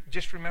this,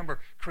 just remember,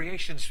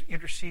 creation's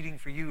interceding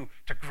for you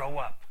to grow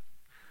up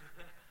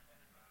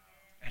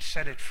and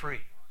set it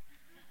free.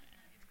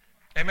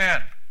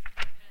 Amen.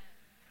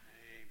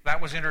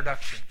 That was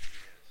introduction.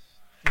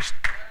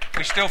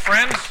 We still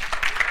friends?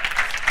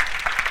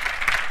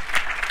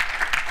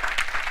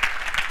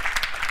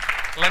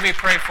 Let me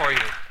pray for you.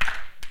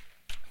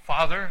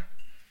 Father,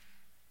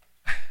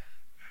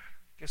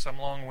 guess I'm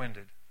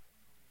long-winded.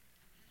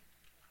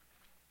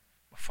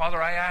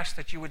 Father, I ask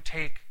that you would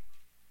take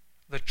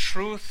the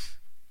truth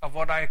of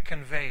what I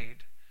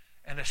conveyed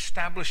and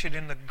establish it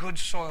in the good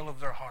soil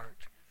of their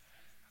heart.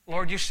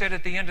 Lord, you said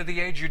at the end of the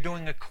age you're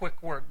doing a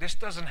quick work. This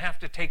doesn't have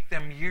to take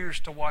them years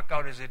to walk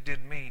out as it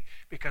did me,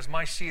 because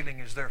my ceiling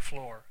is their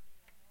floor.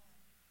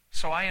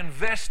 So I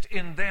invest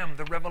in them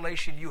the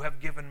revelation you have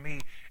given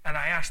me, and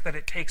I ask that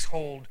it takes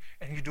hold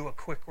and you do a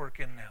quick work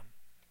in them.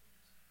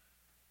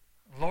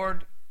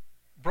 Lord,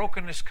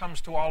 brokenness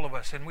comes to all of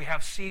us, and we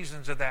have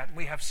seasons of that.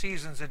 We have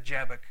seasons at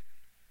Jabbok,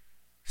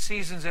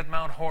 seasons at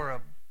Mount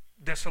Horeb,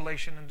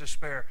 desolation and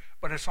despair,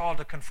 but it's all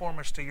to conform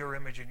us to your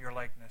image and your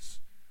likeness.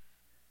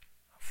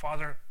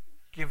 Father,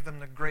 give them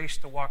the grace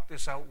to walk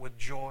this out with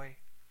joy,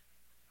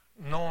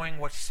 knowing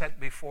what's set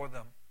before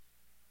them.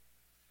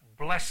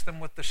 Bless them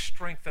with the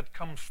strength that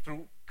comes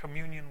through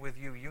communion with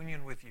you,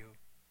 union with you.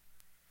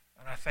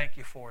 And I thank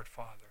you for it,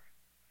 Father.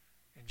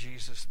 In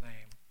Jesus'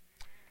 name,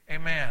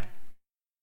 amen.